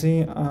भने यहाँ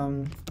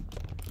चाहिँ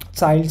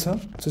चाइल्ड छ।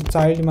 सो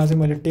चाइल्डमा चाहिँ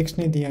मैले टेक्स्ट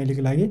नै दिएँ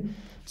अहिलेको लागि।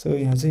 सो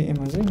यहाँ चाहिँ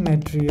यसमा चाहिँ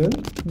म्याटेरियल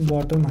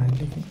बटन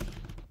हालेर लेखेँ।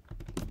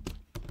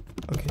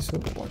 ओके, सो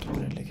बटन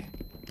भनेर लेखेँ।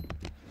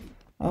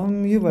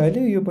 यो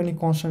भइहाल्यो। यो पनि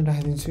कन्स्टेन्ट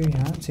राखिदिन्छु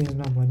यहाँ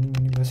चेन्जमा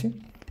भनेपछि।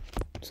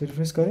 सो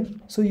रिफ्रेस गरेँ।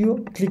 सो यो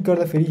क्लिक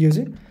गर्दाखेरि यो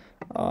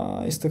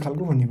चाहिँ यस्तो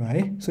खालको हुने भयो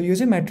है। सो यो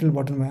चाहिँ म्याटेरियल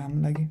बटन भयो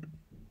हाम्रो लागि।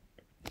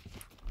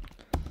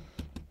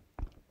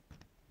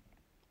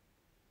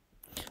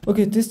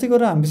 ओके, त्यस्तै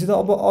गरेर हामीसित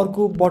अब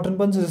अर्को बटन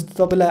पनि छ।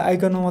 जस्तो तपाईँलाई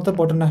आइकनमा मात्र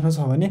बटन राख्नु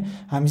छ भने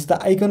हामीसित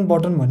आइकन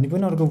बटन भन्ने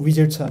पनि अर्को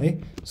विजेट छ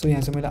है। सो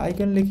यहाँ चाहिँ मैले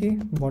आइकन लेखेँ,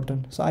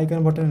 बटन। सो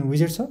आइकन बटन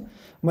विजेट छ।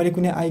 मैले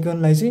कुनै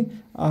आइकनलाई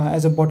चाहिँ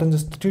एज अ बटन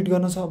जस्तो ट्रिट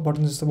गर्नु छ,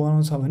 बटन जस्तो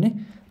बनाउनु छ भने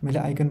मैले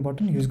आइकन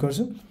बटन युज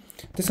गर्छु।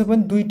 त्यसमा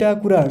पनि 2टा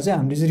कुराहरू चाहिँ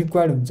हामीले चाहिँ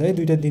रिक्वायर्ड हुन्छ है,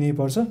 2टा दिनै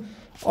पर्छ।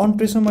 अन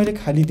प्रेसमा मैले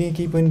खाली दिएँ,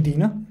 केही पनि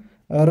दिइनँ।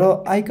 र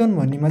आइकन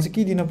भन्नेमा चाहिँ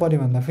के दिनु पऱ्यो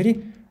भन्दाखेरि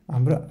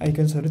हाम्रो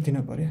आइकन्सहरू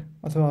दिनु पऱ्यो।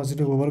 अथवा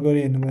हजुरले होभर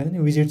गरेर हेर्नुभयो भने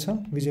विजेट छ,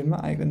 विजेटमा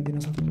आइकन दिन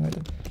सक्नुभयो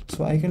त।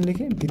 सो आइकन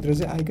लेखेँ, भित्र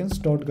चाहिँ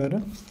आइकन्स डट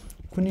गरेर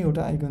कुनै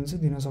एउटा आइकन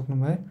चाहिँ दिन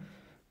सक्नुभयो।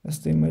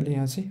 जस्तै मैले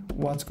यहाँ चाहिँ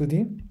वाचको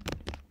दिएँ।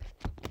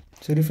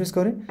 सो रिफ्रेस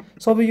गरेँ।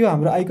 सबै यो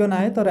हाम्रो आइकन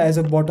आयो, तर एज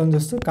अ बटन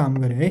जस्तो काम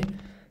गऱ्यो है।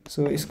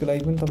 सो यसको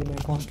लागि पनि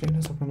तपाईँले कन्स्ट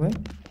लेख्न सक्नुभयो।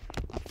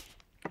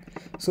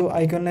 सो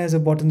आइकनलाई एज अ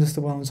बटन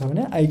जस्तो बनाउनु छ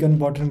भने आइकन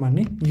बटन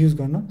भन्ने युज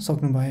गर्न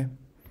सक्नुभयो।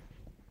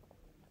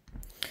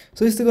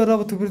 सो यस्तै गरेर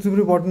अब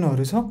थुप्रै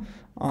बटनहरू छ,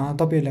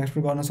 तपाईँहरूले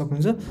एक्सप्लोर गर्न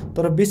सक्नुहुन्छ।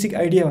 तर बेसिक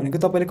आइडिया भनेको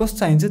तपाईँले कस्तो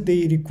चाहिन्छ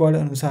त्यही रिक्वायर्ड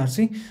अनुसार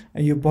चाहिँ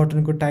यो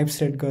बटनको टाइप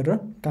सेट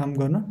गरेर काम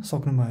गर्न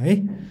सक्नुभयो है।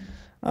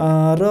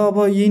 र अब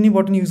यही नै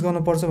बटन युज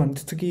गर्नुपर्छ भने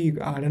त्यस्तो कि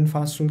हार्ड एन्ड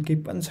फास्ट रुल केही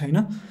पनि छैन।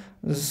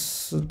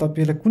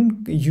 तपाईँलाई कुन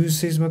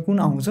युसेजमा कुन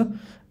आउँछ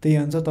त्यही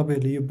अनुसार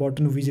तपाईँहरूले यो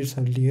बटन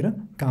विजेट्सहरू लिएर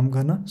काम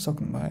गर्न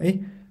सक्नुभयो है।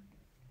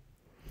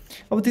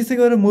 अब त्यस्तै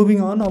गरेर मुभिङ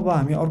अन, अब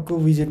हामी अर्को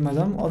विजेटमा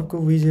जाऊँ। अर्को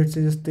विजेट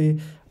चाहिँ जस्तै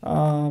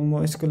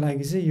म यसको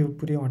लागि चाहिँ यो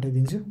पुरै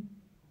हटाइदिन्छु।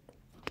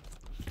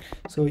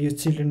 सो यो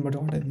चिल्ड्रेनबाट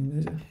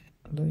हटाइदिँदैछ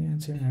ल, यहाँ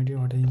चाहिँ भिडियो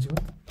हटाइदिन्छु।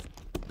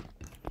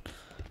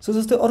 सो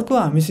जस्तै अर्को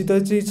हामीसित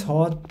चाहिँ छ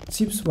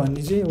चिप्स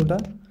भन्ने चाहिँ एउटा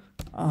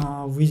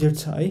विजेट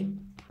छ है।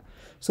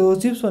 सो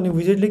चिप्स भन्ने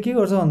विजेटले के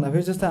गर्छ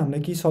भन्दाखेरि जस्तै हामीलाई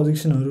केही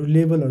सजेसनहरू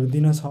लेबलहरू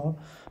दिन छ,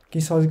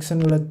 केही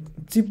सजेसन एउटा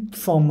चिप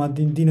फर्ममा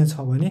दिन छ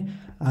भने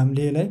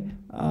हामीले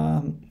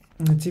यसलाई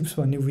चिप्स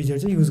भन्ने विजेट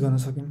चाहिँ युज गर्न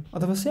सक्यौँ।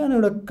 अथवा सानो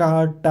एउटा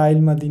कार्ड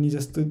टाइलमा दिने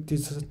जस्तो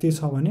त्यो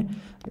छ भने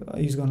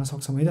युज गर्न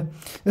सक्छौँ है त।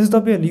 जस्तो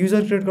तपाईँहरूले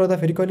युजर क्रिएट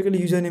गर्दाखेरि कहिले कहिले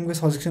युजर नेमको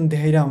सजेसन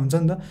देखाइरहेको हुन्छ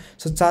नि त।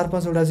 सो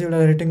 4-5वटा चाहिँ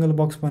एउटा रेक्टेङ्गल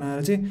बक्स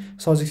बनाएर चाहिँ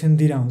सजेसन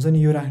दिइरहेको हुन्छ नि,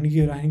 यो राख्ने कि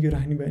यो राख्ने कि यो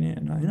राख्ने भयो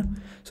होइन।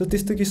 सो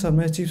त्यस्तो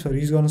केसहरूमा चिप्सहरू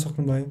युज गर्न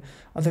सक्नुभयो।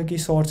 अथवा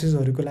केही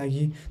सर्चेसहरूको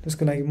लागि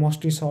त्यसको लागि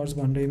मस्टली सर्च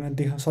भनेरमा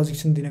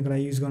सजेसन दिनको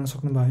लागि युज गर्न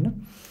सक्नुभयो होइन।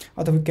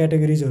 अथवा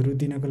क्याटेगोरिजहरू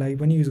दिनको लागि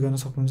पनि युज गर्न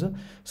सक्नुहुन्छ।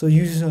 सो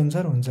युजेस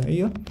अनुसार हुन्छ है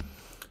यो।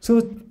 सो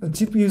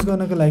चिप युज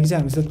गर्नको लागि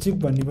चाहिँ हामीसँग चिप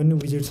भन्ने पनि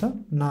विजेट छ,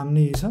 नाम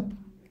नै यही छ।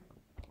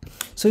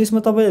 सो यसमा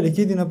तपाईँहरूले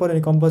के दिन पऱ्यो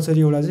भने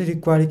कम्पलसरी एउटा चाहिँ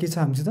रिक्वायर्ड के छ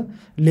हामीसित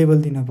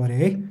लेबल दिन पऱ्यो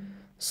है।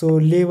 सो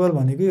लेबल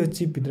भनेको यो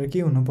चिपभित्र के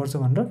हुनुपर्छ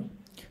भनेर।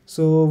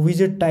 सो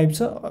विजेट टाइप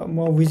छ,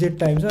 म विजेट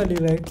टाइप छ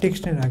अलिकति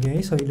टेक्स्ट नै राखेँ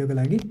है सहिलोको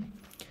लागि।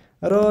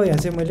 र यहाँ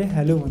चाहिँ मैले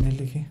हेलो भनेर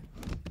लेखेँ।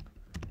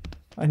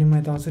 अनि म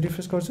यता आउँछु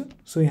रिफ्रेस गर्छु।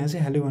 सो यहाँ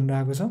चाहिँ हेलो भनेर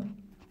आएको छ।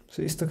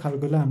 सो यस्तो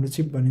खालकोलाई हाम्रो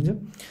चिप भनिन्छ।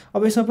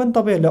 अब यसमा पनि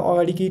तपाईँहरूले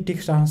अगाडि केही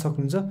टेक्स्ट राख्न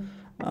सक्नुहुन्छ।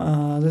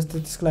 जस्तै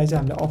त्यसको लागि चाहिँ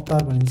हामीले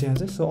अवतार भनिन्छ यहाँ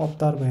चाहिँ। सो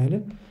अवतार भइहाल्यो।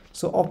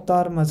 सो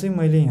अवतारमा चाहिँ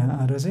मैले यहाँ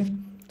आएर चाहिँ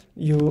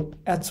यो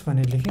एच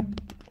भनेर लेखेँ।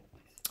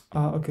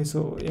 ओके, सो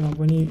यसमा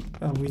पनि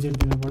विजेट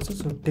दिनुपर्छ।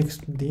 सो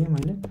टेक्स्ट दिएँ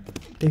मैले,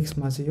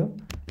 टेक्स्टमा चाहिँ यो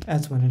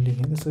एच भनेर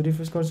लेखेँ। सो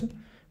रिफ्रेस गर्छु।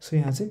 सो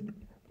यहाँ चाहिँ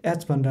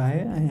एच भनेर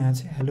आयो, यहाँ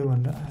चाहिँ हेलो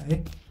भनेर आयो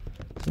है।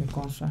 सो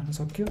कन्स्ट राख्न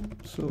सक्यो।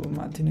 सो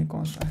माथि नै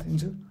कन्स्ट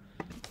राखिदिन्छु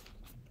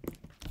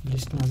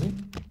लिस्टमा चाहिँ।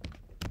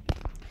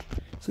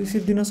 सो यसरी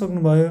दिन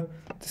सक्नुभयो।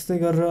 त्यस्तै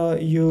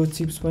गरेर यो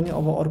चिप्स पनि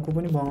अब अर्को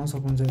पनि बनाउन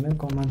सक्नुहुन्छ होइन,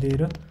 कमा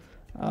दिएर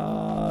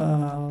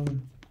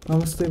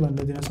नमस्ते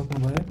भनेर दिन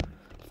सक्नुभयो।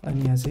 अनि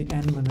यहाँ चाहिँ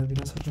एन भनेर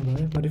दिन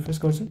सक्नुभयो। म रिफ्रेस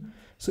गर्छु।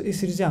 सो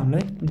यसरी चाहिँ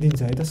हामीलाई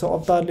दिन्छ है त। सो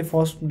अवतारले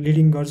फर्स्ट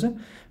लिडिङ गर्छ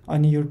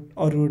अनि यो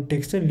अरू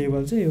टेक्स्ट चाहिँ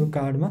लेबल चाहिँ यो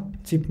कार्डमा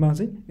चिपमा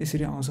चाहिँ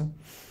यसरी आउँछ।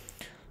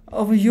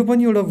 अब यो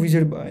पनि एउटा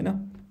विजेट भयो होइन।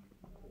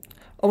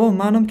 अब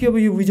मानौँ कि अब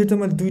यो विजेट त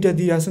मैले दुईवटा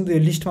दिइरहेको छु नि त, यो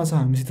लिस्टमा छ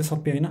हामीसित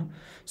सबै होइन।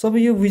 सो अब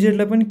यो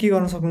विजेटलाई पनि के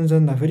गर्न सक्नुहुन्छ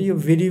भन्दाखेरि यो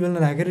भेरिएबलमा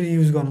राखेर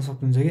युज गर्न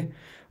सक्नुहुन्छ कि।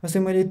 जस्तै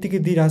मैले यत्तिकै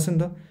दिइरहेको छु नि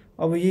त।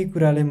 अब यही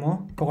कुरालाई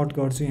म कट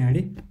गर्छु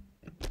यहाँनिर,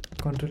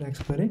 कन्ट्रोल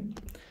एक्स गरेँ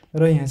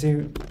र यहाँ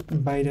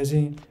चाहिँ बाहिर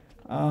चाहिँ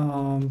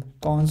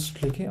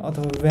कन्स्ट लेखेँ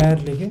अथवा व्यार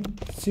लेखेँ,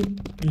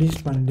 चिप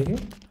लिस्ट भनेर लेखेँ,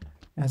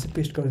 यहाँ चाहिँ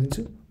पेस्ट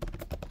गरिदिन्छु,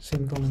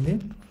 सेमिकोलन दिएँ।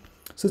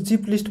 सो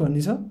चिप लिस्ट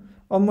भन्ने छ।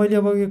 अब मैले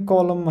अब यो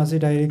कलममा चाहिँ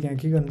डाइरेक्ट यहाँ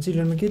के गर्नु,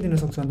 चिल्ड्रेनमा के दिन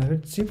सक्छु भन्दाखेरि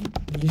चिप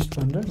लिस्ट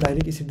भनेर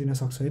डाइरेक्ट यसरी दिन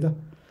सक्छु है त।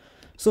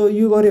 सो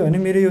यो गऱ्यो भने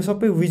मेरो यो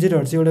सबै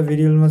विजेटहरू चाहिँ एउटा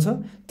भेरिएबलमा छ,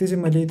 त्यो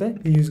चाहिँ मैले यता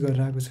युज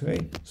गरेर आएको छु है।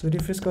 सो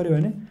रिफ्रेस गऱ्यो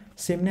भने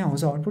सेम नै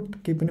आउँछ आउटपुट,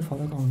 केही पनि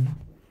फरक आउँदैन।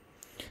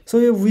 सो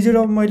यो विजेट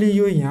अब मैले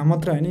यो यहाँ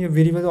मात्र होइन, यो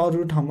भेरिएबल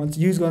अरू ठाउँमा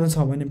युज गर्न छ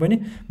भने पनि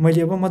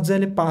मैले अब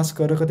मजाले पास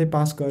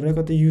गरेर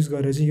कतै युज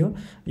गरेर चाहिँ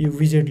यो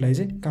विजेटलाई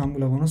चाहिँ काम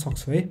लगाउन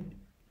सक्छु है।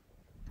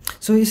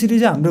 सो यसरी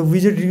चाहिँ हाम्रो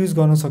विजेट युज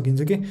गर्न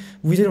सकिन्छ कि।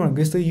 विजेट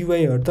भनेको यस्तो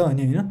युआईहरू त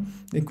अनि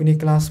होइन, कुनै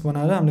क्लास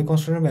बनाएर हामीले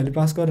कन्स्ट्रक्टर भ्यालु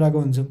पास गरेर आएको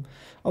हुन्छौँ।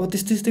 अब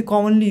त्यस्तै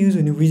कमनली युज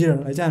हुने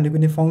विजेटहरूलाई चाहिँ हामीले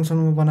कुनै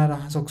फङ्सनमा बनाएर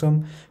राख्न सक्छौँ,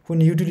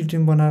 कुनै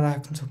युटिलिटीमा बनाएर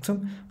राख्न सक्छौँ।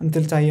 अनि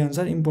त्यसले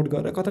चाहिएअनुसार इम्पोर्ट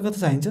गरेर कता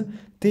चाहिन्छ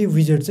त्यही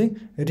विजेट चाहिँ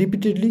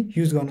रिपिटेडली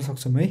युज गर्न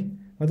सक्छौँ है।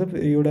 मतलब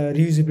एउटा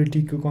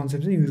रियुजेबिलिटीको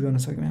कन्सेप्ट चाहिँ युज गर्न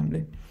सक्यौँ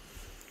हामीले।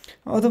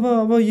 अथवा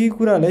अब यही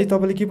कुराहरूलाई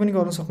तपाईँले के पनि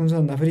गर्न सक्नुहुन्छ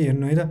भन्दाखेरि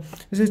हेर्नु है त,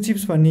 जस्तै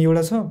चिप्स भन्ने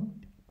एउटा छ,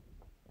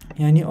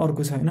 यहाँनिर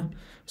अर्को छ होइन।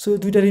 सो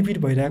दुइटा रिपिट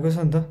भइरहेको छ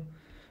नि त।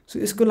 सो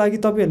यसको लागि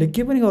तपाईँहरूले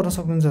के पनि गर्न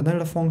सक्नुहुन्छ भन्दा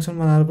एउटा फङ्सन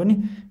बनाएर पनि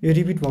यो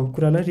रिपिट भएको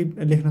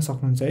कुरालाई लेख्न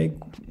सक्नुहुन्छ है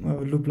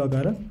लुप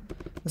लगाएर।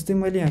 जस्तै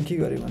मैले यहाँ के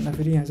गरेँ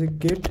भन्दाखेरि यहाँ चाहिँ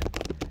गेट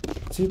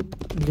चिप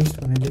लिस्ट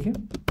भनेर लेखेँ।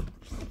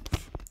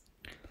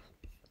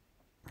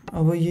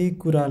 अब यही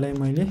कुरालाई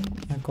मैले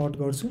यहाँ कट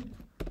गर्छु,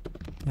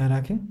 यहाँ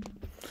राखेँ।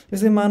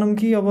 जस्तै मानौँ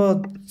कि अब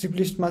चिप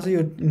लिस्टमा चाहिँ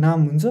यो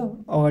नाम हुन्छ,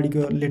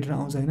 अगाडिको लेटर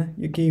आउँछ होइन,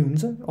 यो केही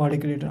हुन्छ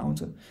अगाडिको लेटर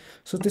आउँछ।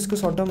 सो त्यसको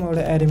सट्टा म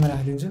एउटा एरेमा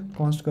राखिदिन्छु,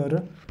 कन्स्ट गरेर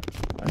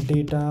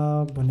डेटा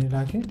भनेर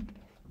राखेँ।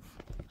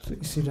 सो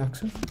यसरी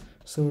राख्छु।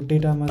 सो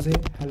डेटामा चाहिँ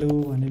हेलो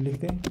भनेर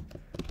लेख्थेँ,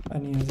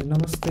 अनि यहाँ चाहिँ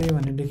नमस्ते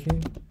भनेर लेखेँ,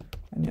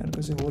 अनि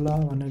अर्को चाहिँ होला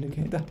भनेर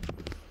लेखेँ है त।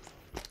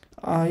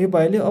 यो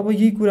भइहाल्यो। अब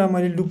यही कुरा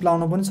मैले लुप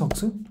लाउन पनि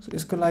सक्छु। सो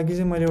यसको लागि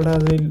चाहिँ मैले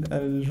एउटा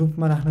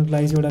लुपमा राख्नको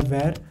लागि चाहिँ एउटा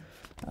भ्यार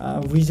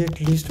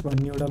विजेट लिस्ट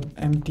भन्ने एउटा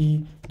एम्प्टी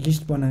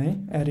लिस्ट बनाएँ,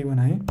 एरे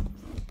बनाएँ।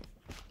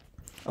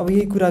 अब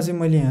यही कुरा चाहिँ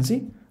मैले यहाँ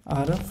चाहिँ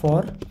आएर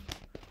for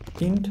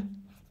int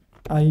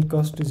I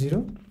equals to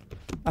 0,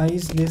 I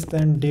is less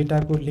than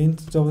डेटाको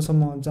length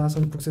जबसम्म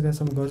जहाँसम्म पुग्छ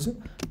त्यहाँसम्म गर्छु,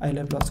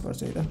 आईलाई प्लस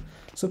गर्छु है त।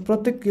 सो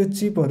प्रत्येक यो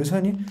चिपहरू छ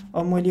नि,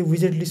 अब मैले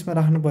विजेट लिस्टमा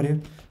राख्नु पऱ्यो।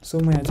 सो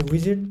म यहाँ चाहिँ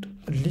विजेट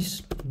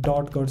लिस्ट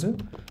डट गर्छु,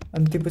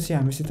 अनि त्यसपछि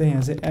हामीसित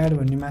यहाँ चाहिँ एड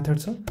भन्ने मेथड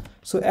छ।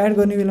 सो एड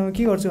गर्ने बेलामा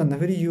के गर्छु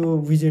भन्दाखेरि यो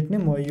विजेट नै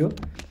म यो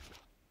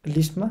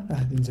लिस्टमा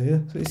राखिदिन्छु है।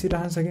 सो यसरी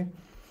राख्न सकेँ।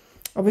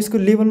 अब यसको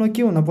लेभलमा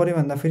के हुन पऱ्यो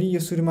भन्दाखेरि यो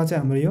सुरुमा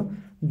चाहिँ हाम्रो यो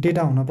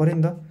डेटा हुन पऱ्यो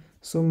नि त।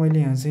 सो मैले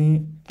यहाँ चाहिँ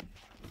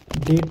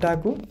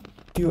डेटाको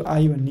त्यो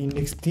आई भन्ने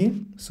इन्डेक्स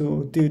दिएँ। सो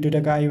त्यो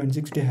डेटाको आई भने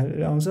 60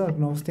 हेरेर आउँछ, अर्को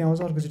नमस्ते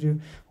आउँछ, अर्कोचोटि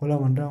होला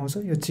भनेर आउँछ,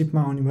 यो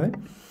चिपमा आउने भयो।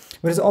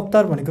 र चाहिँ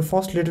अवतार भनेको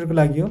फर्स्ट लेटरको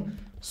लागि हो।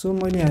 सो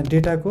मैले यहाँ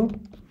डेटाको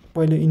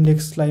पहिले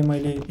इन्डेक्सलाई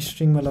मैले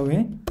स्ट्रिङमा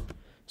लगाएँ।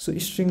 सो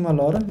स्ट्रिङमा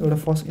लगाएर एउटा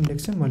फर्स्ट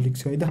इन्डेक्स चाहिँ म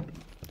लेख्छु है त।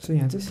 सो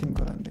यहाँ चाहिँ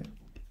सेमिकोलन दिएँ।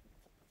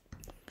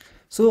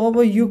 सो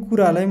अब यो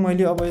कुरालाई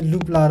मैले अब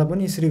लुप लगाएर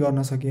पनि यसरी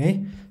गर्न सकेँ है।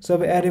 सो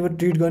अब एरेबाट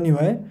ट्रिट गर्ने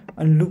भए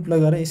अनि लुप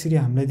लगाएर यसरी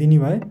हामीलाई दिने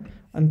भए,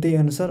 अनि त्यही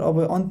अनुसार अब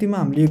अन्तिममा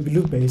हामीले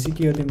लुप भएपछि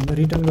के गरिदिउँ भन्दा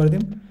रिटर्न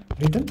गरिदिउँ,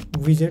 रिटर्न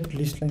विजेट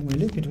लिस्टलाई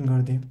मैले रिटर्न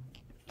गरिदिएँ।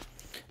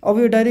 अब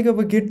यो डाइरेक्ट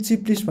अब गेट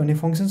चिप लिस्ट भन्ने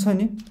फङ्सन छ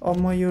नि, अब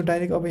म यो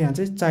डाइरेक्ट अब यहाँ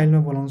चाहिँ चाइल्डमा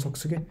बोलाउन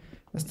सक्छु कि।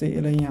 जस्तै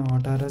यसलाई यहाँ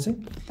हटाएर चाहिँ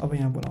अब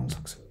यहाँ बोलाउन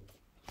सक्छु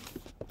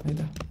है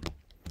त।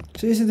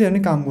 सो यसरी नै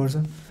काम गर्छ।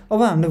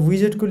 अब हामीलाई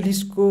विजेटको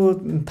लिस्टको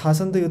थाहा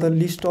छ नि त, यो त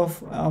लिस्ट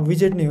अफ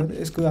विजेट नै हो।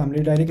 यसको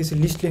हामीले डाइरेक्ट यसरी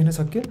लिस्ट लेख्न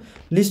सक्यो।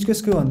 लिस्ट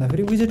कसको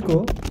भन्दाखेरि विजेटको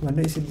हो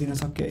भनेर यसरी दिन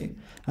सक्यो है।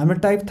 हाम्रो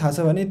टाइप थाहा छ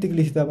भने यतिकै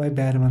लेख्दा भयो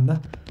भ्यार भन्दा।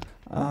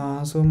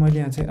 सो मैले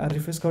यहाँ चाहिँ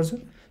रिफ्रेस गर्छु।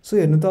 सो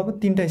हेर्नु त अब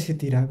तिनवटा यसरी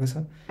दिइरहेको छ।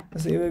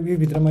 जस्तै यो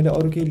भित्र मैले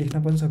अरू केही लेख्न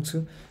पनि सक्छु,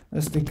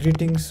 जस्तै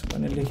ग्रिटिङ्स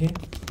भनेर लेखेँ,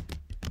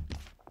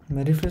 म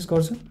रिफ्रेस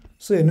गर्छु।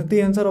 सो हेर्नु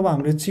त्यही अनुसार अब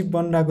हाम्रो चिप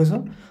बनिरहेको छ,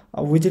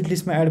 अब विजेट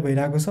लिस्टमा एड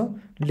भइरहेको छ,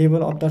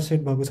 लेभल अवतार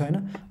सेट भएको छैन।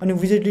 अनि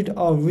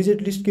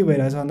विजेट लिस्ट के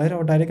भइरहेको छ भन्दाखेरि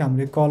अब डाइरेक्ट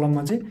हाम्रो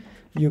कलममा चाहिँ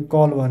यो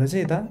कल भएर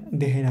चाहिँ यता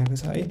देखाइरहेको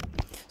छ है।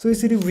 सो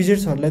यसरी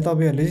विजेट्सहरूलाई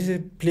तपाईँहरूले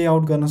चाहिँ प्ले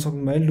आउट गर्न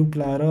सक्नुभयो लुप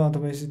लाएर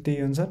अथवा यसरी त्यही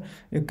अनुसार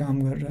यो काम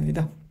गरेर है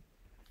त।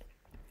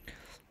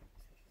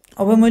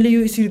 अब मैले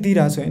यो यसरी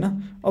दिइरहेको छु होइन।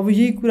 अब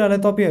यही कुरालाई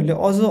तपाईँहरूले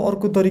अझ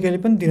अर्को तरिकाले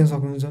पनि दिन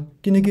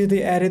सक्नुहुन्छ, किनकि त्यो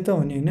एरे त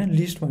हो नि होइन,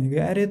 लिस्ट भनेको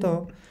एरे त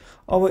हो।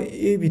 अब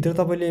भित्र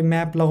तपाईँले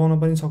म्याप लगाउन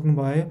पनि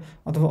सक्नुभयो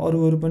अथवा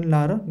अरू पनि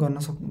लाएर गर्न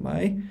सक्नुभयो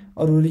है।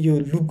 अरू यो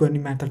लुप गर्ने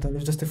मेथडहरू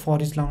जस्तै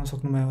फर इच लाउन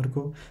सक्नुभयो,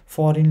 अर्को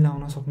फर इन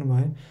लाउन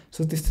सक्नुभयो।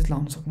 सो त्यस्तै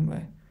लाउन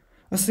सक्नुभयो।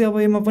 जस्तै अब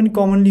यसमा पनि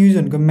कमनली युज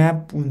भनेको म्याप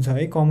हुन्छ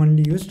है,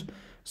 कमनली युज।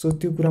 सो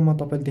त्यो कुरा म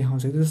तपाईँलाई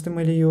देखाउँछु। जस्तै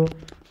मैले यो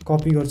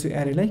कपी गर्छु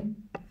एरेलाई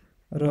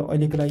र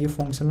अहिलेको लागि यो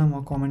फङ्सनलाई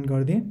म कमेन्ट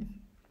गरिदिएँ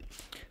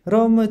र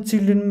म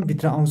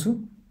चिल्ड्रेनभित्र आउँछु।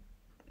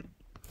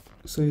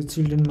 सो यो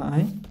चिल्ड्रेनमा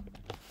आएँ।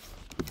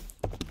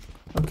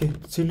 ओके,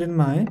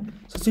 चिल्ड्रेनमा आएँ।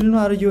 सो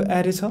चिल्ड्रेनमा आएर यो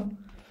एरे छ,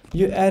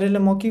 यो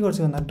एरेलाई म के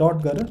गर्छु भन्दा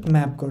डट गरेर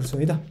म्याप गर्छु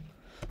है त।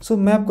 सो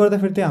म्याप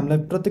गर्दाखेरि चाहिँ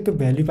हामीलाई प्रत्येकको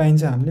भ्याल्यु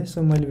पाइन्छ हामीले।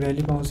 सो मैले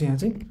भ्याल्यु पाउँछु यहाँ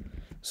चाहिँ।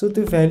 सो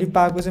त्यो भ्याल्यु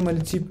पाएको चाहिँ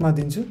मैले चिपमा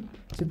दिन्छु।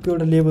 चिपको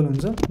एउटा लेबल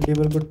हुन्छ,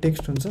 लेबलको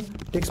टेक्स्ट हुन्छ,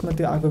 टेक्स्टमा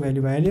त्यो आएको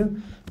भ्याल्यु भइहाल्यो।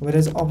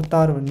 वेरएज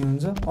अवतार भन्ने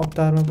हुन्छ,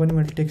 अवतारमा पनि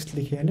मैले टेक्स्ट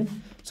लेखिहालेँ।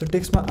 सो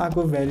टेक्स्टमा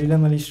आएको भ्याल्युलाई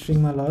मैले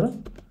स्ट्रिङमा लगेर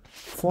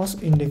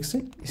फर्स्ट इन्डेक्स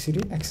चाहिँ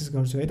यसरी एक्सेस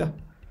गर्छु है त।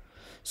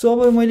 सो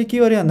अब मैले के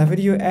गरेँ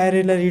भन्दाखेरि यो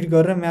एरेलाई रिड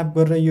गरेर म्याप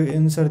गरेर यो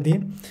एन्सर दिएँ।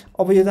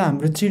 अब यो त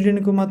हाम्रो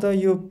चिल्ड्रेनकोमा त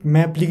यो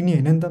म्याप लेख्ने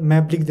होइन नि त,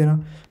 म्याप लेख्दैन।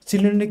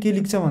 चिल्ड्रेनले के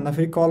लेख्छ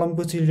भन्दाखेरि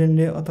कलमको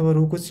चिल्ड्रेनले अथवा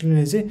रोको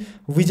चिल्ड्रेनले चाहिँ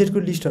विजेटको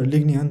लिस्टहरू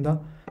लेख्ने हो नि त।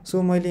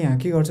 सो मैले यहाँ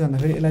के गर्छु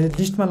भन्दाखेरि यसलाई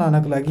लिस्टमा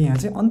लानको लागि यहाँ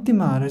चाहिँ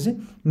अन्तिममा आएर चाहिँ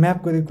म्याप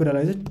गरेको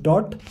कुरालाई चाहिँ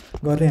डट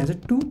गरेर यहाँ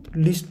चाहिँ टु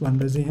लिस्ट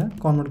भनेर चाहिँ यहाँ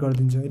कन्भर्ट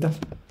गरिदिन्छु है त।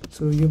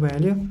 सो यो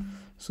भइहाल्यो।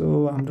 सो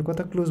हाम्रो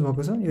कता क्लोज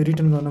भएको छ, यो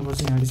रिटर्न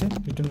गर्नुपर्छ। यहाँ चाहिँ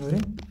रिटर्न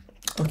गरेँ।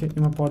 ओके,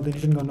 यसमा पर्दैन,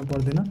 रिटर्न गर्नु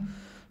पर्दैन।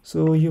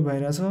 सो यो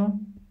भइरहेछ।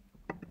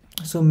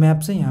 सो म्याप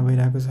चाहिँ यहाँ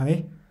भइरहेको छ है।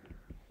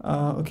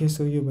 ओके,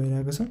 सो यो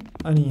भइरहेको छ।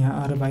 अनि यहाँ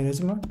आएर बाहिर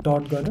चाहिँ म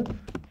डट गरेर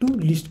टु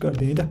लिस्ट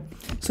गरिदिएँ है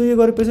त। सो यो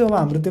गरेपछि अब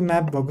हाम्रो त्यो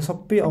म्याप भएको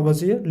सबै अब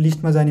चाहिँ यो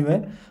लिस्टमा जाने भयो।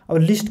 अब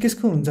लिस्ट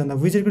केसको हुन्छ भन्दा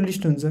विजेटको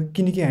लिस्ट हुन्छ,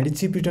 किनकि हामीले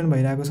चिप रिटर्न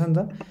भइरहेको छ नि त।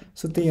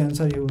 सो त्यही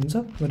अनुसार यो हुन्छ।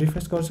 म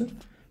रिफ्रेस गर्छु।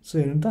 सो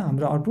हेर्नु त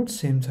हाम्रो आउटपुट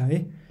सेम छ है।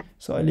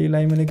 सो अहिले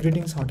यसलाई मैले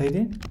ग्रिटिङ्स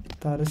हटाइदिएँ,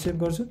 तार सेभ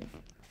गर्छु।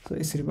 सो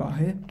यसरी भयो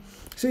है।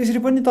 सो यसरी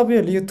पनि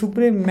तपाईँहरूले यो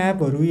थुप्रै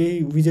म्यापहरू,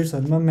 यही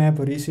विजेट्सहरूमा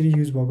म्यापहरू यसरी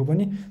युज भएको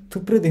पनि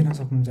थुप्रै देख्न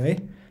सक्नुहुन्छ है।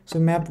 सो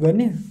म्याप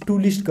गर्ने टु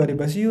लिस्ट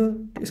गरेपछि यो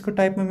यसको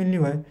टाइपमा मिल्ने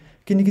भयो,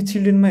 किनकि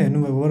चिल्ड्रेनमा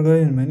हेर्नुभयो वर्क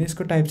गरेर हेर्नु भने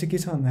यसको टाइप चाहिँ के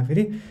छ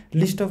भन्दाखेरि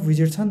लिस्ट अफ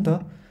विजेट छ नि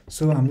त।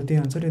 सो हाम्रो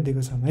त्यही अनुसार यो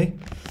दिएको छ है।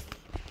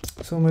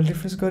 सो मैले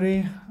रिफ्रेस गरेँ।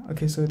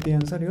 ओके, सो त्यही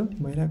अनुसार यो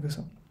भइरहेको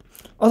छ।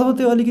 अथवा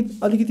त्यो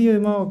अलिकति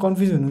योमा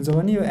कन्फ्युज हुनुहुन्छ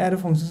भने यो एरो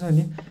फङ्सन छ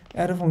नि,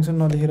 एरो फङ्सन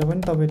नलेखेर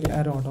पनि तपाईँले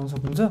एरो हटाउन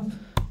सक्नुहुन्छ।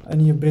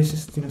 अनि यो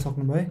ब्रेसेस दिन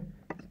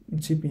सक्नुभयो।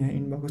 चिप यहाँ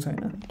इन भएको छैन,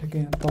 ठ्याक्कै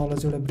यहाँ तल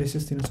चाहिँ एउटा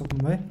ब्रेसेस दिन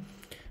सक्नुभयो।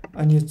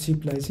 अनि यो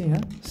चिपलाई चाहिँ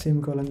यहाँ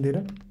सेमिकोलन दिएर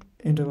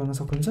इन्टर गर्न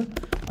सक्नुहुन्छ।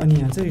 अनि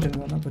यहाँ चाहिँ रिटर्न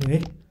गर्न पऱ्यो है।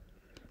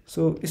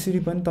 सो यसरी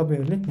पनि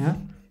तपाईँहरूले यहाँ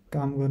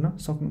काम गर्न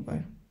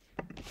सक्नुभयो।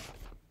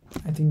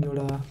 आई थिङ्क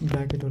एउटा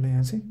ब्राकेट होला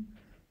यहाँ चाहिँ।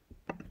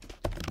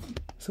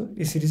 सो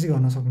यसरी चाहिँ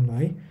गर्न सक्नुभयो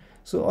है।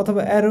 सो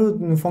अथवा एरो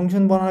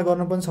फङ्सन बनाएर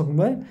गर्न पनि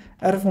सक्नुभयो।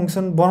 एरो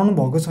फङ्सन बनाउनु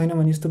भएको छैन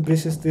भने यस्तो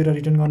ब्रेसेस दिएर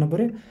रिटर्न गर्न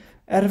पऱ्यो।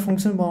 एरो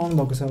फङ्सन बनाउनु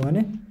भएको छ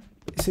भने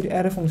यसरी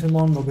एरो फङ्सन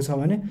बनाउनु भएको छ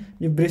भने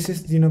यो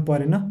ब्रेसेस दिनु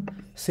परेन,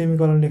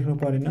 सेमिकोलन लेख्नु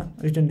परेन,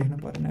 रिटर्न लेख्नु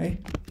परेन है।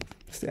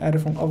 जस्तै एरो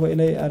अब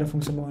यसलाई एरो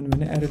फङ्सन बनाउनु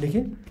भने एरो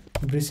लेखेँ,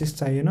 ब्रेसेस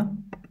चाहिएन,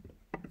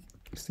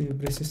 यस्तो यो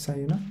ब्रेसेस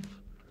चाहिएन।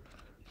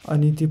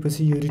 अनि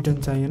त्यसपछि यो रिटर्न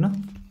चाहिएन।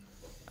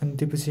 अनि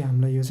त्यसपछि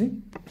हामीलाई यो चाहिँ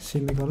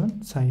सेमिकोलन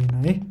चाहिएन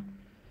है।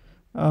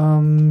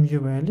 यो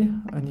भइहाल्यो।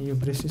 अनि यो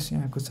ब्रेसेस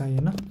यहाँको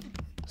चाहिएन।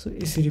 सो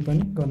यसरी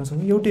पनि गर्न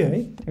सक्नु, एउटै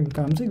है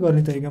काम चाहिँ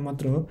गर्ने तरिका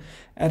मात्र हो।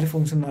 एरो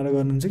फङ्सन लाएर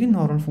गर्नुहुन्छ कि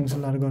नर्मल फङ्सन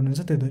लाएर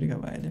गर्नुहुन्छ त्यो तरिका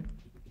भइहाल्यो।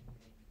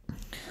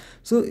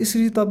 सो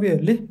यसरी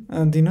तपाईँहरूले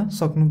दिन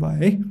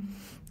सक्नुभयो है।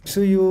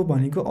 सो यो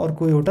भनेको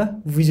अर्को एउटा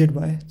विजेट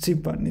भयो, चिप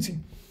भन्ने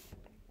चाहिँ।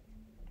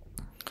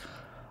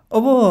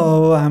 अब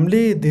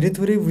हामीले धेरै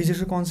थोरै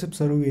विजेटको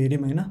कन्सेप्ट्सहरू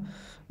हेऱ्यौँ होइन।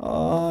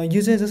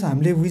 यो चाहिँ जस्तो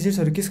हामीले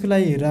विजेट्सहरू केसको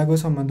लागि हेरिरहेको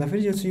छौँ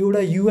भन्दाखेरि यो चाहिँ एउटा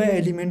युआई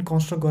एलिमेन्ट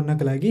कन्स्ट्रक्ट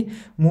गर्नको लागि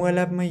मोबाइल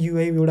एपमा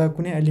युआई एउटा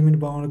कुनै एलिमेन्ट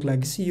बनाउनको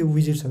लागि चाहिँ यो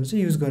विजेट्सहरू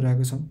चाहिँ युज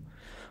गरिरहेको छौँ।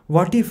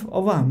 वाट इफ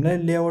अब हामीलाई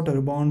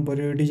लेआउटहरू बनाउनु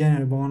पऱ्यो,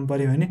 डिजाइनहरू बनाउनु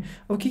पऱ्यो भने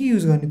अब के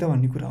युज गर्ने त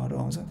भन्ने कुराहरू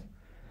आउँछ।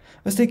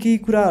 जस्तै केही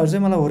कुराहरू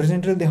चाहिँ मलाई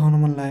होरिजेन्टल देखाउन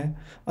मन लाग्यो,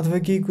 अथवा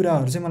केही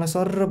कुराहरू चाहिँ मलाई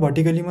सर र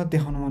भर्टिकली मात्रै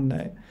देखाउन मन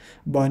लाग्यो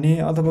भने,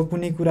 अथवा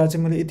कुनै कुरा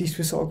चाहिँ मैले यति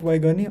स्पेस अक्युपाई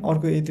गर्ने,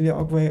 अर्को यतिले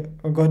अक्युपाई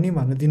गर्ने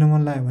भनेर दिन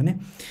मन लाग्यो भने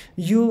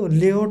यो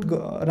लेआउट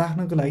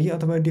राख्नको लागि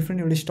अथवा डिफ्रेन्ट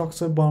एउटा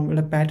स्ट्रक्चर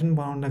एउटा प्याटर्न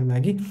बनाउनको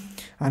लागि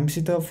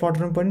हामीसित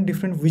फ्लटरमा पनि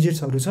डिफ्रेन्ट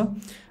विजेट्सहरू छ।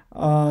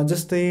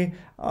 जस्तै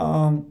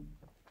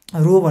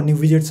रो भन्ने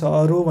विजेट छ।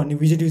 रो भन्ने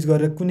विजेट युज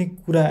गरेर कुनै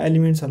कुरा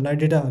एलिमेन्ट्सहरूलाई,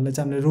 डेटाहरूलाई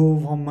चाहिँ हामीले रो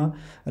फर्ममा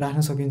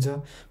राख्न सकिन्छ।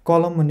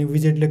 कलम भन्ने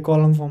विजेटले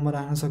कलम फर्ममा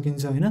राख्न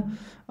सकिन्छ होइन।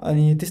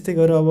 अनि त्यस्तै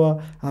गरेर अब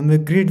हामीले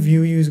ग्रिड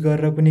भ्यू युज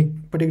गरेर कुनै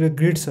पर्टिकुलर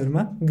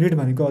ग्रिड्सहरूमा, ग्रिड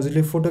भनेको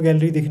हजुरले फोटो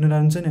ग्यालेरी देख्न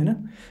रहन्छ नि होइन।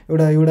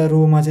 एउटा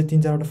रोमा चाहिँ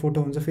 3-4वटा फोटो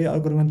हुन्छ, फेरि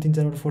अर्को रोमा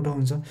 3-4वटा फोटो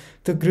हुन्छ,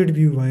 त्यो ग्रिड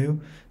भ्यू भयो।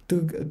 त्यो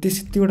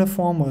एउटा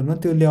फर्महरूमा,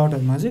 त्यो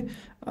लेआउटहरूमा चाहिँ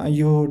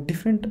यो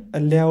डिफ्रेन्ट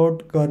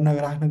लेआउट गर्न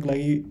राख्नको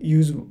लागि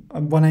युज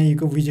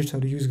बनाइएको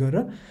विजेट्सहरू युज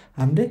गरेर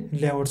हामीले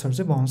लेआउट्सहरू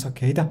चाहिँ बनाउन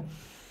सक्यो है त।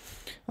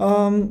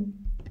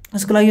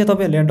 यसको लागि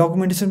तपाईँहरूले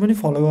डकुमेन्टेसन पनि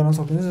फलो गर्न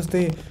सक्नुहुन्छ।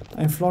 जस्तै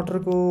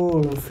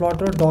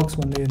फ्लटर डक्स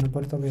भनेर हेर्नु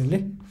पऱ्यो तपाईँहरूले।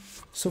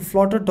 सो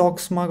फ्लटर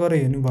डक्समा गएर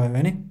हेर्नुभयो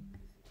भने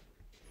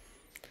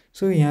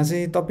सो यहाँ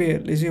चाहिँ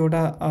तपाईँहरूले चाहिँ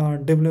एउटा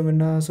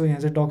डेभलपमेन्टमा सो यहाँ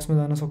चाहिँ डक्समा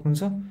जान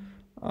सक्नुहुन्छ।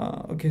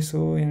 ओके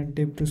सो यहाँ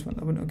डेभ टुल्स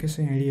भन्दा पनि ओके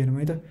सो यहाँ हेरौँ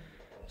है त।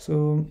 सो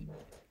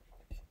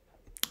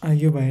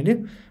यो भइहाल्यो।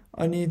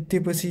 अनि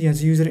त्यसपछि यहाँ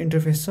चाहिँ युजर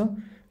इन्टरफेस छ।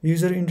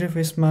 युजर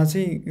इन्टरफेसमा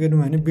चाहिँ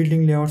गर्नुभयो भने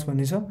बिल्डिङ लेआउट्स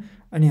भन्ने छ,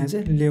 अनि यहाँ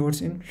चाहिँ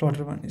लेआउट्स इन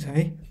फ्लटर भन्ने छ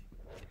है।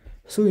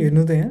 सो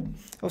हेर्नु त यहाँ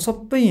अब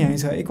सबै यहीँ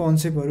छ है,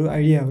 कन्सेप्टहरू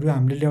आइडियाहरू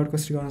हामीले लेआउट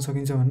कसरी गर्न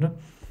सकिन्छ भनेर।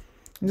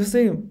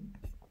 जस्तै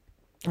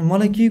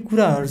मलाई केही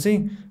कुराहरू चाहिँ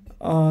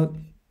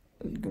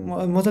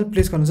मजाले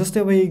प्लेस गर्नु, जस्तै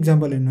अब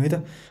इक्जाम्पल हेर्नु है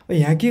त।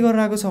 यहाँ के गरेर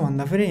आएको छ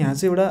भन्दाखेरि यहाँ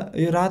चाहिँ एउटा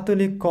यो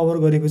रातोले कभर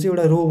गरेको चाहिँ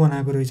एउटा रो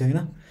बनाएको रहेछ होइन।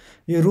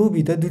 यो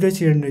रोभित्र दुइटा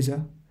चिल्ड्रेन रहेछ।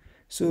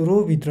 सो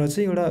रोभित्र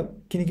चाहिँ एउटा,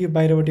 किनकि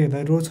बाहिरबाट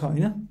हेर्दा रो छ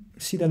होइन,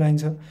 सिधा लाइन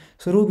छ।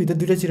 सो रोभित्र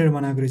दुइटा चिल्ड्रेन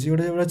बनाएको रहेछ।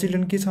 एउटा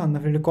चिल्ड्रेन के छ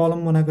भन्दाखेरि कलम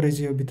बनाएको रहेछ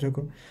यो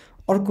भित्रको।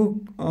 अर्को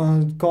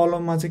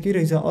कलममा चाहिँ के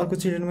रहेछ, अर्को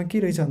चिल्ड्रेनमा के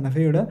रहेछ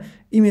भन्दाखेरि एउटा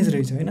इमेज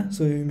रहेछ होइन।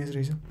 सो यो इमेज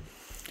रहेछ।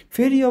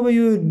 फेरि अब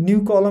यो न्यू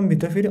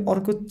कलमभित्र फेरि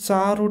अर्को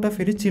 4वटा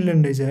फेरि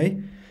चिल्ड्रेन रहेछ है।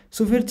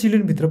 सो फेरि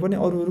चिल्ड्रेनभित्र पनि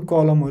अरू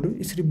कलमहरू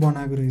यसरी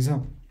बनाएको रहेछ।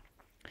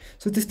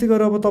 सो त्यस्तै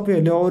गरेर अब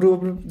तपाईँहरूले अरू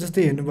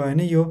जस्तै हेर्नुभयो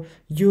भने यो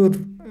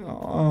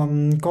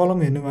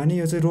कलम हेर्नुभयो भने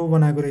यो चाहिँ रो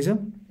बनाएको रहेछ।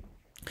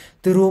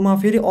 त्यो रोमा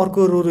फेरि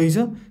अर्को रो रहेछ,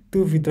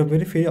 त्यो भित्र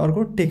फेरि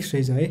अर्को टेक्स्ट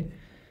रहेछ है।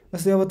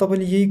 जस्तै अब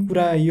तपाईँले यही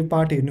कुरा यो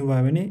पार्ट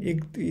हेर्नुभयो भने 1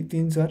 2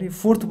 3 4 यो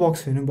 4th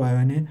बक्स हेर्नुभयो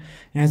भने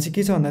यहाँ चाहिँ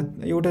के छ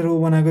भन्दा एउटा रो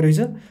बनाएको रहेछ,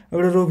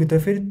 एउटा रोभित्र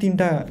फेरि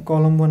 3टा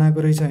कलम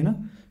बनाएको रहेछ होइन।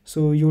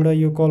 सो एउटा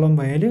यो कलम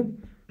भइहाल्यो,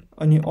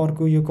 अनि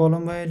अर्को यो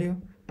कलम भइहाल्यो,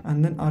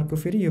 एन्ड देन अर्को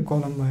फेरि यो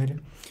कलम भइहाल्यो।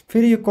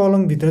 फेरि यो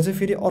कलमभित्र चाहिँ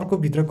फेरि अर्को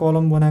भित्र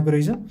कलम बनाएको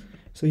रहेछ।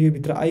 सो यो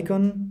भित्र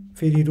आइकन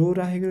फेरि रो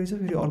राखेको रहेछ,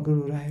 फेरि अर्को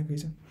रो राखेको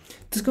रहेछ।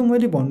 त्यसको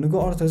मैले भन्नुको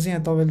अर्थ चाहिँ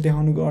यहाँ तपाईँले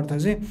देखाउनुको अर्थ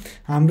चाहिँ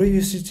हाम्रो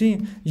यो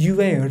चाहिँ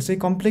युआईहरू चाहिँ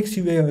कम्प्लेक्स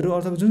युआईहरू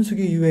अथवा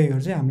जुनसुकै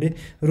युआईहरू चाहिँ हामीले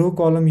रो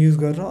कलम युज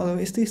गरेर अथवा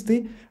यस्तै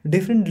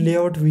डिफ्रेन्ट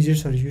लेआउट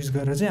विजेट्सहरू युज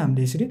गरेर चाहिँ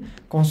हामीले यसरी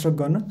कन्स्ट्रक्ट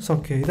गर्न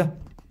सक्यो है त।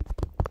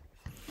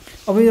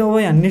 अब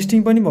यहाँ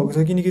नेस्टिङ पनि भएको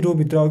छ, किनकि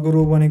रोभित्र अर्को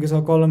रो बनेको छ,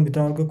 कलमभित्र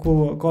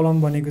अर्को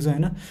कलम बनेको छ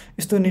होइन।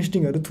 यस्तो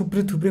नेस्टिङहरू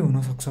थुप्रै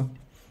हुनसक्छ।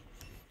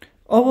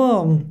 अब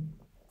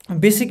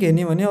बेसिक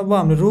हेर्ने भने अब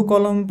हाम्रो रो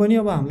कलम पनि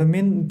अब हामीलाई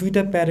मेन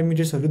दुईवटा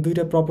प्यारामिटर्सहरू,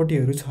 दुईवटा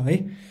प्रपर्टीहरू छ है।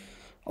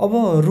 अब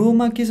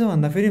रोमा के छ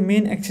भन्दाखेरि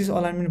मेन एक्सिस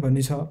अलाइनमेन्ट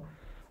भन्ने छ,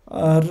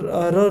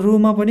 र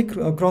रोमा पनि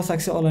क्रस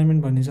एक्सिस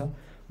अलाइनमेन्ट भन्ने छ।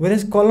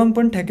 वेरेज कलम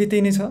पनि ठ्याक्कै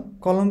त्यही नै छ।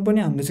 कलम पनि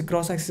हामीले चाहिँ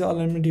क्रस एक्सिस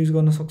अलाइनमेन्ट युज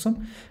गर्न सक्छौँ,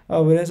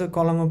 वेरेज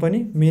कलममा पनि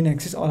मेन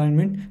एक्सिस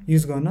अलाइनमेन्ट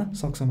युज गर्न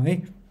सक्छौँ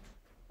है।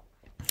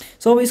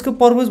 सो अब यसको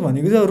पर्पज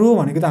भनेको चाहिँ रो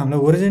भनेको त हामीलाई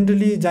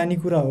होरिजेन्टली जाने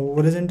कुरा हो,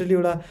 होरिजेन्टली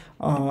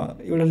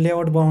एउटा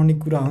लेआउट बनाउने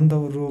कुरा हो नि त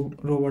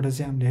रोबाट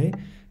चाहिँ हामीले है।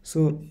 सो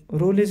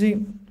रोले चाहिँ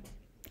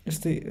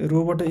यस्तै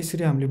रोबाट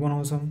यसरी हामीले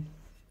बनाउँछौँ।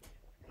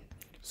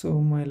 सो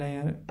म यसलाई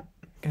यहाँ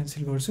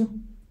क्यान्सल गर्छु।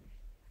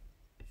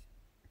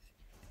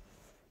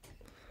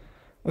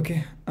 ओके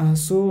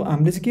सो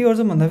हामीले चाहिँ के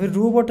गर्छौँ भन्दाखेरि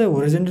रोबाट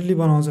होरिजेन्टली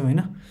बनाउँछौँ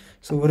होइन।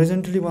 सो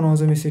होरिजेन्टली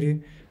बनाउँछौँ यसरी,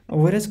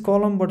 वेरेज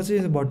कलमबाट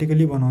चाहिँ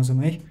भर्टिकली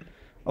बनाउँछौँ है।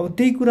 अब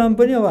त्यही कुरामा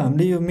पनि अब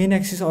हामीले यो main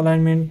axis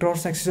alignment,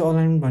 cross axis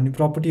alignment भन्ने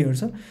प्रपर्टीहरू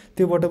छ,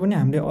 त्योबाट पनि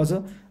हामीले अझ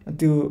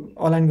त्यो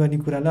अलाइन गर्ने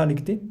कुरालाई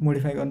अलिकति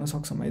मोडिफाई गर्न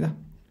सक्छौँ है त।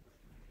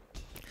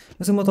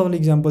 जस्तै म तपाईँलाई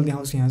इक्जाम्पल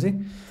देखाउँछु यहाँ चाहिँ।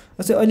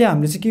 जस्तै अहिले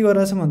हामीले चाहिँ के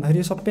गरिरहेछौँ भन्दाखेरि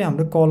यो सबै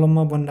हाम्रो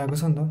कलममा बनिरहेको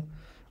छ नि त।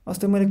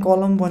 जस्तै मैले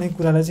कलम बनेको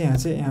कुरालाई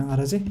चाहिँ यहाँ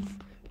आएर चाहिँ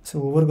सो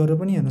होभर गरेर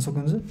पनि हेर्न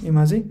सक्नुहुन्छ।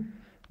 यसमा चाहिँ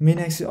मेन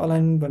एक्सिस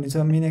अलाइनमेन्ट भन्ने छ,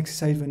 मेन एक्सिस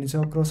साइज भन्ने छ,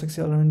 क्रस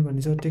एक्सिस अलाइनमेन्ट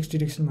भन्ने छ, टेक्स्ट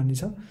डिरेक्सन भन्ने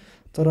छ।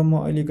 तर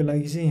म अहिलेको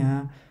लागि चाहिँ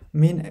यहाँ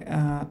मेन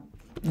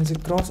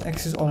चाहिँ क्रस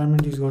एक्सिस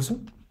अलाइनमेन्ट युज गर्छु।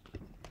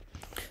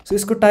 सो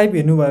यसको टाइप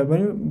हेर्नुभयो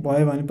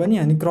भने पनि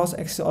हामी क्रस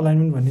एक्सिस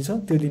अलाइनमेन्ट भन्ने छ,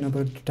 त्यो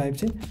दिनुपर्ने टाइप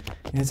चाहिँ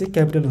यहाँ चाहिँ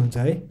क्यापिटल हुन्छ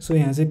है। सो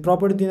यहाँ चाहिँ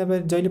प्रपर्टी दिँदा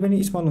जहिले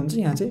पनि स्मल हुन्छ,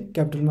 यहाँ चाहिँ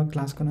क्यापिटलमा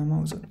क्लासको नाम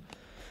आउँछ।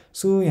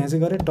 सो यहाँ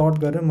चाहिँ गरेँ डट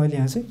गरेर मैले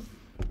यहाँ चाहिँ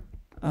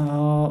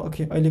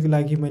ओके अहिलेको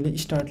लागि मैले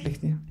स्टार्ट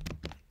लेख्दिएँ।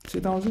 सो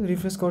यता आउँछु,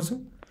 रिफ्रेस गर्छु।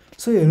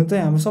 सो हेर्नु त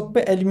हाम्रो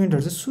सबै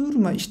एलिमेन्टहरू चाहिँ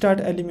सुरुमा स्टार्ट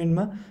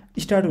एलिमेन्टमा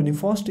स्टार्ट हुने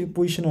फर्स्ट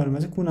पोजिसनहरूमा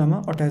चाहिँ कुनामा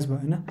अट्याच भयो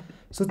होइन।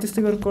 सो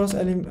त्यस्तै गरेर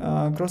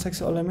cross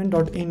axis alignment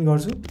dot and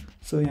गर्छु।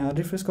 सो यहाँ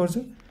रिफ्रेस गर्छु।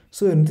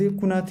 सो हेर्नु त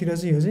कुनातिर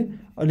चाहिँ यो चाहिँ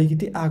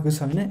अलिकति आएको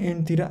छ होइन,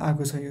 एन्डतिर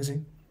आएको छ यो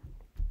चाहिँ।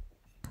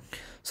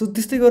 सो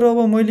त्यस्तै गरेर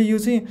अब मैले यो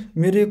चाहिँ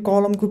मेरो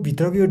कलमको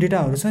भित्रको यो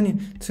डेटाहरू छ नि,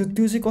 सो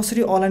त्यो चाहिँ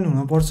कसरी अलाइन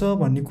हुनुपर्छ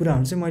भन्ने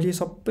कुराहरू चाहिँ मैले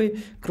सबै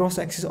क्रस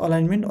एक्सिस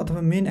अलाइनमेन्ट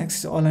अथवा मेन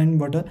एक्सिस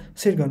अलाइनमेन्टबाट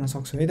सेट गर्न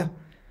सक्छु है त।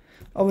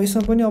 अब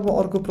यसमा पनि अब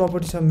अर्को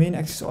प्रपर्टी छ मेन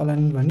एक्सिस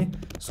अलाइनमेन्ट भन्ने।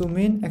 So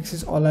main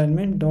axis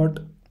alignment dot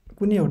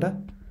कुनै एउटा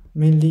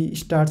मेनली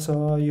स्टार्ट छ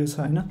यो छ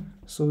होइन।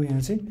 सो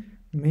यहाँ चाहिँ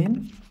main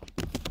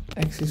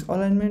axis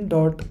alignment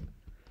dot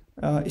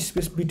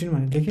space between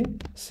भनेर लेखेँ,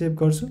 सेभ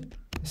गर्छु।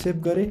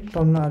 सेभ गरेँ,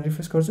 टर्मिनल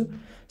रिफ्रेस गर्छु।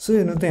 सो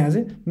हेर्नु त यहाँ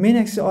चाहिँ मेन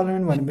एक्सिस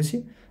अलाइनमेन्ट भनेपछि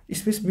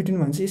स्पेस बिट्विन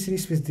भने चाहिँ यसरी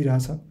स्पेस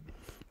दिइरहेछ,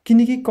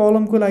 किनकि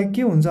कलमको लागि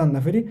के हुन्छ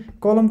भन्दाखेरि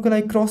कलमको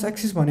लागि क्रस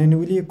एक्सिस भन्यो भने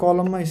उसले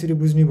कलममा यसरी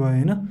बुझ्ने भयो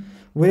होइन।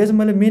 वेरेज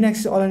मैले मेन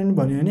एक्सिस अलाइनमेन्ट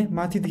भन्यो भने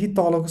माथिदेखि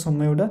तलको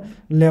सम्म एउटा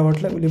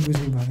लेआउटलाई उसले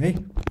बुझ्ने भयो है।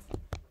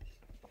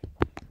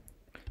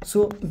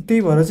 सो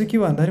त्यही भएर चाहिँ के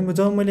भन्दाखेरि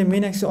जब मैले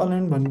मेन एक्सिस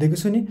अलाइनमेन्ट भनिदिएको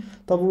छु नि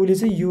तब उसले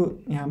चाहिँ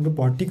यो यहाँ हाम्रो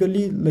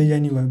भर्टिकल्ली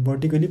लैजाने भयो,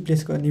 भर्टिकल्ली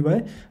प्लेस गर्ने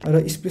भयो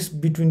र स्पेस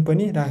बिट्विन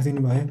पनि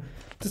राखिदिनु भयो।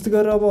 त्यस्तै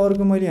गरेर अब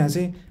अर्को मैले यहाँ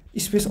चाहिँ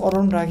स्पेस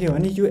अराउन्ड राखेँ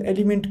भने यो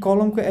एलिमेन्ट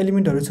कलमको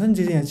एलिमेन्टहरू छ नि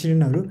जे यहाँ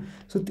चिल्ड्रेनहरू,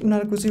 सो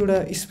उनीहरूको चाहिँ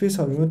एउटा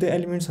स्पेसहरू त्यो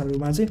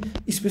एलिमेन्ट्सहरूमा चाहिँ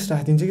स्पेस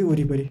राखिदिन्छ कि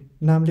वरिपरि,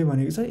 नामले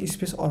भनेको छ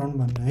स्पेस अराउन्ड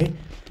भनेर है।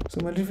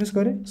 सो मैले रिफ्रेस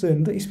गरेँ, सो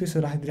हेर्नु त स्पेस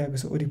राखिदिरहेको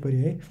छ वरिपरि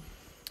है।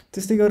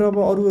 त्यस्तै गरेर अब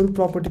अरू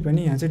प्रपर्टी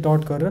पनि यहाँ चाहिँ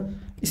डट गरेर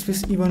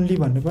स्पेस इभनली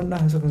भनेर पनि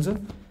राख्न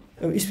सक्नुहुन्छ।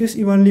 अब स्पेस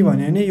इभनली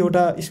भन्यो भने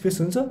एउटा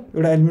स्पेस हुन्छ,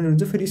 एउटा एलिमेन्ट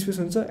हुन्छ, फेरि स्पेस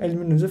हुन्छ,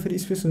 एलिमेन्ट हुन्छ, फेरि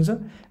स्पेस हुन्छ,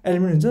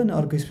 एलिमेन्ट हुन्छ अनि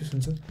अर्को स्पेस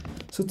हुन्छ।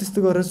 सो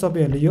त्यस्तो गरेर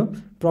तपाईँहरूले यो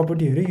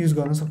प्रपर्टीहरू युज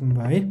गर्न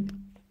सक्नुभयो है।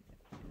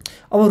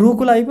 अब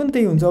रोको लागि पनि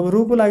त्यही हुन्छ। अब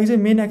रोको लागि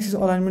चाहिँ मेन एक्सिस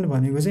अलाइनमेन्ट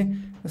भनेको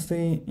चाहिँ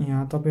जस्तै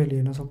यहाँ तपाईँहरूले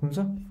हेर्न सक्नुहुन्छ,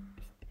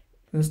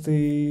 जस्तै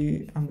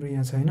हाम्रो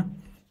यहाँ छ होइन।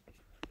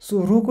 सो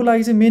रोको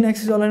लागि चाहिँ मेन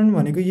एक्सिस अलाइनमेन्ट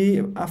भनेको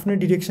यही आफ्नै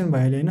डिरेक्सन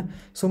भइहाल्यो होइन।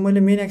 सो मैले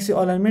main axis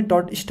alignment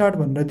dot start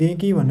भनेर दिएँ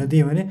कि भनेर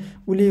दिएँ भने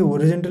उसले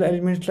होरिजेन्टल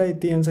एलिमेन्ट्सलाई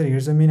त्यही अनुसार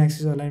हेर्छ मेन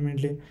एक्सिस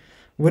अलाइनमेन्टले।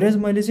 वेरेज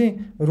मैले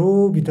चाहिँ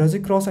रोभित्र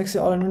चाहिँ क्रस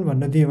एक्सिस अलाइनमेन्ट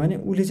भनेर दिएँ भने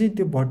उसले चाहिँ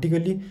त्यो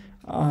भर्टिकल्ली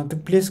त्यो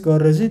प्लेस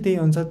गरेर चाहिँ त्यही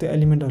अनुसार त्यो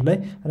एलिमेन्टहरूलाई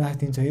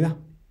राखिदिन्छ है त।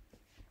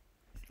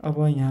 अब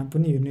यहाँ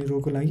पनि हेर्ने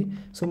रोको लागि,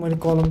 सो मैले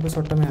कलमको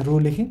सट्टामा यहाँ रो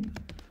लेखेँ।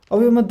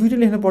 अब योमा दुइटै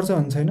लेख्नुपर्छ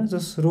भन्ने छैन,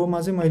 जस्ट रोमा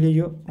चाहिँ मैले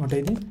यो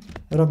हटाइदिएँ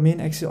र मेन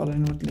एक्सिस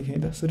अलाइनमेन्ट लेखेँ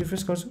त। सो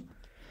रिफ्रेस गर्छु।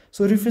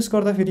 सो रिफ्रेस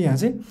गर्दाखेरि यहाँ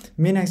चाहिँ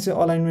मेन एक्सिस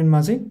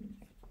अलाइनमेन्टमा चाहिँ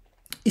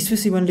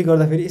स्पेस इभनली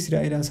गर्दाखेरि यसरी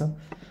आइरहेछ।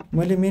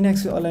 मैले main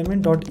axis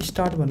alignment dot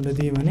start भनेर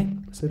दिएँ भने,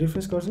 सो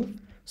रिफ्रेस गर्छु।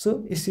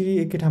 सो यसरी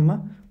एकै ठाउँमा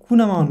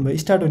कुनामा आउनुभयो,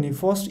 स्टार्ट हुने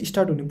फर्स्ट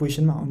स्टार्ट हुने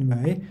पोजिसनमा आउनु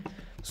भयो है।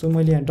 सो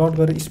मैले यहाँ डट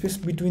गरेर स्पेस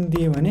बिट्विन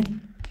दिएँ भने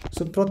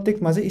सो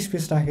प्रत्येकमा चाहिँ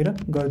स्पेस राखेर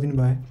गरिदिनु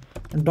भयो।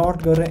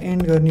 डट गरेर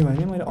एन्ड गर्ने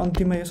भने मैले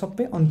अन्तिममा यो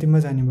सबै अन्तिममा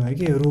जाने भयो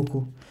कि यो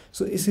रोको।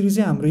 सो यसरी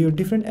चाहिँ हाम्रो यो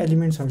डिफ्रेन्ट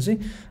एलिमेन्ट्सहरू चाहिँ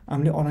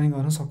हामीले अलाइन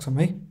गर्न सक्छौँ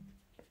है।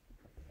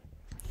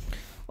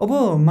 अब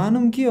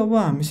मानौँ कि अब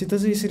हामीसित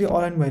चाहिँ यसरी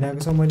अलाइन भइरहेको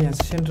छ, मैले यहाँ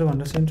चाहिँ सेन्टर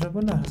भनेर सेन्टर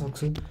पनि राख्न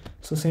सक्छु।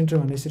 सो सेन्टर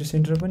भनेर यसरी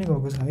सेन्टर पनि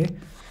गएको छ है।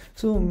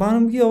 सो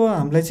मानौँ कि अब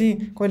हामीलाई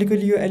चाहिँ कहिले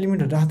कहिले यो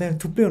एलिमेन्टहरू राख्दा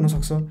थुप्रै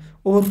हुनसक्छ,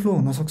 ओभरफ्लो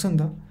हुनसक्छ नि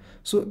त।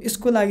 सो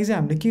यसको लागि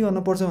चाहिँ हामीले के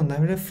गर्नुपर्छ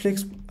भन्दाखेरि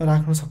फ्लेक्स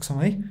राख्न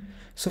सक्छौँ है।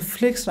 सो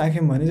फ्लेक्स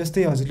राख्यौँ भने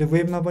जस्तै हजुरले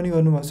वेबमा पनि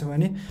गर्नुभएको छ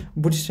भने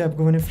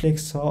बुटस्ट्र्यापको पनि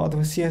फ्लेक्स छ,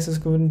 अथवा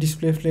सिएसएसको पनि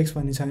डिस्प्ले फ्लेक्स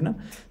भन्ने छ होइन।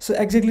 सो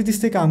एक्ज्याक्टली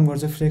त्यस्तै काम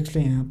गर्छ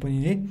फ्लेक्सले यहाँ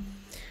पनि है।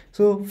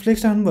 सो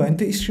फ्लेक्स राख्नुभयो भने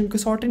त्यो स्क्रिनको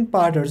सर्टेन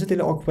पार्टहरू चाहिँ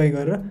त्यसले अकुपाई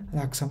गरेर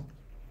राख्छ।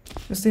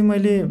 जस्तै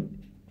मैले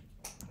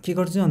के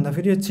गर्छु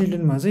भन्दाखेरि यो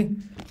चिल्ड्रेनमा चाहिँ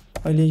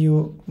अहिले यो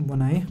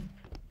बनाएँ,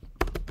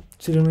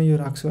 चिल्ड्रेनमा यो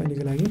राख्छु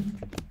अहिलेको लागि।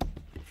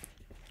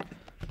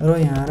 र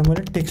यहाँ आएर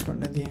मैले टेक्स्ट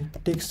भनेर दिएँ,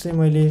 टेक्स्ट चाहिँ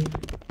मैले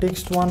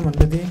टेक्स्ट 1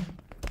 भनेर दिएँ,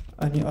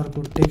 अनि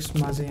अर्को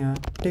टेक्स्टमा चाहिँ यहाँ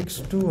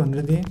टेक्स्ट 2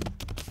 भनेर दिएँ,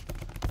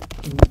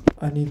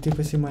 अनि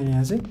त्यसपछि मैले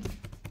यहाँ चाहिँ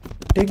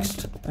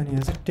टेक्स्ट अनि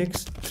यहाँ चाहिँ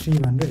टेक्स्ट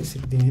 3 भनेर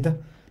यसरी दिएँ है त।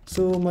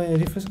 सो म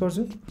रिफ्रेस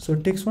गर्छु। सो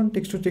टेक्स्ट 1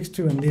 टेक्स्ट 2 टेक्स्ट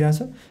 3 भन्ने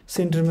दिइरहेछ,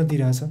 सेन्टरमा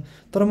दिइरहेछ।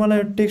 तर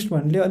मलाई टेक्स्ट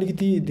भन्नेले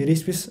अलिकति धेरै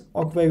स्पेस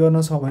अकुपाई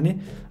गर्न छ भने,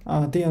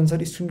 त्यही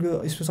अनुसार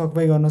स्क्रिनको स्पेस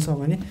अकुपाई गर्न छ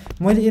भने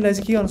मैले यसलाई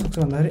चाहिँ के गर्न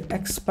सक्छु भन्दाखेरि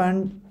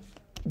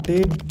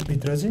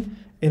एक्सपान्डेडभित्र चाहिँ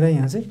यसलाई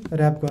यहाँ चाहिँ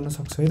ऱ्याप गर्न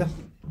सक्छु है त।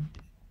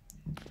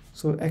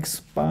 सो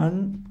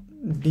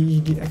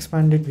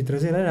एक्सपान्डेडभित्र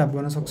चाहिँ यसलाई ऱ्याप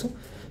गर्न सक्छु।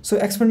 सो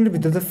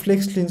एक्सपान्डेडभित्र त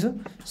फ्लेक्स लिन्छ।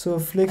 सो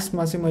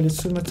फ्लेक्समा चाहिँ मैले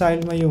सुरुमा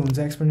चाइल्डमा यो हुन्छ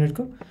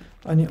एक्सपान्डेडको,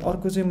 अनि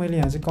अर्को चाहिँ मैले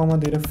यहाँ चाहिँ कमा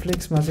दिएर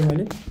फ्लेक्समा चाहिँ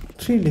मैले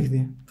 3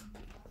 लेखिदिएँ।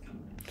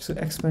 सो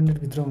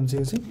एक्सपान्डेडभित्र हुन्छ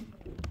यो चाहिँ।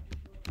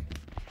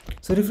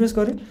 सो रिफ्रेस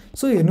गरेँ।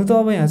 सो हेर्नु त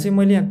अब यहाँ चाहिँ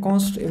मैले यहाँ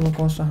कन्स्ट यसमा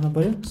कन्स्ट राख्नु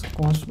पऱ्यो। सो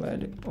कन्स्ट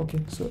भइहाल्यो, ओके।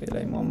 सो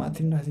यसलाई म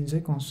माथि राखिदिन्छु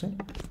है कन्स्ट चाहिँ,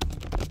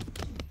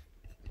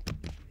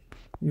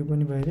 यो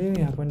पनि भइहाल्यो,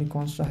 यहाँ पनि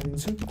कन्स्ट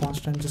राखिदिन्छु।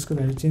 कन्स्ट्यान्ट जसको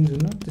भ्यालु चेन्ज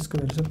हुन्न त्यसको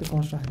भ्यालु सबै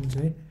कन्स्ट राखिदिन्छु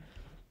है।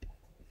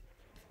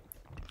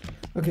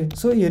 ओके।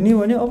 सो हेर्ने हो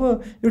भने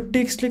अब यो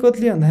टेक्स्टले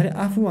कतिले भन्दाखेरि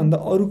आफूभन्दा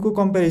अरूको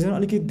कम्पेरिजन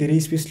अलिकति धेरै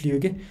स्पेस लियो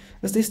कि।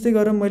 जस्तै यस्तै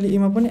गरेर मैले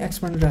यसमा पनि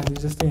एक्सपान्डेड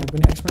राखिदिन्छु। जस्तै यहाँ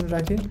पनि एक्सपान्डेड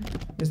राखेँ,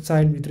 यो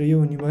चाइल्डभित्र यो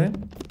हुने भयो।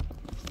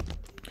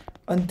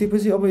 अनि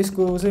त्यसपछि अब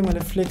यसको चाहिँ मैले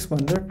फ्लेक्स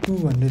भनेर 2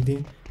 भनेर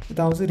दिएँ,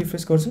 यता आउँछ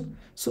रिफ्रेस गर्छु।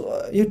 सो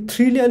यो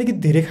 3ले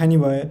अलिकति धेरै खाने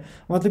भयो,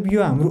 मतलब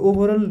यो हाम्रो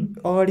ओभरअल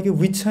अगाडिको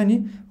विथ छ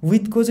नि,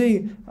 विथको चाहिँ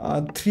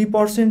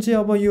 3% चाहिँ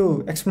अब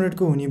यो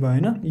एक्सपान्डेडको हुने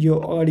भएन, यो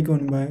अगाडिको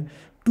हुने भयो।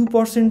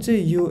 2%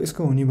 चाहिँ यो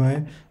यसको हुने भयो,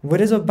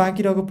 वेरेज अब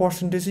बाँकी रहेको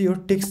पर्सेन्टेज चाहिँ यो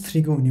टेक्स्ट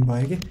 3 को हुने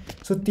भयो कि।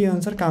 सो त्यही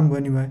अनुसार काम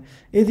गर्ने भयो।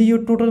 यदि यो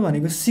टोटल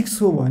भनेको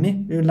 6 हो भने,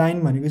 यो लाइन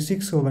भनेको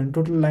 6 हो भने,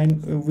 टोटल लाइन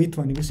विथ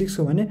भनेको 6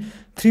 हो भने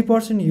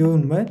 3% यो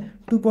हुनु भयो,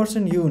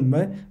 2% यो हुनु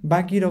भयो,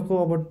 बाँकी रहेको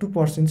अब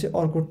 2% चाहिँ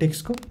अर्को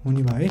टेक्स्टको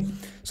हुने भयो है।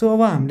 सो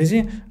अब हामीले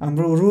चाहिँ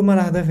हाम्रो रोमा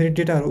राख्दाखेरि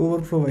डेटाहरू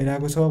ओभरफ्लो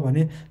भइरहेको छ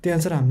भने त्यही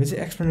अनुसार हामीले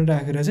चाहिँ एक्सपान्डेड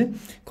राखेर चाहिँ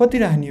कति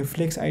राख्ने हो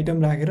फ्लेक्स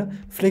आइटम राखेर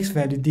फ्लेक्स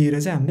भ्यालु दिएर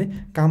चाहिँ हामीले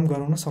काम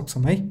गराउन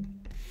सक्छौँ है।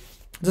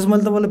 जस्तो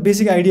मैले तपाईँलाई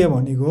बेसिक आइडिया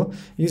भनेको हो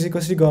यो चाहिँ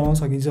कसरी गराउन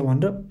सकिन्छ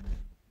भनेर।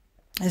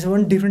 यसमा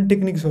पनि डिफ्रेन्ट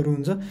टेक्निक्सहरू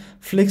हुन्छ,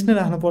 फ्लेक्स नै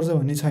राख्नुपर्छ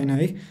भन्ने छैन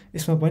है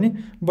यसमा पनि।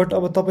 बट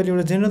अब तपाईँले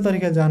एउटा जेनरल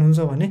तरिका जानुहुन्छ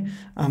भने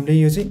हामीले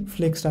यो चाहिँ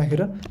फ्लेक्स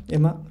राखेर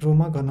यसमा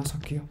रोमा गर्न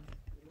सकियो।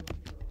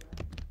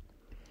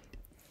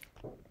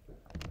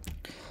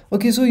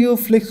 ओके, सो यो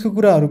फ्लेक्सको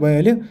कुराहरू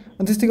भइहाल्यो।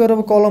 अनि त्यस्तै गरेर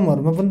अब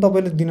कलमहरूमा पनि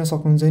तपाईँले दिन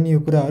सक्नुहुन्छ नि यो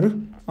कुराहरू।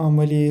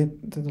 मैले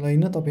त्यसलाई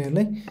होइन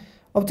तपाईँहरूलाई।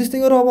 अब त्यस्तै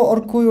गरेर अब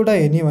अर्को एउटा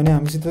हेर्ने भने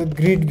हामीसित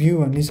ग्रिड भ्यू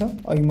भन्ने छ।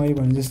 अघि मैले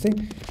भने जस्तै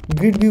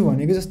ग्रिड भ्यू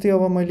भनेको जस्तै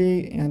अब मैले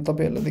यहाँ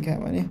तपाईँहरूलाई देखाएँ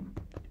भने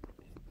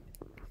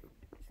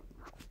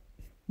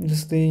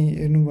जस्तै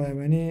हेर्नुभयो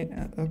भने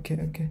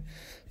ओके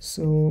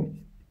सो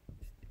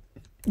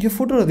यो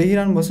फोटोहरू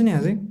देखिरहनु भएको छ नि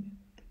यहाँ चाहिँ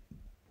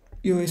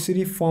यो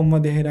यसरी फर्ममा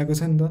देखाइरहेको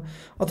छ नि त,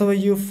 अथवा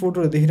यो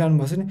फोटोहरू देखिरहनु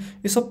भएको छ नि,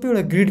 यो सबै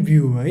एउटा ग्रिड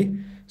भ्यू हो है।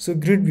 सो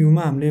ग्रिड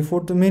भ्यूमा हामीले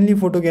मेनली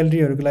फोटो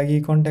ग्यालेरीहरूको लागि,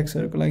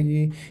 कन्ट्याक्ट्सहरूको लागि,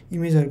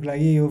 इमेजहरूको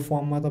लागि यो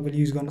फर्ममा तपाईँले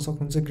युज गर्न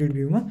सक्नुहुन्छ ग्रिड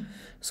भ्यूमा।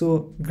 सो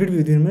ग्रिड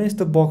भ्यू दिनु भने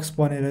यस्तो बक्स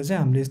बनेर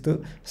चाहिँ हामीले यस्तो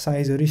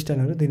साइजहरू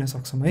स्टाइलहरू दिन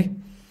सक्छौँ है।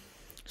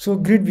 सो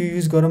ग्रिड भ्यू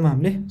युज गरौँ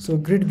हामीले। सो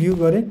ग्रिड भ्यू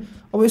गरेँ।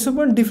 अब यसमा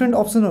पनि डिफ्रेन्ट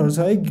अप्सनहरू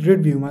छ है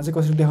ग्रिड भ्यूमा चाहिँ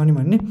कसरी देखाउने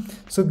भन्ने।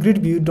 सो ग्रिड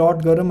भ्यू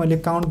डट गरेर मैले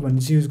काउन्ट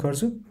भन्ने चाहिँ युज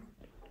गर्छु।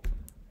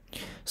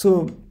 सो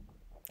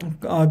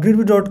ग्रिड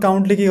भ्यू डट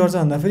काउन्टले के गर्छ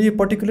भन्दाखेरि यो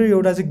पर्टिकुलर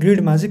एउटा चाहिँ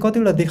ग्रिडमा चाहिँ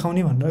कतिवटा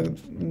देखाउने भनेर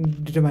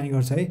डिटरमाइन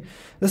गर्छ है।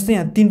 जस्तै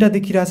यहाँ 3टा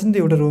देखिरहेको छ नि त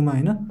एउटा रोमा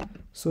होइन।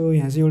 सो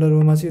यहाँ चाहिँ एउटा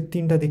रोमा चाहिँ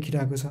 3टा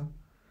देखिरहेको छ।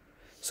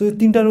 सो यो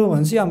 3टा रो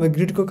भनेपछि हाम्रो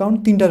ग्रिडको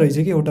काउन्ट 3टा रहेछ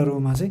कि एउटा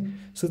रोमा चाहिँ।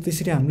 सो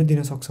त्यसरी हामीले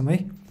दिन सक्छौँ है।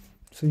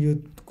 सो यो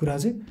कुरा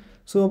चाहिँ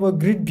सो अब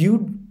ग्रिड भ्यू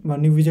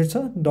भन्ने विजेट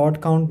छ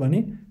डट काउन्ट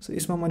भने। सो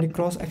यसमा मैले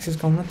क्रस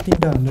एक्सेस काउन्टमा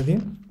 3टा भनेर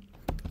दिएँ।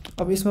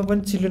 अब यसमा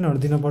पनि चिल्ड्रेनहरू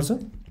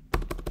दिनुपर्छ।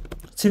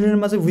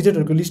 चिल्ड्रेनमा चाहिँ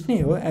विजेटहरूको लिस्ट नै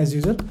हो एज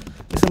युजल।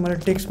 यसमा मैले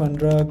टेक्स्ट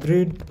भनेर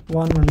ग्रिड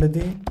 1 भनेर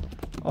दिएँ,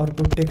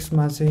 अर्को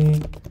टेक्स्टमा चाहिँ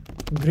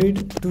ग्रिड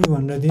 2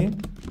 भनेर दिएँ,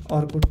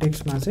 अर्को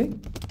टेक्स्टमा चाहिँ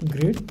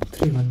ग्रिड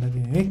 3 भनेर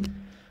दिएँ है।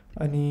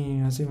 अनि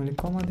यहाँ चाहिँ मैले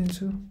कमा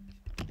दिन्छु।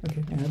 ओके,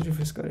 यहाँ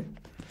रिफ्रेस गरेँ।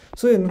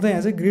 सो हेर्नु त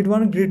यहाँ चाहिँ ग्रिड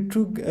 1, ग्रिड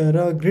 2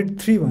 र ग्रिड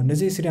 3 भनेर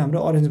चाहिँ यसरी हाम्रो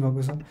अरेन्ज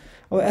भएको छ।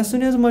 अब एज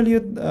सुन एज मैले यो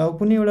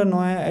कुनै एउटा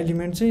नयाँ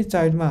एलिमेन्ट चाहिँ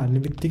चाइल्डमा हाल्ने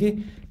बित्तिकै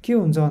के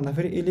हुन्छ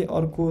भन्दाखेरि यसले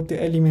अर्को त्यो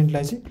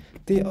एलिमेन्टलाई चाहिँ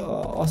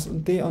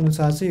त्यही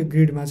अनुसार चाहिँ यो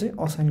ग्रिडमा चाहिँ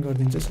असाइन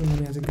गरिदिन्छ। सो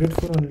मैले यहाँ चाहिँ ग्रिड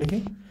 4 भनेर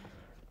लेखेँ,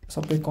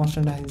 सबै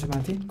कन्सटेन्ट राखिदिन्छु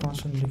माथि,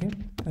 कन्सटेन्ट लेखेँ,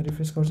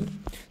 रिफ्रेस गर्छु।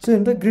 सो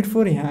हेर्नु त ग्रिड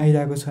 4 यहाँ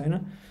आइरहेको छ होइन।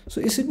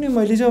 सो यसरी नै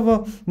मैले चाहिँ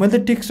अब मैले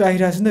त टेक्स्ट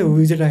राखिरहेको छु नि त,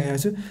 विजेट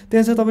राखिरहेको छु।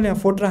 त्यहाँ चाहिँ तपाईँले यहाँ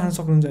फोटो राख्न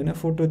सक्नुहुन्छ होइन।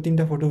 फोटो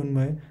 3टा फोटो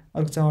हुनुभयो,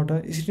 अर्को 4वटा,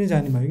 यसरी नै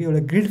जाने भयो कि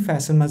एउटा ग्रिड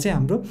फेसनमा चाहिँ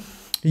हाम्रो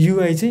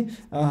युआई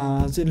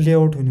चाहिँ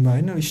लेआउट हुने भयो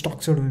होइन,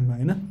 स्ट्रक्चर्ड हुने भयो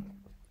होइन।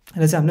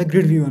 यसलाई चाहिँ हामीलाई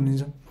ग्रिड भ्यू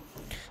भनिन्छ।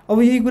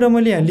 अब यही कुरा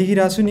मैले यहाँ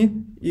लेखिरहेको छु नि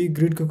यी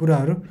ग्रिडको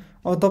कुराहरू।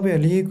 अब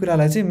तपाईँहरूले यही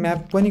कुरालाई चाहिँ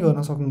म्याप पनि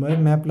गर्न सक्नुभयो,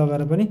 म्याप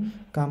लगाएर पनि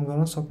काम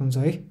गर्न सक्नुहुन्छ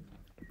है।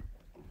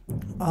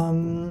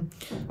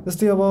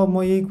 जस्तै अब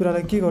म यही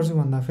कुरालाई के गर्छु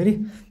भन्दाखेरि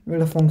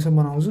एउटा फङ्सन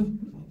बनाउँछु।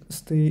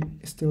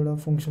 यस्तै एउटा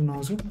फङ्सन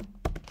बनाउँछु,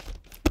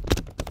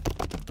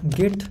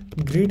 गेट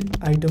ग्रिड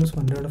आइटम्स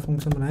भनेर एउटा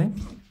फङ्सन बनाएँ।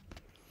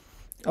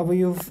 अब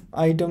यो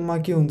आइटममा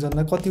के हुन्छ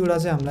भन्दा कतिवटा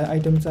चाहिँ हामीलाई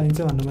आइटम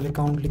चाहिन्छ भनेर मैले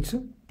काउन्ट लेख्छु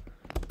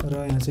र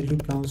यहाँ चाहिँ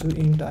लुप लाउँछु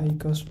int I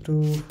equals to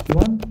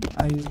 1,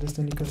 I is less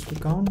than equals to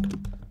count,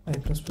 I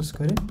plus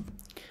गरेँ।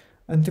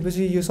 अनि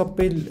त्यसपछि यो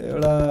सबै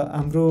एउटा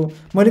हाम्रो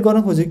मैले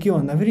गर्न खोजेको के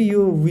भन्दाखेरि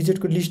यो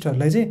विजेटको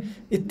लिस्टहरूलाई चाहिँ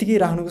यत्तिकै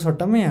राख्नुको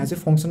सट्टामा यहाँ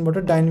चाहिँ फङ्सनबाट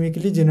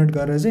डाइनामिकली जेनेरेट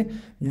गरेर चाहिँ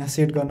यहाँ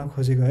सेट गर्न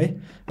खोजेको है।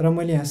 र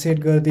मैले यहाँ सेट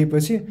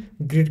गरिदिएपछि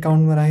ग्रिड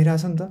काउन्टमा राखिरहेको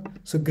छ नि त।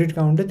 सो ग्रिड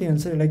काउन्टले त्यही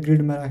अनुसार यसलाई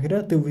ग्रिडमा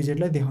राखेर त्यो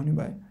विजेटलाई देखाउने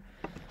भयो।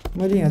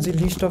 मैले यहाँ चाहिँ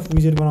लिस्ट अफ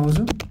विजेट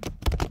बनाउँछु।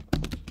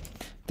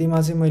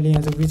 त्यहीमा चाहिँ मैले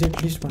यहाँ चाहिँ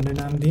विजेट लिस्ट भनेर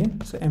नाम दिएँ।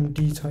 सो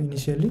एमटी छ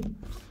इनिसियली।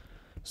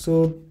 सो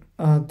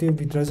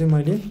त्योभित्र चाहिँ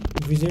मैले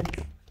विजेट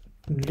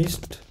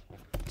लिस्ट,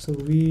 सो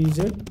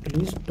विजेट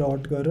लिस्ट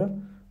डट गरेर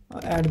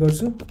एड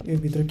गर्छु। यो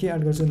भित्र के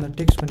एड गर्छु भन्दा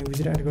टेक्स्ट भन्ने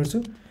विजेट एड गर्छु।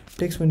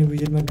 टेक्स्ट भन्ने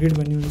विजेटमा ग्रिड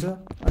भन्ने हुन्छ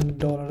अनि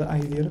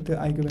 $आई दिएर त्यो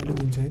आईको भ्यालु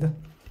दिन्छ है त।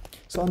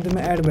 सो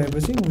अन्त्यमा एड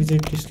भएपछि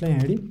विजेट लिस्टलाई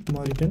यहाँनिर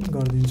म रिटर्न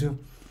गरिदिन्छु।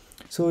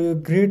 सो यो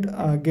ग्रिड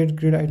गेट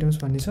ग्रिड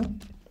आइटम्स भन्ने छ।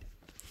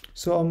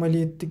 सो अब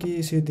मैले यत्तिकै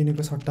यसरी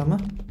दिनेको सट्टामा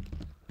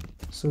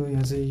सो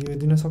यहाँ चाहिँ यो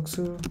दिन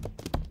सक्छु।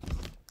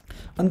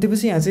 अनि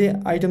त्यसपछि यहाँ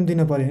चाहिँ आइटम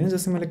दिन पऱ्यो होइन।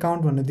 जस्तै मैले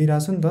काउन्ट भनेर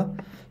दिइरहेको छु नि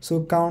त। सो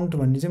काउन्ट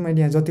भन्ने चाहिँ मैले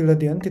यहाँ जतिवटा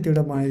दिएँ भने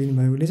त्यतिवटा बनाइदिनु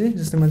भयो उसले चाहिँ।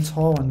 जस्तै मैले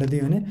 6 भनेर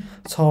दिएँ भने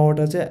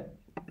 6वटा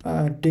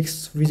चाहिँ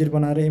टेक्स्ट विजेट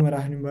बनाएर यसमा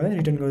राख्नु भयो,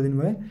 रिटर्न गरिदिनु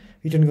भयो।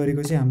 रिटर्न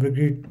गरेको चाहिँ हाम्रो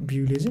ग्रिड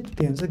भ्यूले चाहिँ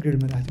त्यही अनुसार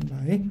ग्रिडमा राखिदिनु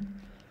भयो है।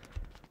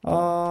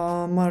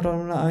 म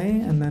टर्मिनलमा आएँ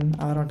एन्ड देन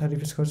R8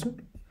 रिफ्रेस गर्छु।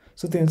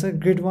 सो त्यही अनुसार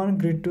ग्रिड 1,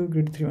 ग्रिड 2,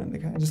 ग्रिड 3 भनेर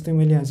देखाएँ। जस्तै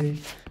मैले यहाँ चाहिँ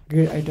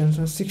ग्रिड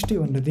आइटम्समा 60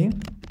 भनेर दिएँ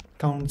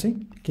काउन्ट चाहिँ,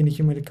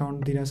 किनकि मैले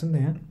काउन्ट दिइरहेको छु नि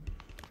त यहाँ।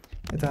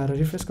 यता आएर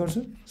रिफ्रेस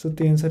गर्छु। सो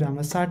त्यही अनुसार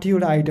हामीलाई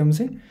 60वटा आइटम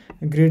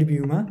चाहिँ ग्रिड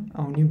भ्यूमा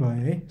आउने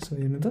भयो है। सो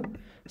हेर्नु त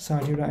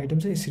 60वटा आइटम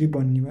चाहिँ यसरी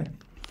बन्ने भयो।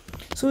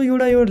 सो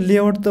एउटा यो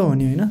लेआउट त हो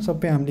नि होइन,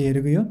 सबै हामीले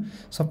हेरेको यो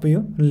सबै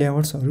यो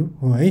लेआउट्सहरू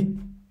हो है।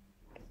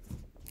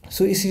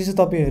 सो यसरी चाहिँ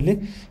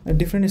तपाईँहरूले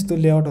डिफ्रेन्ट यस्तो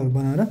लेआउटहरू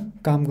बनाएर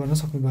काम गर्न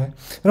सक्नुभयो।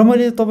 र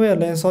मैले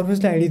तपाईँहरूलाई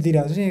सर्भिसले आइडी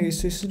दिइरहेको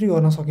छु यसरी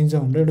गर्न सकिन्छ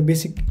भनेर एउटा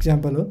बेसिक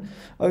इक्जाम्पल हो।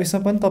 अब यसमा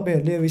पनि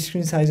तपाईँहरूले अब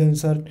स्क्रिन साइज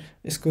अनुसार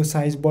यसको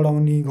साइज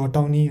बढाउने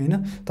घटाउने होइन,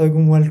 तपाईँको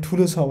मोबाइल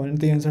ठुलो छ भने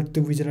त्यही अनुसार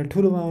त्यो विजेटलाई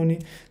ठुलो बनाउने,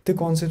 त्यो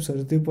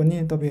कन्सेप्ट्सहरू त्यो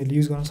पनि तपाईँहरूले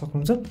युज गर्न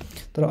सक्नुहुन्छ।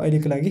 तर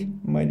अहिलेको लागि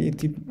मैले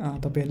यति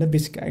तपाईँहरूलाई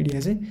बेसिक आइडिया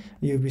चाहिँ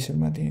यो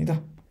विषयमा दिएँ है त।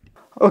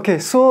 ओके,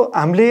 सो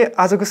हामीले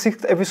आजको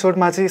 6th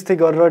एपिसोडमा चाहिँ यस्तै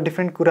गरेर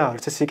डिफ्रेन्ट कुराहरू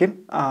चाहिँ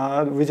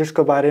सिक्यौँ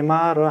विजेट्सको बारेमा,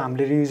 र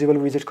हामीले रियुजेबल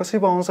विजेट कसरी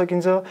बनाउन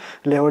सकिन्छ,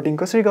 लेआउटिङ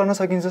कसरी गर्न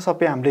सकिन्छ,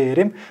 सबै हामीले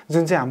हेऱ्यौँ,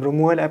 जुन चाहिँ हाम्रो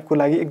मोबाइल एपको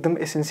लागि एकदम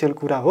एसेन्सियल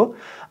कुरा हो।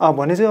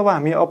 भने चाहिँ अब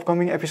हामी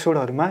अपकमिङ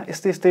एपिसोडहरूमा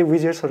यस्तै यस्तै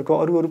विजेट्सहरूको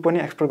अरू पनि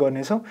एक्सप्लोर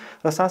गर्नेछौँ,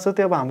 र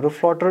साथसाथै अब हाम्रो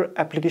फ्लटर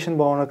एप्लिकेसन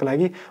बनाउनको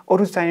लागि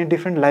अरू चाहिने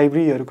डिफ्रेन्ट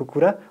लाइब्रेरीहरूको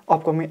कुरा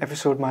अपकमिङ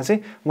एपिसोडमा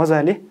चाहिँ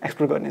मजाले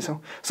एक्सप्लोर गर्नेछौँ।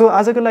 सो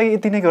आजको लागि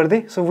यति नै गर्दै,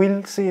 so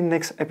will see in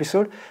next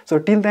episode. So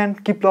till then,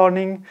 keep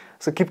learning,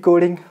 so keep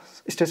coding,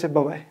 stay safe,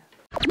 bye bye.